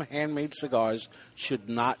premium handmade cigars should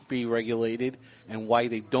not be regulated and why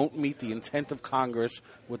they don't meet the intent of Congress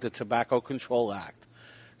with the Tobacco Control Act.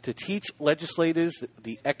 To teach legislators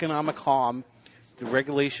the economic harm the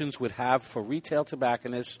regulations would have for retail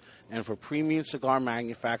tobacconists and for premium cigar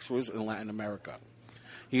manufacturers in Latin America.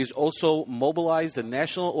 He has also mobilized the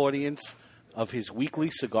national audience of his weekly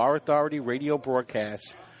Cigar Authority radio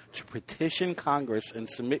broadcasts to petition Congress and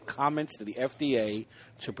submit comments to the FDA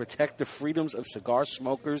to protect the freedoms of cigar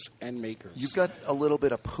smokers and makers. You've got a little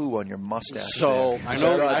bit of poo on your mustache. So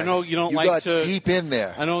there. I know you don't you like got to deep in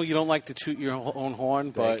there. I know you don't like to toot your own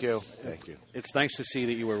horn, but Thank you. It's nice to see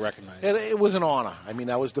that you were recognized. It was an honor. I mean,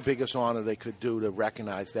 that was the biggest honor they could do, to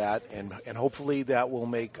recognize that, and hopefully that will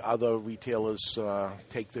make other retailers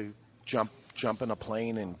take the jump in a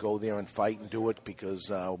plane and go there and fight and do it, because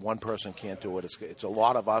one person can't do it. It's a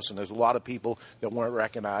lot of us, and there's a lot of people that weren't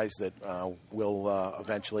recognized that will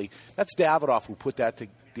eventually. That's Davidoff who put that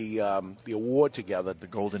the award together, the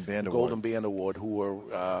Golden Band Award. Golden Band Award. Who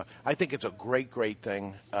were I think it's a great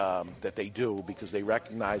thing that they do, because they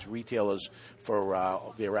recognize retailers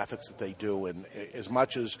for their efforts that they do, and as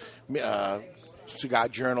much as. Cigar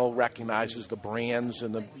Journal recognizes the brands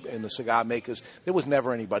and the cigar makers. There was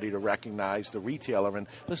never anybody to recognize the retailer. And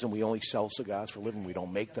listen, we only sell cigars for a living. We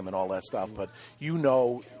don't make them and all that stuff. But you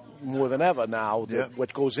know more than ever now that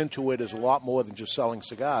what goes into it is a lot more than just selling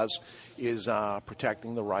cigars, is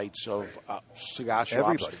protecting the rights of cigar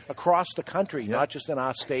shops across the country, not just in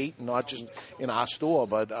our state, not just in our store,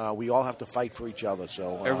 but we all have to fight for each other.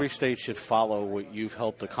 So every state should follow what you've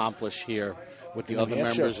helped accomplish here with the other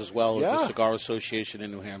Hampshire. members, as well as the Cigar Association in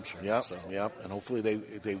New Hampshire. And hopefully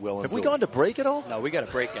they will. Have we gone to break at all? No, we got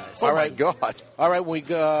to break, guys. Oh, my God. All right, we're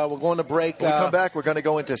going to break. When we come back, we're going to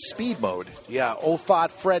go into speed mode. Yeah, Old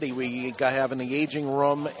Fart Freddy we have in the aging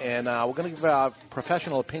room, and we're going to give our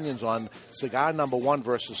professional opinions on cigar number 1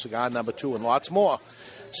 versus cigar number 2, and lots more.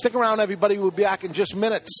 Stick around, everybody. We'll be back in just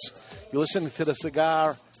minutes. You're listening to the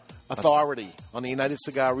Cigar Authority on the United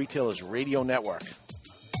Cigar Retailers Radio Network.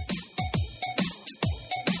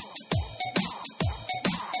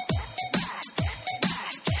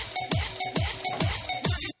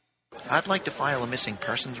 I'd like to file a missing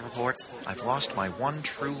persons report. I've lost my one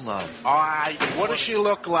true love. All right, what does she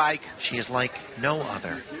look like? She is like no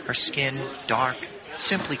other. Her skin, dark,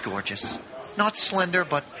 simply gorgeous. Not slender,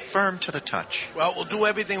 but firm to the touch. Well, we'll do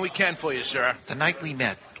everything we can for you, sir. The night we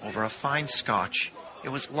met, over a fine scotch, it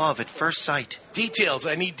was love at first sight. Details.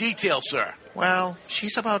 I need details, sir. Well,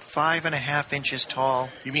 she's about 5.5 inches tall.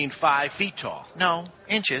 You mean 5 feet tall? No,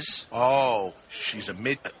 inches. Oh, she's a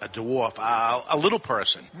dwarf, a little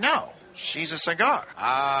person. No. She's a cigar.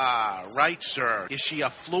 Ah, right, sir. Is she a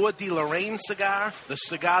Fleur de Lorraine cigar? The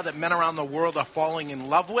cigar that men around the world are falling in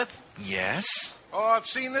love with? Yes. Oh, I've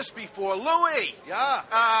seen this before. Louis!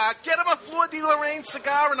 Yeah? Get him a Fleur de Lorraine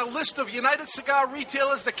cigar and a list of United Cigar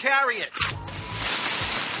retailers that carry it.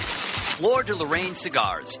 Fleur de Lorraine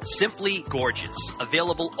cigars, simply gorgeous.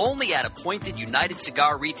 Available only at appointed United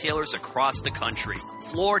Cigar retailers across the country.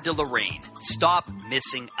 Fleur de Lorraine. Stop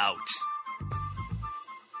missing out.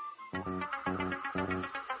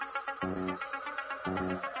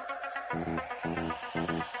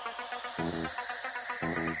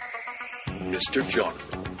 Mr.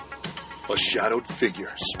 Jonathan, a shadowed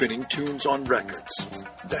figure spinning tunes on records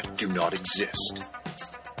that do not exist.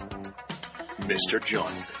 Mr.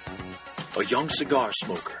 Jonathan, a young cigar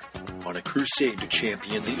smoker on a crusade to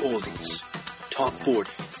champion the oldies, top 40,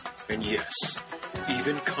 and yes,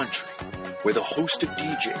 even country, with a host of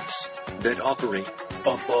DJs that operate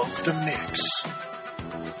above the mix.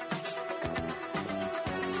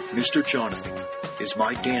 Mr. Jonathan is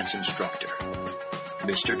my dance instructor.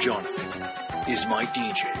 Mr. Jonathan is my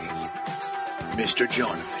DJ. Mr.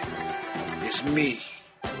 Jonathan is me.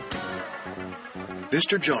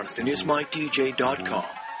 MrJonathanIsMyDJ.com,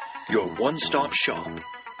 your one-stop shop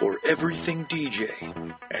for everything DJ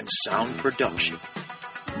and sound production.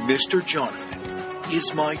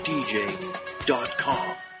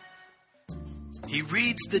 MrJonathanIsMyDJ.com. He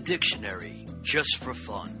reads the dictionary just for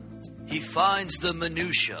fun. He finds the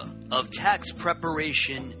minutia of tax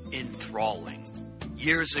preparation enthralling.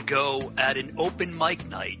 Years ago, at an open mic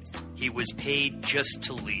night, he was paid just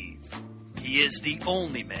to leave. He is the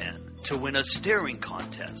only man to win a staring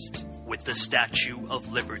contest with the Statue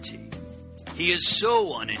of Liberty. He is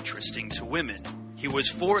so uninteresting to women, he was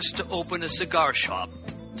forced to open a cigar shop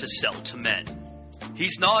to sell to men.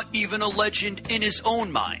 He's not even a legend in his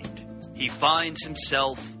own mind. He finds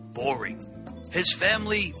himself boring. His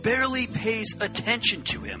family barely pays attention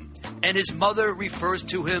to him, and his mother refers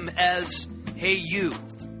to him as, "Hey you."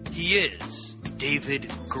 He is David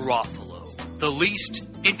Garofalo, the least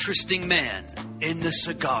interesting man in the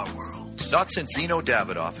cigar world. Not since Zino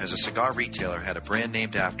Davidoff has a cigar retailer had a brand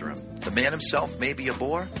named after him. The man himself may be a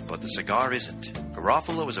bore, but the cigar isn't.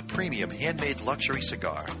 Garofalo is a premium handmade luxury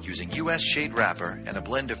cigar using U.S. shade wrapper and a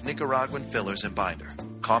blend of Nicaraguan fillers and binder.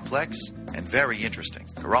 Complex and very interesting.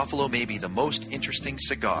 Garofalo may be the most interesting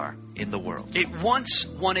cigar in the world. It once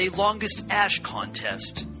won a longest ash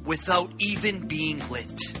contest without even being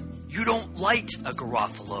lit. You don't light a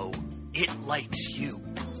Garofalo, it lights you.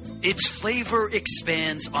 Its flavor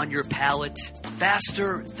expands on your palate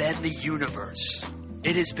faster than the universe.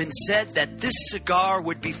 It has been said that this cigar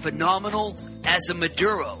would be phenomenal as a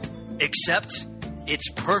Maduro, except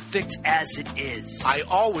it's perfect as it is. I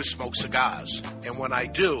always smoke cigars, and when I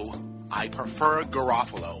do, I prefer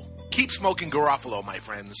Garofalo. Keep smoking Garofalo, my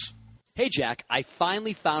friends. Hey, Jack, I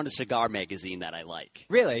finally found a cigar magazine that I like.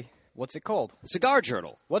 Really? What's it called? Cigar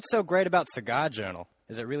Journal. What's so great about Cigar Journal?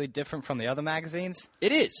 Is it really different from the other magazines?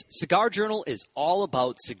 It is. Cigar Journal is all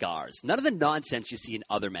about cigars. None of the nonsense you see in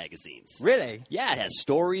other magazines. Really? Yeah, it has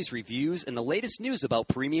stories, reviews, and the latest news about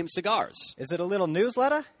premium cigars. Is it a little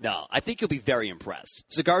newsletter? No, I think you'll be very impressed.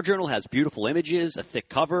 Cigar Journal has beautiful images, a thick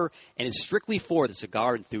cover, and is strictly for the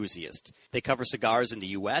cigar enthusiast. They cover cigars in the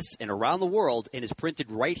U.S. and around the world and is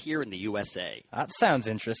printed right here in the USA. That sounds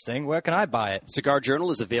interesting. Where can I buy it? Cigar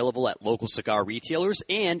Journal is available at local cigar retailers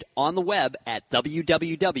and on the web at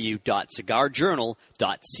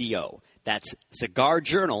www.cigarjournal.co. That's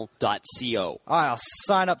cigarjournal.co. I'll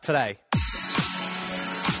sign up today.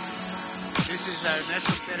 This is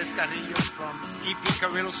Ernesto Perez Carrillo from EP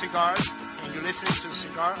Carrillo Cigars, and you're listening to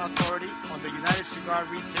Cigar Authority on the United Cigar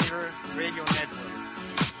Retailer Radio Network.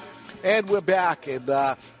 And we're back, and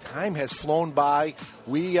time has flown by.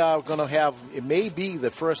 We are going to have, it may be the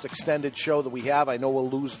first extended show that we have. I know we'll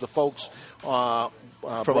lose the folks from our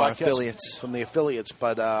affiliates. From the affiliates,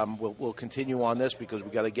 but we'll continue on this because we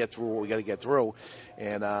got to get through what we got to get through,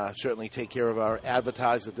 and certainly take care of our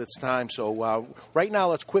advertisers at this time. So right now,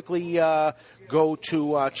 let's quickly go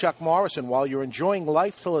to Chuck Morrison. While you're enjoying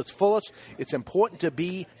life till its fullest, it's important to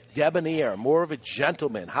be debonair, more of a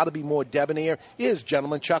gentleman. How to be more debonair is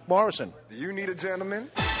Gentleman Chuck Morrison. Do you need a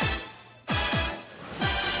gentleman?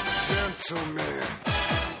 Gentleman.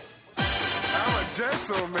 I'm a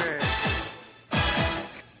gentleman.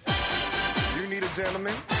 You need a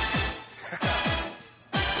gentleman?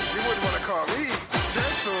 You wouldn't want to call me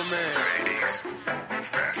gentleman. Ladies,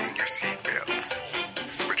 fasten your seatbelts.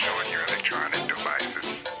 Switch on your electronic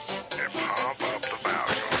devices and pump up the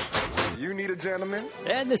volume. You need a gentleman?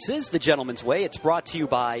 And this is The Gentleman's Way. It's brought to you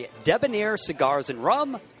by Debonair Cigars and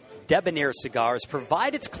Rum. Debonair Cigars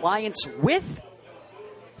provide its clients with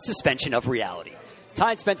suspension of reality.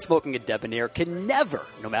 Time spent smoking a Debonair can never,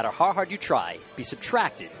 no matter how hard you try, be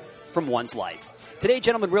subtracted from one's life. Today,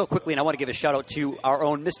 gentlemen, real quickly, and I want to give a shout-out to our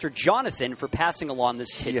own Mr. Jonathan for passing along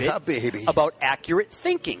this tidbit about accurate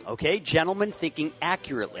thinking, okay? Gentlemen thinking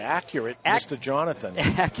accurately. Accurate, Mr. Jonathan.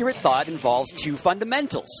 Accurate thought involves two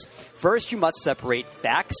fundamentals. First, you must separate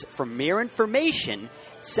facts from mere information.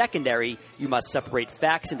 Secondary, you must separate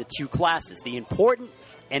facts into two classes, the important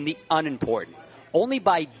and the unimportant. Only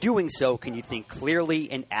by doing so can you think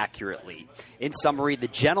clearly and accurately. In summary, the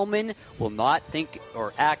gentleman will not think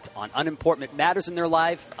or act on unimportant matters in their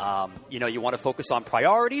life. You want to focus on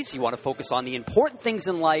priorities. You want to focus on the important things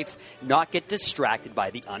in life, not get distracted by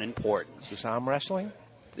the unimportant. Is this arm wrestling?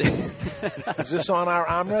 Is this on our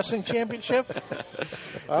arm wrestling championship?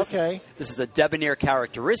 Okay. This is a debonair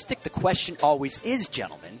characteristic. The question always is,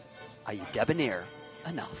 gentlemen, are you debonair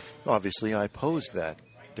enough? Obviously, I posed that.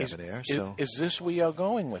 Debonair. Is this where you're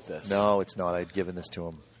going with this? No, it's not. I'd given this to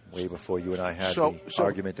him way before you and I had the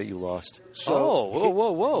argument that you lost.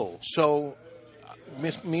 Whoa. So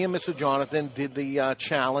me and Mr. Jonathan did the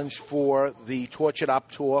challenge for the Torch It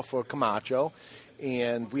Up tour for Camacho,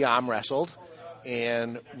 and we arm wrestled.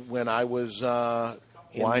 And when I was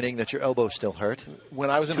whining that your elbow still hurt. When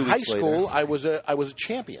I was in high school, I was a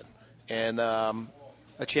champion, and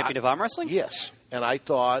a champion of arm wrestling. Yes, and I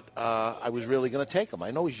thought I was really going to take him.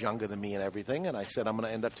 I know he's younger than me and everything, and I said I'm going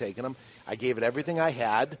to end up taking him. I gave it everything I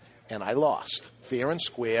had, and I lost. Fair and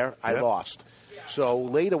square, I lost. So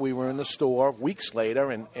later we were in the store, weeks later,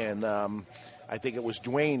 and I think it was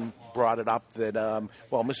Dwayne brought it up that,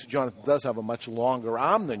 Mr. Jonathan does have a much longer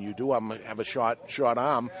arm than you do. I have a short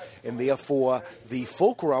arm, and therefore the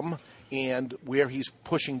fulcrum and where he's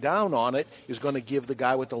pushing down on it is going to give the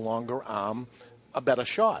guy with the longer arm a better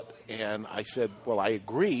shot. And I said, well, I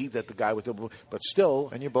agree that the guy with the... But still...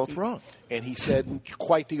 And you're both wrong. And he said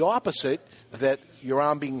quite the opposite, that your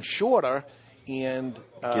arm being shorter and...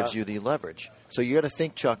 gives you the leverage. So you got to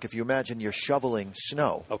think, Chuck, if you imagine you're shoveling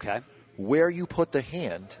snow. Okay. Where you put the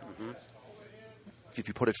hand, if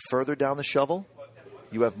you put it further down the shovel,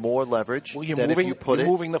 you have more leverage than if you put it...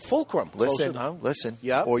 You're moving the fulcrum. Listen.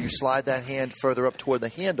 Yeah. Or you slide that hand further up toward the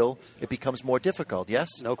handle, it becomes more difficult,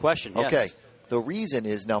 yes? No question, yes. Okay. The reason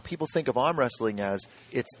is, now people think of arm wrestling as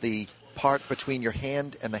it's the part between your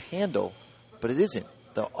hand and the handle, but it isn't.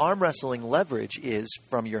 The arm wrestling leverage is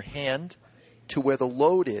from your hand to where the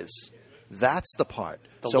load is. That's the part.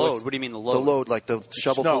 The load? What do you mean the load? The load, like the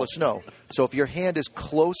shovel full of snow. So if your hand is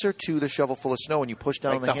closer to the shovel full of snow and you push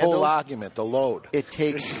down on the handle... the whole argument, the load. It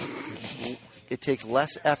takes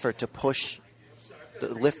less effort to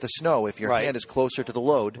lift the snow if your hand is closer to the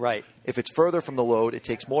load. Right. If it's further from the load, it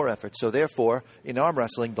takes more effort. So therefore, in arm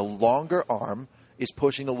wrestling, the longer arm is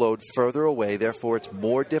pushing the load further away. Therefore, it's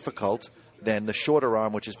more difficult than the shorter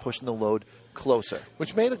arm, which is pushing the load closer.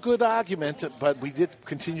 Which made a good argument, but we did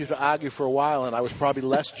continue to argue for a while, and I was probably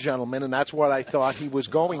less gentleman, and that's what I thought he was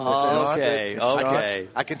going with. Okay.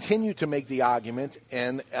 I continued to make the argument,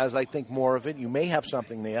 and as I think more of it, you may have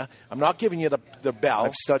something there. I'm not giving you the bell.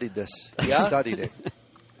 I've studied this. Yeah? I've studied it.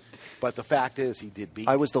 But the fact is, he did beat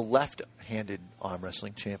I was the left-handed arm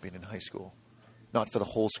wrestling champion in high school. Not for the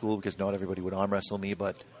whole school, because not everybody would arm wrestle me,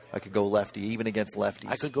 but I could go lefty, even against lefties.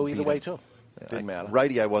 I could go either way, too. Didn't matter.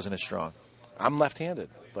 Righty, I wasn't as strong. I'm left-handed,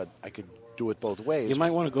 but I could do it both ways. You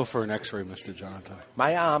might want to go for an X-ray, Mr. Jonathan.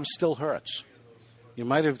 My arm still hurts. You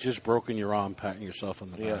might have just broken your arm patting yourself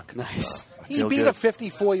on the back. Nice. He beat a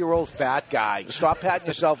 54-year-old fat guy. Stop patting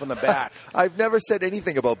yourself on the back. I've never said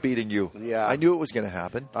anything about beating you. Yeah. I knew it was going to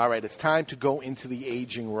happen. All right, it's time to go into the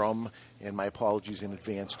aging room, and my apologies in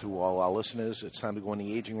advance to all our listeners. It's time to go in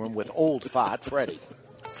the aging room with old fat Freddy.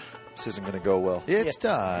 This isn't going to go well. It's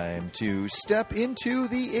time to step into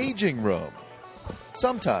the aging room.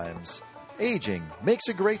 Sometimes, aging makes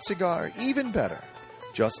a great cigar even better,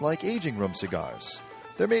 just like aging room cigars.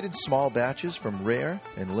 They're made in small batches from rare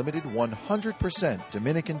and limited 100%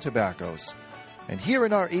 Dominican tobaccos. And here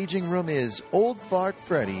in our aging room is Old Fart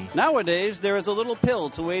Freddy. Nowadays, there is a little pill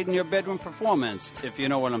to aid in your bedroom performance, if you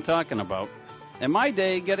know what I'm talking about. In my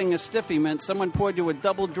day, getting a stiffy meant someone poured you a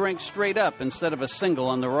double drink straight up instead of a single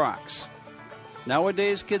on the rocks.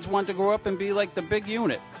 Nowadays, kids want to grow up and be like the big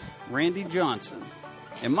unit, Randy Johnson.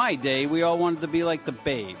 In my day, we all wanted to be like the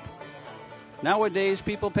Babe. Nowadays,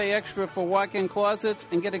 people pay extra for walk-in closets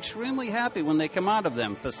and get extremely happy when they come out of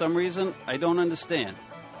them. For some reason, I don't understand.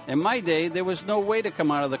 In my day, there was no way to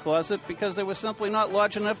come out of the closet because they were simply not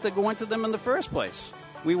large enough to go into them in the first place.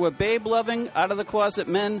 We were babe-loving, out-of-the-closet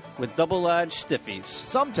men with double-large stiffies.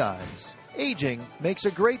 Sometimes, aging makes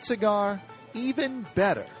a great cigar even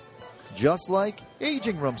better, just like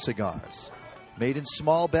aging room cigars. Made in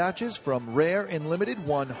small batches from rare and limited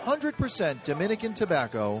 100% Dominican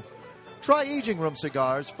tobacco, try aging room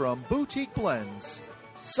cigars from Boutique Blends.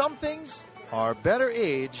 Some things are better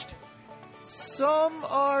aged, some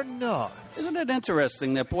are not. Isn't it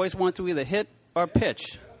interesting that boys want to either hit or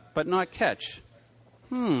pitch, but not catch?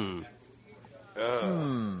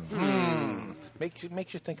 Makes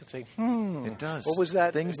you think and say, It does. What was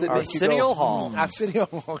that? Things that Arsenio make you go, Hall. Arsenio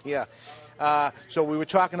Hall, yeah. So we were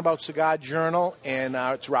talking about Cigar Journal, and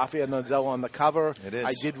it's Rafael Nadal on the cover. It is.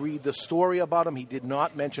 I did read the story about him. He did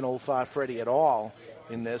not mention Old Fart Freddy at all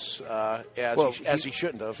in this, as he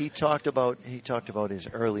shouldn't have. He talked about his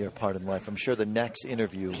earlier part in life. I'm sure the next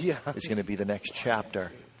interview is going to be the next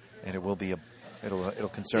chapter, and it will be it'll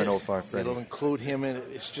concern Old Fart Freddy. It'll include him, and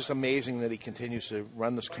it's just amazing that he continues to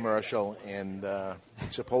run this commercial and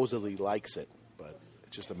supposedly likes it, but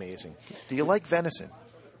it's just amazing. Do you like venison?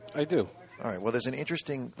 I do. All right. Well, there's an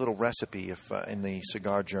interesting little recipe in the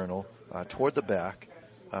Cigar Journal toward the back,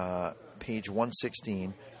 page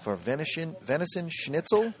 116, for venison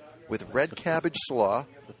schnitzel with red cabbage slaw,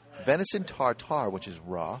 venison tartare, which is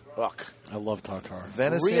raw. Look, I love tartare.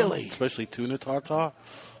 Venison, really, especially tuna tartare.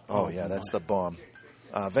 Oh yeah, that's the bomb.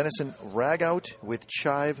 Venison ragout with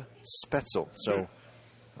chive spetzel. So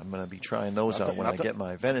I'm going to be trying those out when I get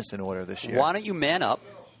my venison order this year. Why don't you man up,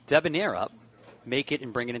 debonair up, make it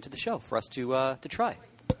and bring it into the show for us to try?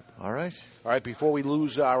 All right. All right, before we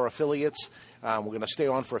lose our affiliates, we're going to stay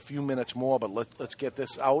on for a few minutes more, but let's get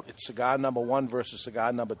this out. It's cigar number 1 versus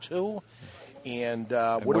cigar number 2. And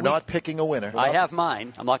we're not picking a winner. I have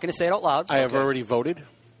mine. I'm not going to say it out loud. I have already voted.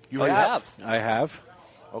 You have? I have.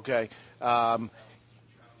 Okay.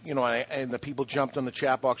 And the people jumped on the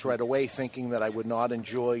chat box right away thinking that I would not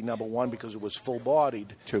enjoy number 1 because it was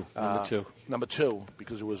full-bodied. Number 2,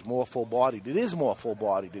 because it was more full-bodied. It is more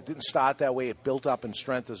full-bodied. It didn't start that way. It built up in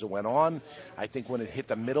strength as it went on. I think when it hit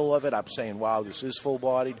the middle of it, I'm saying, wow, this is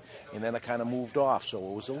full-bodied. And then it kind of moved off. So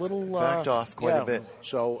it was a little... backed off quite a bit.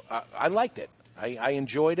 So I liked it. I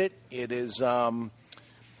enjoyed it. It is...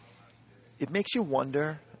 It makes you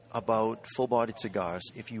wonder about full-bodied cigars.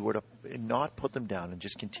 If you were to not put them down and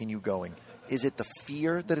just continue going, is it the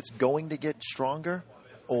fear that it's going to get stronger,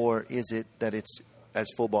 or is it that it's as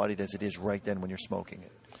full-bodied as it is right then when you're smoking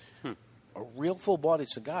it? A real full-bodied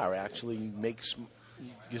cigar actually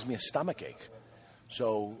gives me a stomach ache.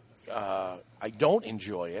 So I don't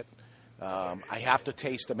enjoy it. I have to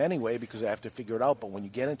taste them anyway because I have to figure it out. But when you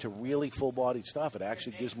get into really full-bodied stuff, it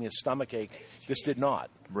actually gives me a stomach ache. This did not.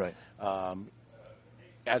 Right.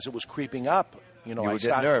 As it was creeping up, you would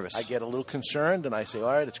get nervous. I get a little concerned, and I say,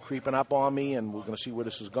 all right, it's creeping up on me, and we're going to see where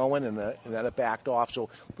this is going, and then it backed off. So a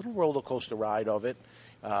little roller coaster ride of it.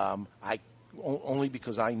 Only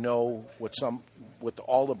because I know what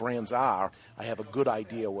all the brands are, I have a good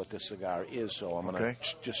idea what this cigar is, so I'm going to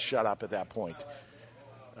just shut up at that point.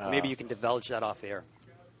 Maybe you can divulge that off air.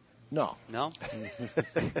 No. No?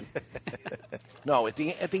 No, at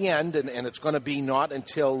the end, and it's going to be not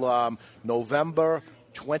until November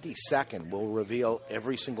 22nd, we'll reveal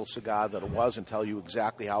every single cigar that it was and tell you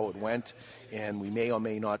exactly how it went. And we may or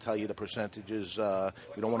may not tell you the percentages.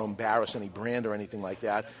 We don't want to embarrass any brand or anything like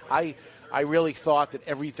that. I really thought that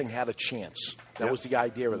everything had a chance. That was the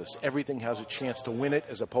idea of this. Everything has a chance to win it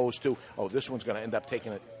as opposed to, this one's going to end up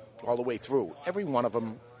taking it all the way through. Every one of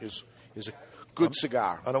them is a good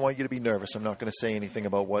cigar. I don't want you to be nervous. I'm not going to say anything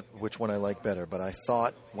about which one I like better, but I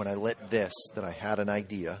thought when I lit this that I had an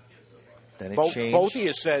idea. Then it changed. Both of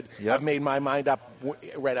you said, I've made my mind up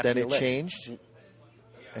right after Then it changed,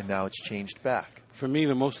 and now it's changed back. For me,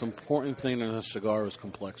 the most important thing in a cigar is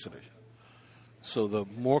complexity. So the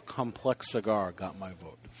more complex cigar got my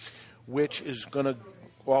vote. Which is going to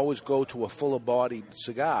always go to a fuller-bodied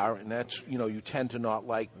cigar, and that's, you tend to not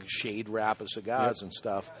like shade wrapper cigars and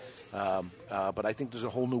stuff. But I think there's a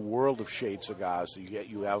whole new world of shade cigars.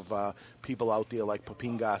 You have people out there like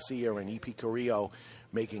Pepin Garcia and E.P. Carrillo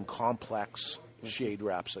making complex shade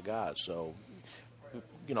wrap cigars. So,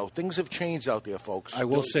 things have changed out there, folks. I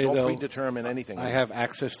will say, don't though, predetermine anything. I have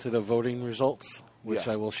access to the voting results, which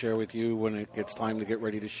I will share with you when it gets time to get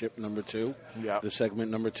ready to ship number 2, the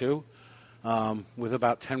segment number 2. With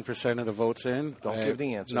about 10% of the votes in. Don't give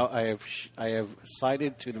the answer. No, I have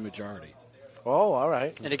sided to the majority. Oh, all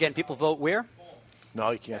right. And again, people vote where?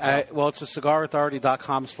 No, you can't tell. Well, it's a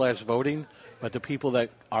cigarauthority.com/voting, but the people that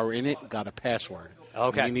are in it got a password.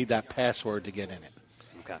 Okay. And you need that password to get in it.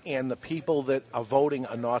 Okay. And the people that are voting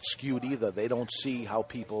are not skewed either. They don't see how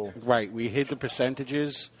people... Right. We hid the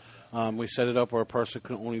percentages. We set it up where a person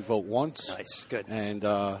can only vote once. Nice. Good. And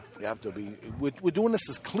you have to be... We're doing this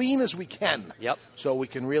as clean as we can. Yep. So we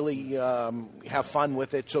can really have fun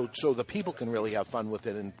with it, so the people can really have fun with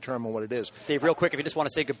it and determine what it is. Dave, real quick, if you just want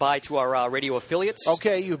to say goodbye to our radio affiliates.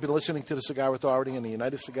 Okay, you've been listening to the Cigar Authority and the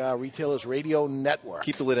United Cigar Retailers Radio Network.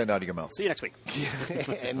 Keep the lid end out of your mouth. See you next week.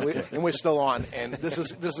 And we're still on. And this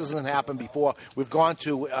hasn't happened before. We've gone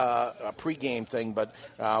to a pregame thing, but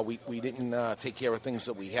we didn't take care of things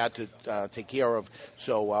that we had to take care of.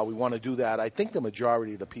 So we want to do that. I think the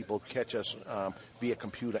majority of the people catch us via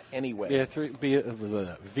computer anyway. Yeah,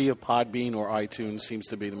 via Podbean or iTunes seems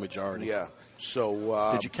to be the majority. Yeah.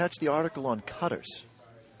 So did you catch the article on cutters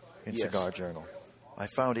in Yes. Cigar Journal? I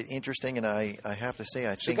found it interesting, and I have to say, I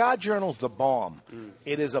think Cigar Journal's the bomb.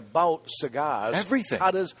 It is about cigars, everything,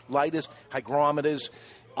 cutters, lighters, hygrometers.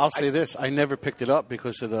 I'll say this: I never picked it up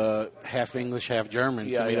because of the half English, half German.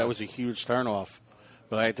 Yeah, to me, yeah. that was a huge turnoff.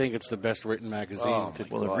 But I think it's the best written magazine.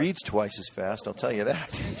 Well, it reads twice as fast, I'll tell you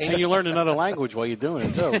that. And you learn another language while you're doing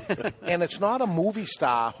it, too. And it's not a movie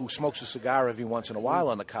star who smokes a cigar every once in a while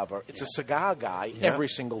on the cover. It's a cigar guy every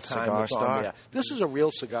single time Cigar it's on star. there. This is a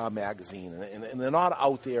real cigar magazine, and they're not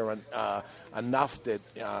out there enough that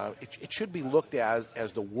it should be looked at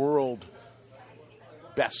as the world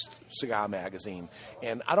best cigar magazine.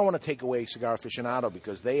 And I don't want to take away Cigar Aficionado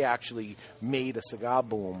because they actually made a cigar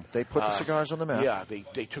boom. They put the cigars on the map. Yeah,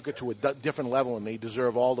 they took it to a different level, and they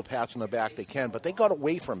deserve all the pats on the back they can. But they got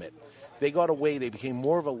away from it. They got away. They became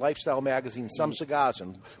more of a lifestyle magazine. Some cigars,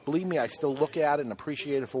 and believe me, I still look at it and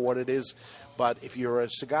appreciate it for what it is. But if you're a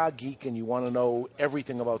cigar geek and you want to know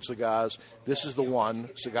everything about cigars, this is the one,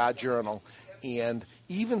 Cigar Journal. And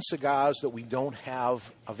even cigars that we don't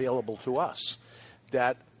have available to us,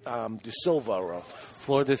 that De Silva, or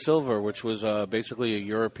Flor de Silva, which was basically a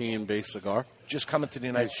European-based cigar. Just coming to the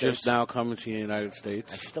United States. Just now coming to the United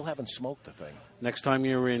States. I still haven't smoked the thing. Next time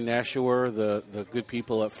you're in Nashua, the good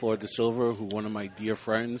people at Flor de Silva, who one of my dear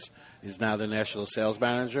friends is now the national sales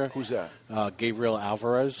manager. Who's that? Gabriel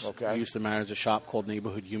Alvarez. Okay. He used to manage a shop called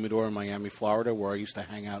Neighborhood Humidor in Miami, Florida, where I used to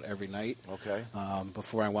hang out every night. Okay.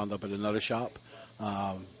 Before I wound up at another shop.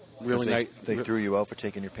 Really nice. They threw you out for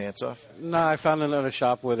taking your pants off? No, I found another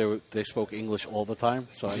shop where they spoke English all the time,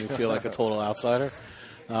 so I didn't feel like a total outsider.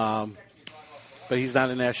 But he's not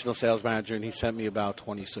a national sales manager, and he sent me about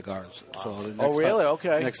 20 cigars. So the next really? time,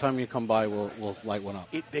 Okay. Next time you come by, we'll light one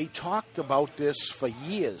up. They talked about this for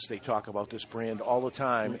years. They talk about this brand all the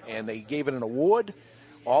time, and they gave it an award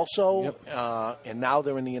also. And now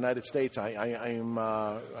they're in the United States. I'm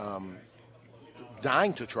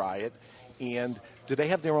dying to try it. And do they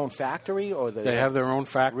have their own factory, or They have their own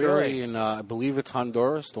factory, Really? and I believe it's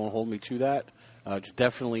Honduras. Don't hold me to that. It's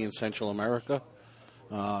definitely in Central America.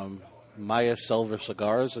 Maya Silver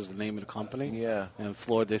Cigars is the name of the company. Yeah. And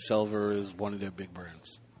Flor de Silver is one of their big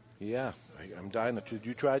brands. Yeah, I'm dying to. Did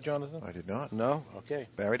you try it, Jonathan? I did not. No? Okay.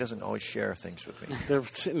 Barry doesn't always share things with me. They're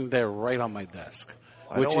sitting there right on my desk,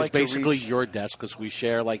 I which don't is like to basically reach- your desk because we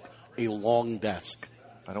share like a long desk.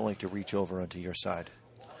 I don't like to reach over onto your side.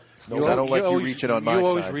 You Because I don't like you always- reaching on my You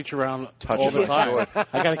always side. reach around Touching all the my time. sword.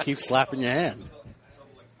 I got to keep slapping your hand.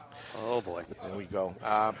 Oh, boy. There we go.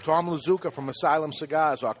 Tom Lazuka from Asylum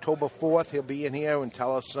Cigars, October 4th. He'll be in here and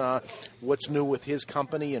tell us what's new with his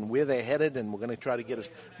company and where they're headed, and we're going to try to get as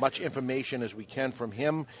much information as we can from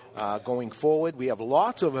him going forward. We have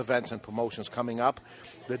lots of events and promotions coming up.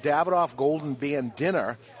 The Davidoff Golden Band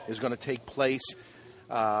Dinner is going to take place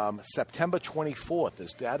September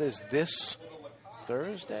 24th. That is this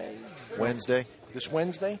Thursday? Wednesday. This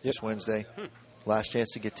Wednesday? This Wednesday. Last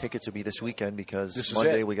chance to get tickets will be this weekend because This is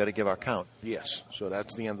Monday it. we got to give our count. Yes, so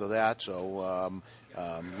that's the end of that. So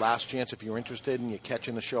last chance, if you're interested and you're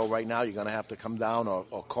catching the show right now, you're going to have to come down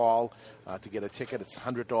or call to get a ticket. It's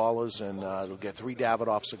 $100, and you'll get 3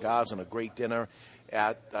 Davidoff cigars and a great dinner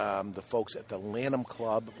at the folks at the Lanham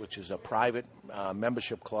Club, which is a private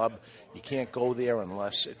membership club. You can't go there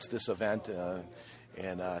unless it's this event,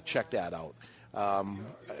 and check that out.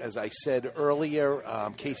 As I said earlier,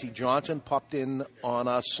 Casey Johnson popped in on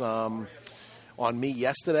us, on me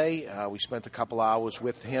yesterday. We spent a couple hours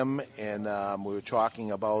with him, and we were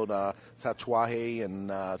talking about Tatuaje and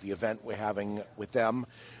the event we're having with them.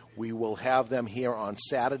 We will have them here on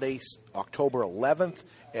Saturday, October 11th,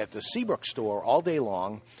 at the Seabrook store all day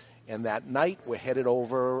long. And that night, we're headed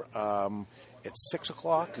over at 6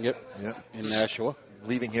 o'clock. Yep. In Nashua.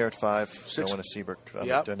 Leaving here at 5, going to Seabrook,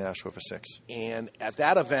 to Nashua for 6. And at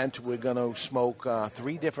that event, we're going to smoke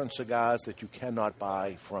 3 different cigars that you cannot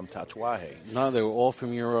buy from Tatuaje. No, they were all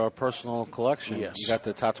from your personal collection. Yes. You got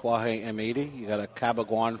the Tatuaje M80. You got a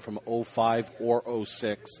Cabaguan from 05 or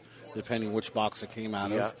 06, depending which box it came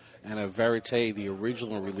out of. And a Verite, the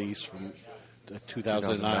original release from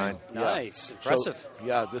 2009. Nice. Impressive.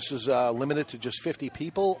 So, this is limited to just 50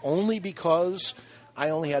 people, only because I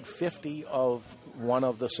only had 50 of one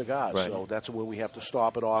of the cigars. Right. So that's where we have to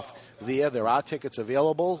stop it off there. There are tickets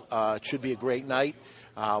available. It should be a great night.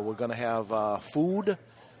 We're going to have food,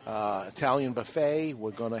 Italian buffet.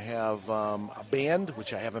 We're going to have a band,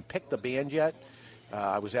 which I haven't picked the band yet.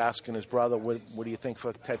 I was asking his brother, what do you think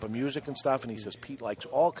for type of music and stuff? And he says, Pete likes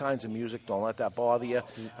all kinds of music. Don't let that bother you.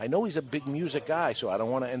 I know he's a big music guy, so I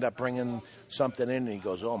don't want to end up bringing something in. And he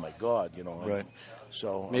goes, oh, my God, Right.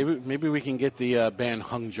 So Maybe we can get the band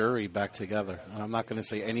Hung Jury back together. And I'm not going to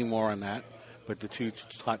say any more on that, but the 2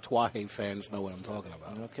 Tatuaje fans know what I'm talking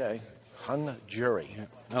about. Okay. Hung Jury.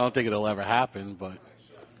 I don't think it'll ever happen, but...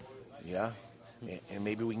 Yeah. And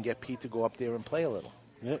maybe we can get Pete to go up there and play a little.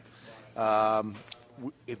 Yep.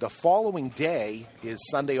 the following day is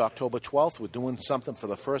Sunday, October 12th. We're doing something for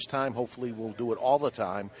the first time. Hopefully we'll do it all the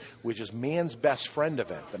time, which is Man's Best Friend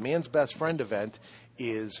event. The Man's Best Friend event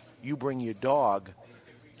is you bring your dog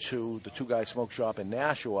to the Two Guys Smoke Shop in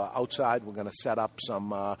Nashua. Outside, we're going to set up some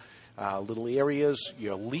little areas.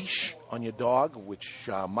 Your leash on your dog, which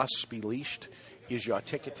must be leashed, is your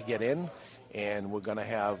ticket to get in. And we're going to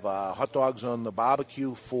have hot dogs on the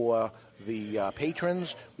barbecue for the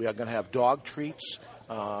patrons. We are going to have dog treats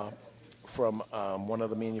from one of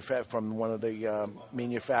the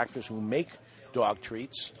manufacturers who make dog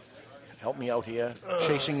treats. Help me out here.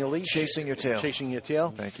 Chasing your leash. Chasing your tail. Chasing your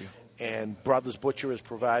tail. Thank you. And Brothers Butcher is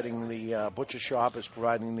providing butcher shop is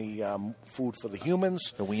providing the food for the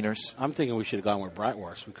humans. The wieners. I'm thinking we should have gone with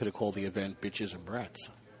bratwurst. We could have called the event Bitches and Brats.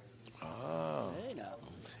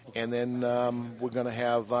 And then we're going to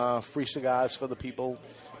have free cigars for the people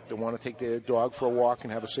that want to take their dog for a walk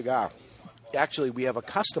and have a cigar. Actually, we have a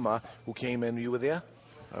customer who came in. You were there?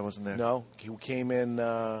 I wasn't there. No, who came in,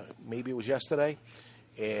 maybe it was yesterday.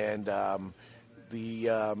 And my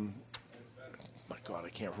God, I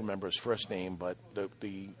can't remember his first name, but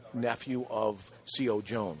the nephew of C.O.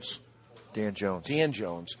 Jones. Dan Jones. Dan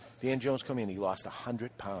Jones come in. He lost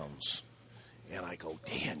 100 pounds. And I go,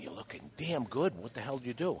 Dan, you're looking damn good. What the hell did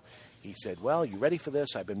you do? He said, well, you ready for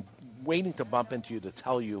this? I've been waiting to bump into you to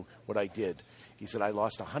tell you what I did. He said, I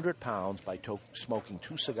lost 100 pounds by smoking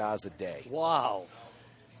 2 cigars a day. Wow.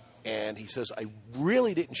 And he says, I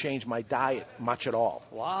really didn't change my diet much at all.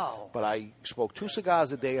 Wow. But I smoked 2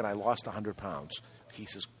 cigars a day and I lost 100 pounds. He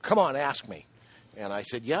says, come on, ask me. And I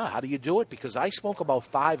said, yeah, how do you do it? Because I smoke about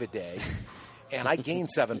 5 a day, and I gained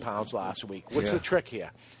 7 pounds last week. What's the trick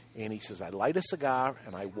here? And he says, I light a cigar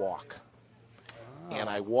and I walk. Oh. And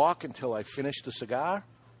I walk until I finish the cigar.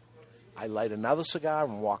 I light another cigar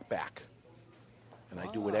and walk back. And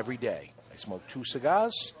I do it every day. I smoke 2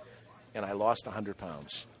 cigars and I lost 100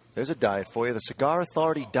 pounds. There's a diet for you, the Cigar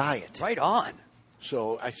Authority diet. Right on.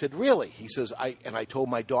 So I said, really? He says, I told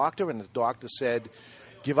my doctor, and the doctor said,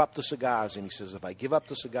 give up the cigars. And he says, if I give up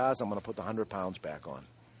the cigars, I'm going to put the 100 pounds back on.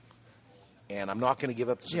 And I'm not going to give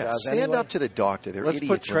up the cigars stand anyway. up to the doctor. They're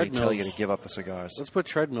idiots when they tell you to give up the cigars. Let's put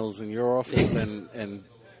treadmills in your office and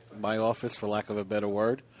my office, for lack of a better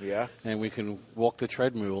word. Yeah. And we can walk the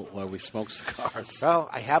treadmill while we smoke cigars. Well,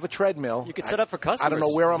 I have a treadmill. You could set up for customers. I don't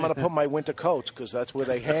know where I'm going to put my winter coats because that's where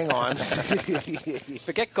they hang on.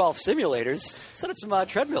 Forget golf simulators. Set up some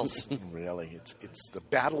treadmills. Really, it's the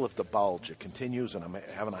battle of the bulge. It continues, and I'm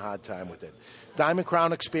having a hard time with it. Diamond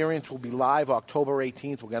Crown Experience will be live October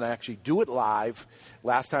 18th. We're going to actually do it live.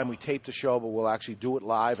 Last time we taped the show, but we'll actually do it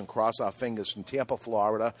live and cross our fingers in Tampa,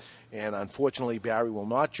 Florida. And unfortunately, Barry will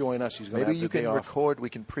not join us. He's going to have Maybe you the day can off. record. We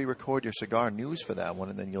can pre-record your cigar news for that one,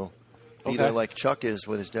 and then you'll be there like Chuck is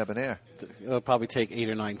with his debonair. It'll probably take 8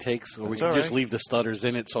 or 9 takes, or we That's can all just right. leave the stutters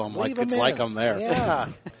in it, so I'm Leave like it's them like in. I'm there.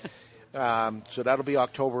 Yeah. So that'll be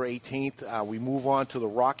October 18th. We move on to the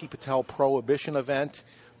Rocky Patel Prohibition event.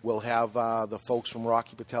 We'll have the folks from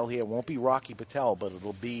Rocky Patel here. It won't be Rocky Patel, but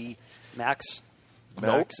it'll be Max.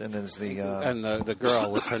 Max, and there's the and the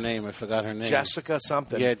girl, what's her name? I forgot her name. Jessica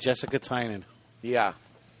something. Yeah, Jessica Tynan. Yeah.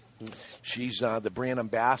 She's the brand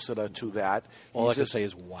ambassador to that. All I can say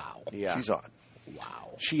is wow. Yeah. she's on. Wow.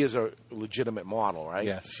 She is a legitimate model, right?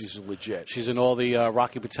 Yes. She's legit. She's in all the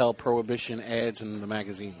Rocky Patel Prohibition ads in the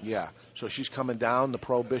magazines. Yeah. So she's coming down the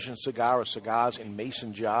Prohibition cigar or cigars in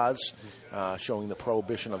mason jars, showing the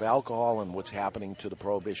prohibition of alcohol and what's happening to the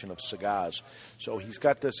prohibition of cigars. So he's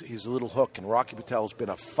got his little hook, and Rocky Patel's been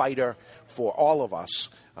a fighter for all of us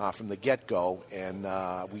from the get-go, and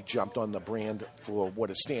we jumped on the brand for what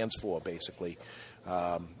it stands for, basically.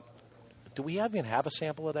 Do we even have a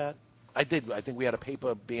sample of that? I did. I think we had a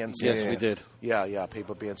paper band sample. Yes, we did. Yeah,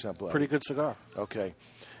 paper band sample. Pretty good cigar. Okay.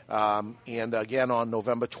 And again, on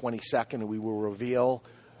November 22nd, we will reveal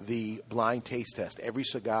the blind taste test, every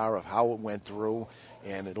cigar of how it went through,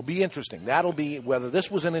 and it'll be interesting. That'll be, whether this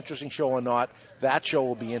was an interesting show or not, that show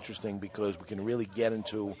will be interesting because we can really get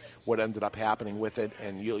into what ended up happening with it,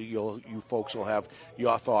 and you folks will have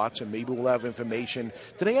your thoughts, and maybe we'll have information.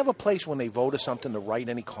 Do they have a place when they vote or something to write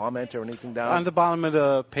any comment or anything down? On the bottom of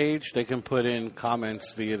the page, they can put in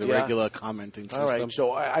comments via the regular commenting system. All right,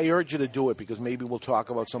 so I urge you to do it because maybe we'll talk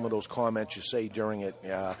about some of those comments you say during it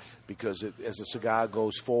because as the cigar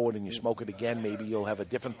goes forward and you smoke it again, maybe you'll have a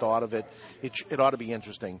different thought of it. It ought to be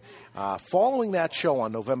interesting. Following that show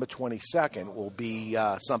on November 22nd will be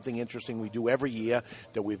something interesting we do every year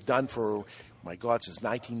that we've done for, my God, since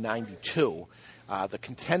 1992. The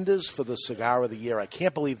contenders for the Cigar of the Year. I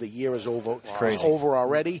can't believe the year is over. It's crazy. Over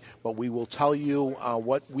already, but we will tell you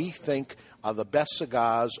what we think are the best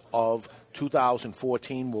cigars of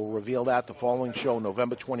 2014. We'll reveal that the following show,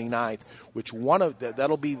 November 29th, which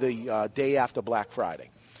that'll be the day after Black Friday.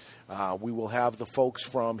 We will have the folks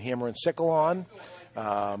from Hammer and Sickle on.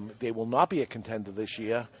 They will not be a contender this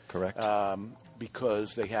year. Correct.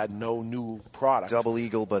 Because they had no new product. Double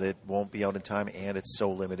Eagle, but it won't be out in time, and it's so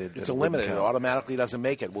limited. It's limited. It automatically doesn't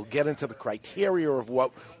make it. We'll get into the criteria of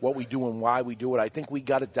what we do and why we do it. I think we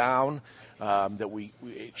got it down. That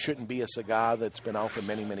it shouldn't be a cigar that's been out for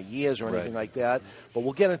many, many years or anything like that. But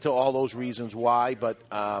we'll get into all those reasons why. But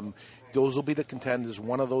those will be the contenders.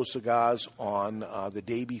 One of those cigars on the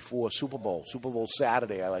day before Super Bowl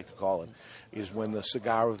Saturday, I like to call it, is when the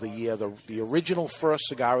cigar of the year, the original first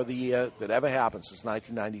cigar of the year that ever happened since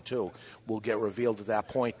 1992, will get revealed at that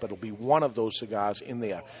point. But it'll be one of those cigars in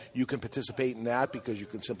there. You can participate in that because you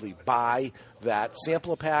can simply buy that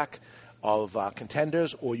sampler pack of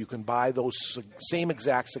contenders, or you can buy those same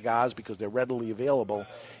exact cigars because they're readily available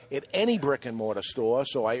at any brick and mortar store.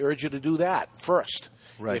 So I urge you to do that first.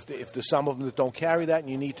 Right. If there's some of them that don't carry that and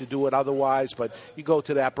you need to do it otherwise, but you go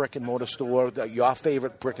to that brick and mortar store, your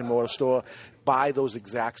favorite brick and mortar store, buy those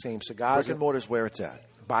exact same cigars. Brick and mortar's where it's at.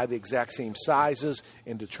 Buy the exact same sizes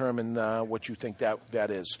and determine what you think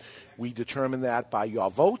that is. We determine that by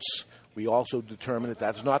your votes. We also determine that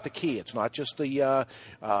that's not the key. It's not just the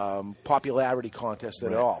popularity contest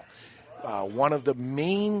at all. One of the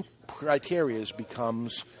main criteria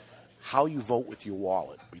becomes how you vote with your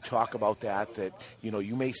wallet. We talk about that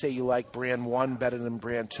you may say you like brand 1 better than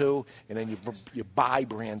brand 2, and then you buy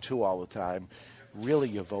brand 2 all the time. Really,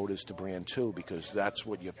 your vote is to brand 2 because that's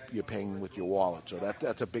what you're paying with your wallet. So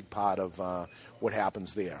that's a big part of what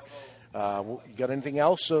happens there. You got anything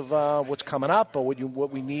else of what's coming up or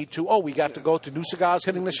what we need to? Oh, we got to go to new cigars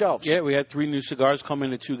hitting the shelves. Yeah, we had 3 new cigars come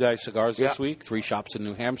into Two Guys Cigars this week, 3 shops in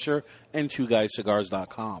New Hampshire, and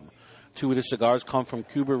twoguyscigars.com. 2 of the cigars come from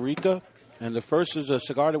Cuba Rica, and the first is a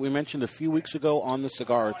cigar that we mentioned a few weeks ago on the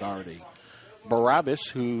Cigar Authority. Barabbas,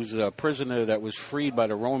 who's a prisoner that was freed by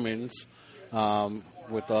the Romans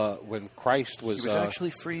when Christ was... He was actually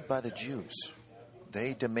freed by the Jews.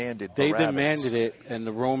 They demanded They Barabbas. demanded it, and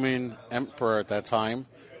the Roman emperor at that time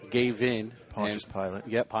gave in. Pontius Pilate.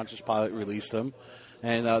 Yeah, Pontius Pilate released him.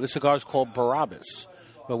 And the cigar is called Barabbas.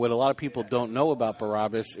 But what a lot of people don't know about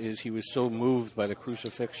Barabbas is he was so moved by the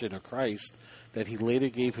crucifixion of Christ that he later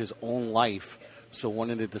gave his own life so one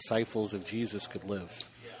of the disciples of Jesus could live.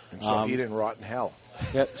 And so he didn't rot in hell.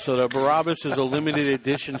 Yeah, so the Barabbas is a limited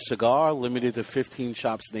edition cigar, limited to 15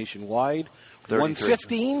 shops nationwide.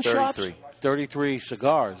 15 shops? 33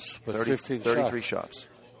 cigars, but 33 shops.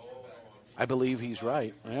 I believe he's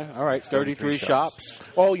right. Yeah, all right, 33 shops.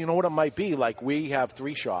 Oh, you know what it might be? Like we have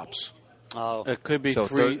 3 shops. Oh, it could be So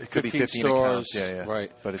it could be 15 stores, accounts. Yeah. right?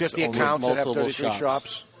 But it's 50 only accounts that have multiple 33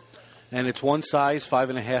 shops. And it's one size,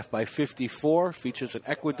 5.5 by 54. Features an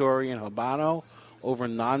Ecuadorian Habano over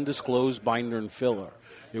non-disclosed binder and filler.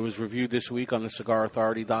 It was reviewed this week on the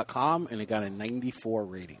CigarAuthority.com, and it got a 94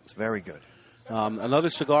 rating. It's very good. Another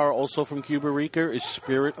cigar also from Cuba Rica is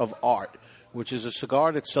Spirit of Art, which is a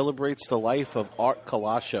cigar that celebrates the life of Art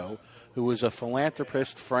Colasso, who was a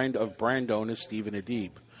philanthropist friend of brand owner Stephen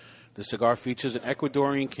Adib. The cigar features an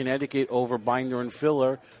Ecuadorian Connecticut over binder and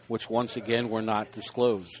filler, which once again were not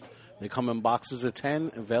disclosed. They come in boxes of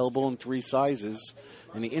 10, available in 3 sizes.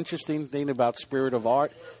 And the interesting thing about Spirit of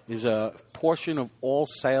Art is a portion of all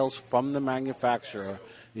sales from the manufacturer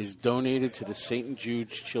is donated to the St.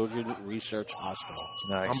 Jude's Children's Research Hospital.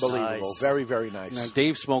 Nice. Unbelievable. Nice. Very, very nice. Now,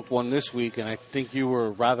 Dave smoked one this week, and I think you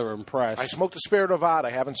were rather impressed. I smoked the Spirit of Art. I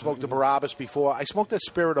haven't smoked the Barabbas before. I smoked the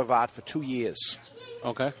Spirit of Art for 2 years.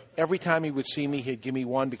 Okay. Every time he would see me, he'd give me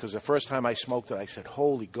one because the first time I smoked it, I said,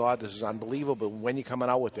 holy God, this is unbelievable. When are you coming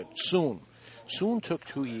out with it? Soon. Soon took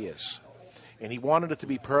 2 years. And he wanted it to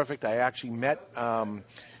be perfect. I actually met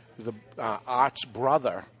the Art's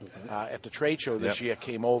brother at the trade show this year,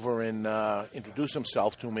 came over and introduced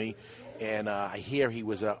himself to me. And I hear he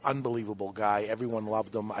was an unbelievable guy. Everyone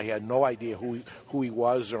loved him. I had no idea who he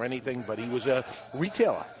was or anything, but he was a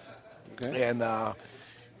retailer. Okay. And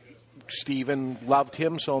Stephen loved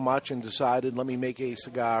him so much and decided, let me make a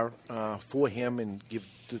cigar for him and give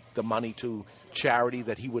the money to charity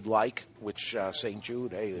that he would like, which St.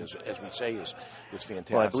 Jude, as we say, is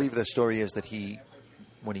fantastic. Well, I believe the story is that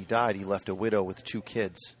when he died, he left a widow with 2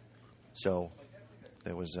 kids. So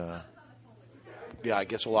there was... Yeah, I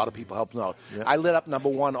guess a lot of people helped him out. Yep. I lit up number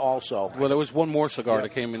 1 also. Well, there was one more cigar that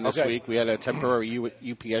came in this Okay. week. We had a temporary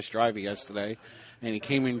UPS driver yesterday, and he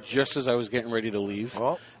came in just as I was getting ready to leave.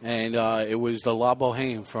 Oh. And it was the La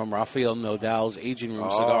Boheme from Rafael Nodal's Aging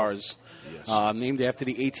Room Cigars. Named after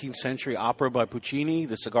the 18th century opera by Puccini,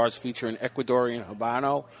 the cigars feature an Ecuadorian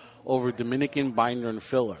Habano over Dominican binder and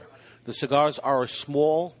filler. The cigars are a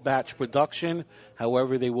small batch production,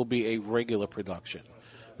 however, they will be a regular production.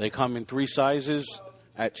 They come in 3 sizes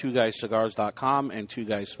at twoguyscigars.com and Two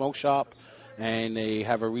Guys Smoke Shop, and they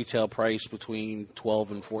have a retail price between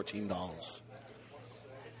 $12 and $14.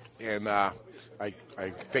 And I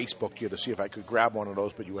Facebooked you to see if I could grab one of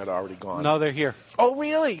those, but you had already gone. No, they're here. Oh,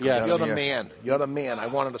 really? Yes. You're the man. You're the man. I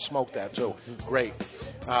wanted to smoke that, too. Great.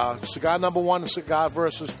 Cigar number 1 and cigar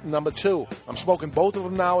versus number 2. I'm smoking both of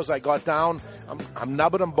them now as I got down. I'm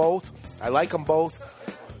nubbing them both. I like them both.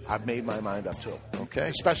 I've made my mind up, too. Okay.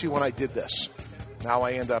 Especially when I did this. Now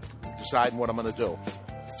I end up deciding what I'm going to do.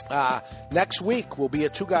 Next week, we'll be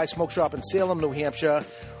at Two Guys Smoke Shop in Salem, New Hampshire.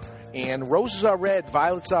 And roses are red,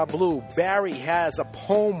 violets are blue. Barry has a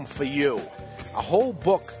poem for you. A whole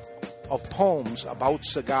book of poems about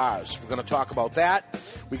cigars. We're going to talk about that.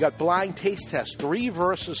 We got blind taste test, 3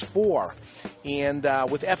 versus 4. And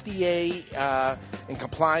with FDA and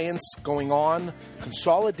compliance going on,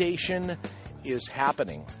 consolidation is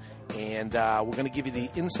happening. And we're going to give you the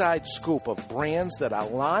inside scoop of brands that are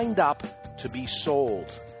lined up to be sold.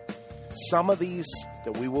 Some of these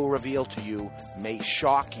that we will reveal to you may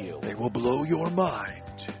shock you. They will blow your mind.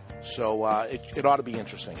 So it ought to be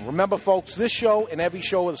interesting. Remember, folks, this show and every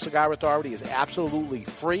show of the Cigar Authority is absolutely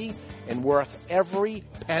free and worth every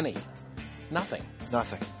penny. Nothing.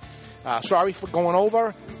 Sorry for going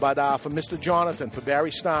over, but for Mr. Jonathan, for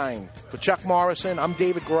Barry Stein, for Chuck Morrison, I'm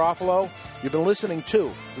David Garofalo. You've been listening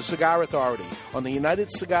to the Cigar Authority on the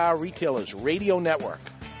United Cigar Retailers Radio Network.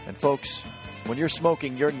 And folks, when you're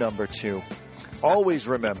smoking your number 2, always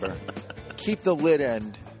remember, keep the lid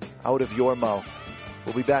end out of your mouth.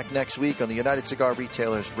 We'll be back next week on the United Cigar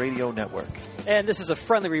Retailers Radio Network. And this is a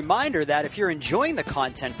friendly reminder that if you're enjoying the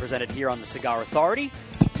content presented here on the Cigar Authority,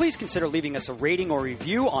 please consider leaving us a rating or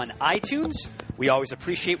review on iTunes. We always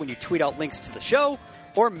appreciate when you tweet out links to the show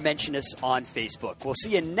or mention us on Facebook. We'll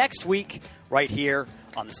see you next week right here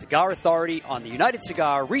on the Cigar Authority on the United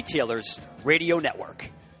Cigar Retailers Radio Network.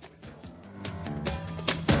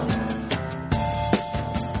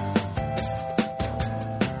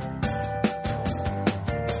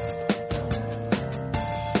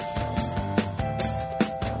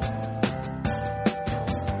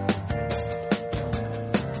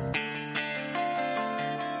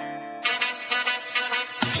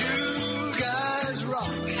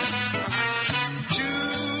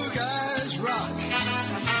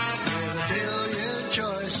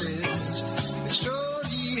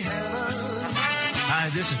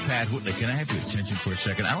 Can I have your attention for a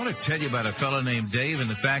second? I want to tell you about a fellow named Dave and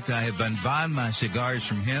the fact I have been buying my cigars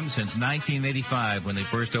from him since 1985 when they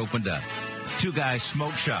first opened up. Two Guys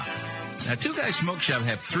Smoke Shop. Now, Two Guys Smoke Shop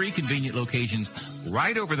have 3 convenient locations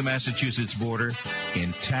right over the Massachusetts border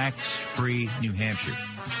in tax-free New Hampshire.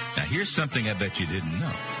 Now, here's something I bet you didn't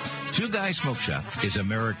know. Two Guys Smoke Shop is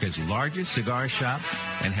America's largest cigar shop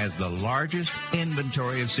and has the largest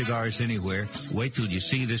inventory of cigars anywhere. Wait till you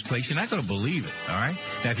see this place. You're not going to believe it, all right?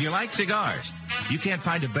 Now, if you like cigars, you can't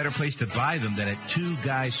find a better place to buy them than at Two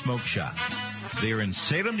Guys Smoke Shop. They're in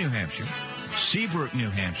Salem, New Hampshire, Seabrook, New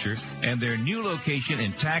Hampshire, and their new location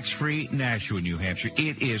in tax-free Nashua, New Hampshire.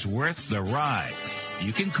 It is worth the ride.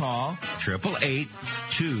 You can call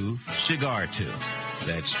 888-2-CIGAR-2.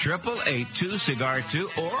 That's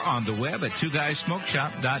 888-2-CIGAR-2 or on the web at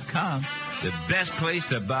twoguysmokeshop.com. The best place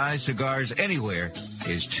to buy cigars anywhere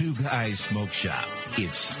is Two Guys Smoke Shop.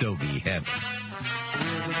 It's Stogie heaven.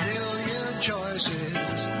 With a million choices,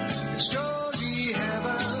 it's